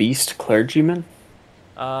for the beast clergyman?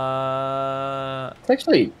 It's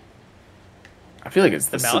actually. I feel like it's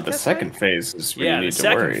the Malekith second fight? phase is where Yeah, you the need to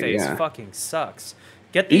second worry. phase Yeah. fucking sucks.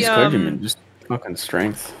 Get the Beast clergyman just fucking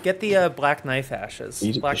strength. get the black knife ashes.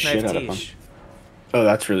 Eat the Black shit knife out of 'em. tiche. Oh,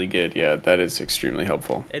 that's really good. Yeah, that is extremely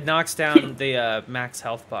helpful. It knocks down the max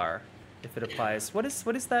health bar if it applies. What is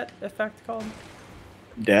that effect called?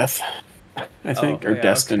 Death, I think, or yeah,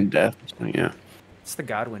 destined death. Yeah. It's the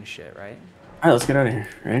Godwin shit, right? All right, let's get out of here.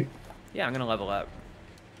 Right? Yeah, I'm gonna level up.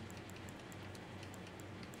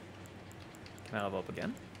 Can I level up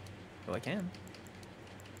again? Oh, I can.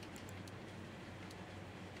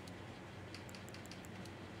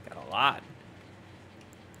 Got a lot.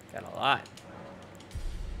 Got a lot.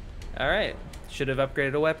 Alright. Should have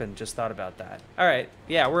upgraded a weapon. Just thought about that. Alright.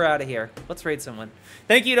 Yeah, we're out of here. Let's raid someone.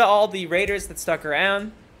 Thank you to all the raiders that stuck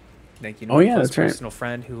around. Thank you to my close that's right. personal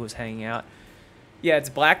friend who was hanging out. Yeah, it's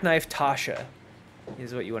Black Knife Tasha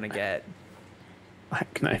is what you want to get.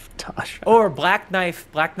 Black Knife Tasha. Or Black Knife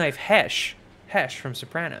Hesh. Hesh from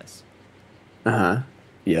Sopranos. Yeah.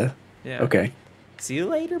 Yeah. Okay. See you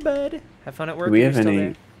later, bud. Have fun at work. Do we if have you're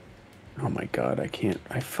any? still Oh my god, I can't.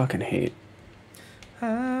 I fucking hate. there.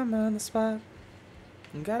 I'm on the spot.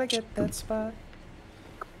 You gotta get that spot.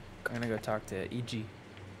 I'm gonna go talk to EG.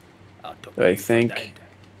 I think.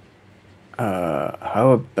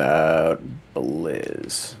 How about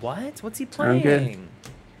Blizz? What? What's he Sound good? playing?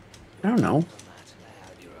 I don't know.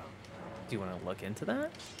 Do you want to look into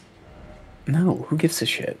that? No, who gives a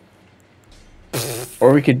shit?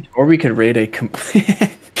 or we could raid a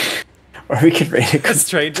A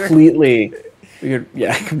stranger? completely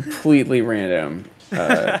completely random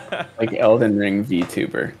like Elden Ring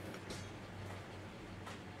VTuber.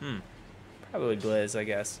 Probably Blizz, I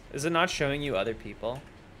guess. Is it not showing you other people?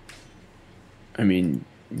 I mean,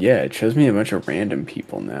 yeah, it shows me a bunch of random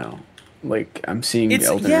people now. Like I'm seeing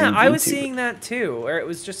Elden Ring I was VTuber. seeing that too, where it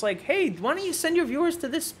was just like, hey, why don't you send your viewers to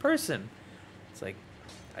this person? It's like,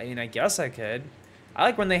 I mean, I guess I could. I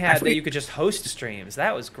like when they had that you could just host streams.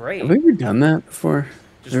 That was great. Have we ever done that before?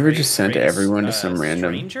 Have we ever raid- just sent raid everyone a to some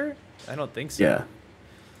random? stranger? I don't think so.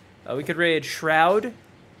 Yeah. We could raid Shroud.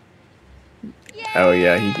 Oh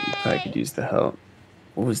yeah, he probably could use the help.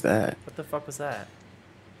 What was that? What the fuck was that?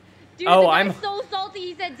 Dude, Oh, the guy's I'm- so salty.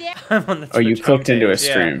 He said, "Damn." I'm on the Oh, you Twitch clicked into a homepage,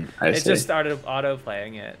 yeah. stream. I It see. just started auto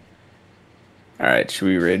playing it. All right, should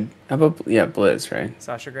we raid? How about Blizz, right?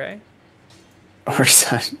 Sasha Grey. Or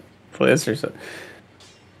Blizz or so.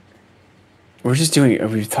 We're just doing.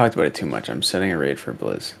 We've talked about it too much. I'm setting a raid for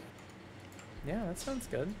Blizz. Yeah, that sounds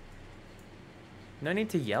good. No need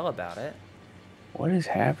to yell about it. What is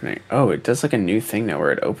happening? Oh, it does like a new thing now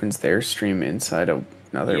where it opens their stream inside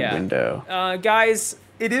another Yeah. window. Guys,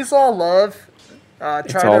 it is all love. Try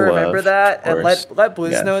to all remember love, that of and course. let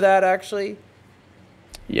Blizz Yeah. know that actually.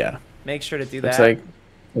 Yeah. Make sure to do Looks that.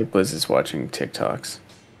 like Blizz is watching TikToks.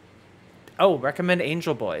 Oh, recommend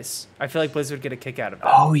Angel Boys. I feel like Blizz would get a kick out of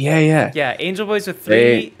that. Oh yeah. Yeah, Angel Boys with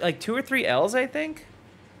They- 2 or 3 L's, I think.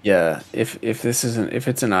 Yeah, if it's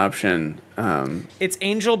an option, It's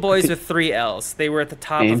Angel Boys with 3 L's. They were at the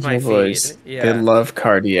top of my Angel Boys, feed. they Yeah. love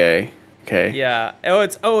Cartier. Okay. Yeah.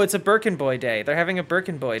 It's a Birkin Boy day. They're having a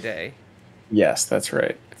Birkin Boy day. Yes, that's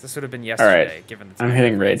right. This would have been All yesterday, right. given the time. I'm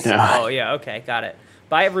hitting raid now. Oh yeah. Okay. Got it.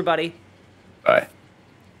 Bye, everybody. Bye.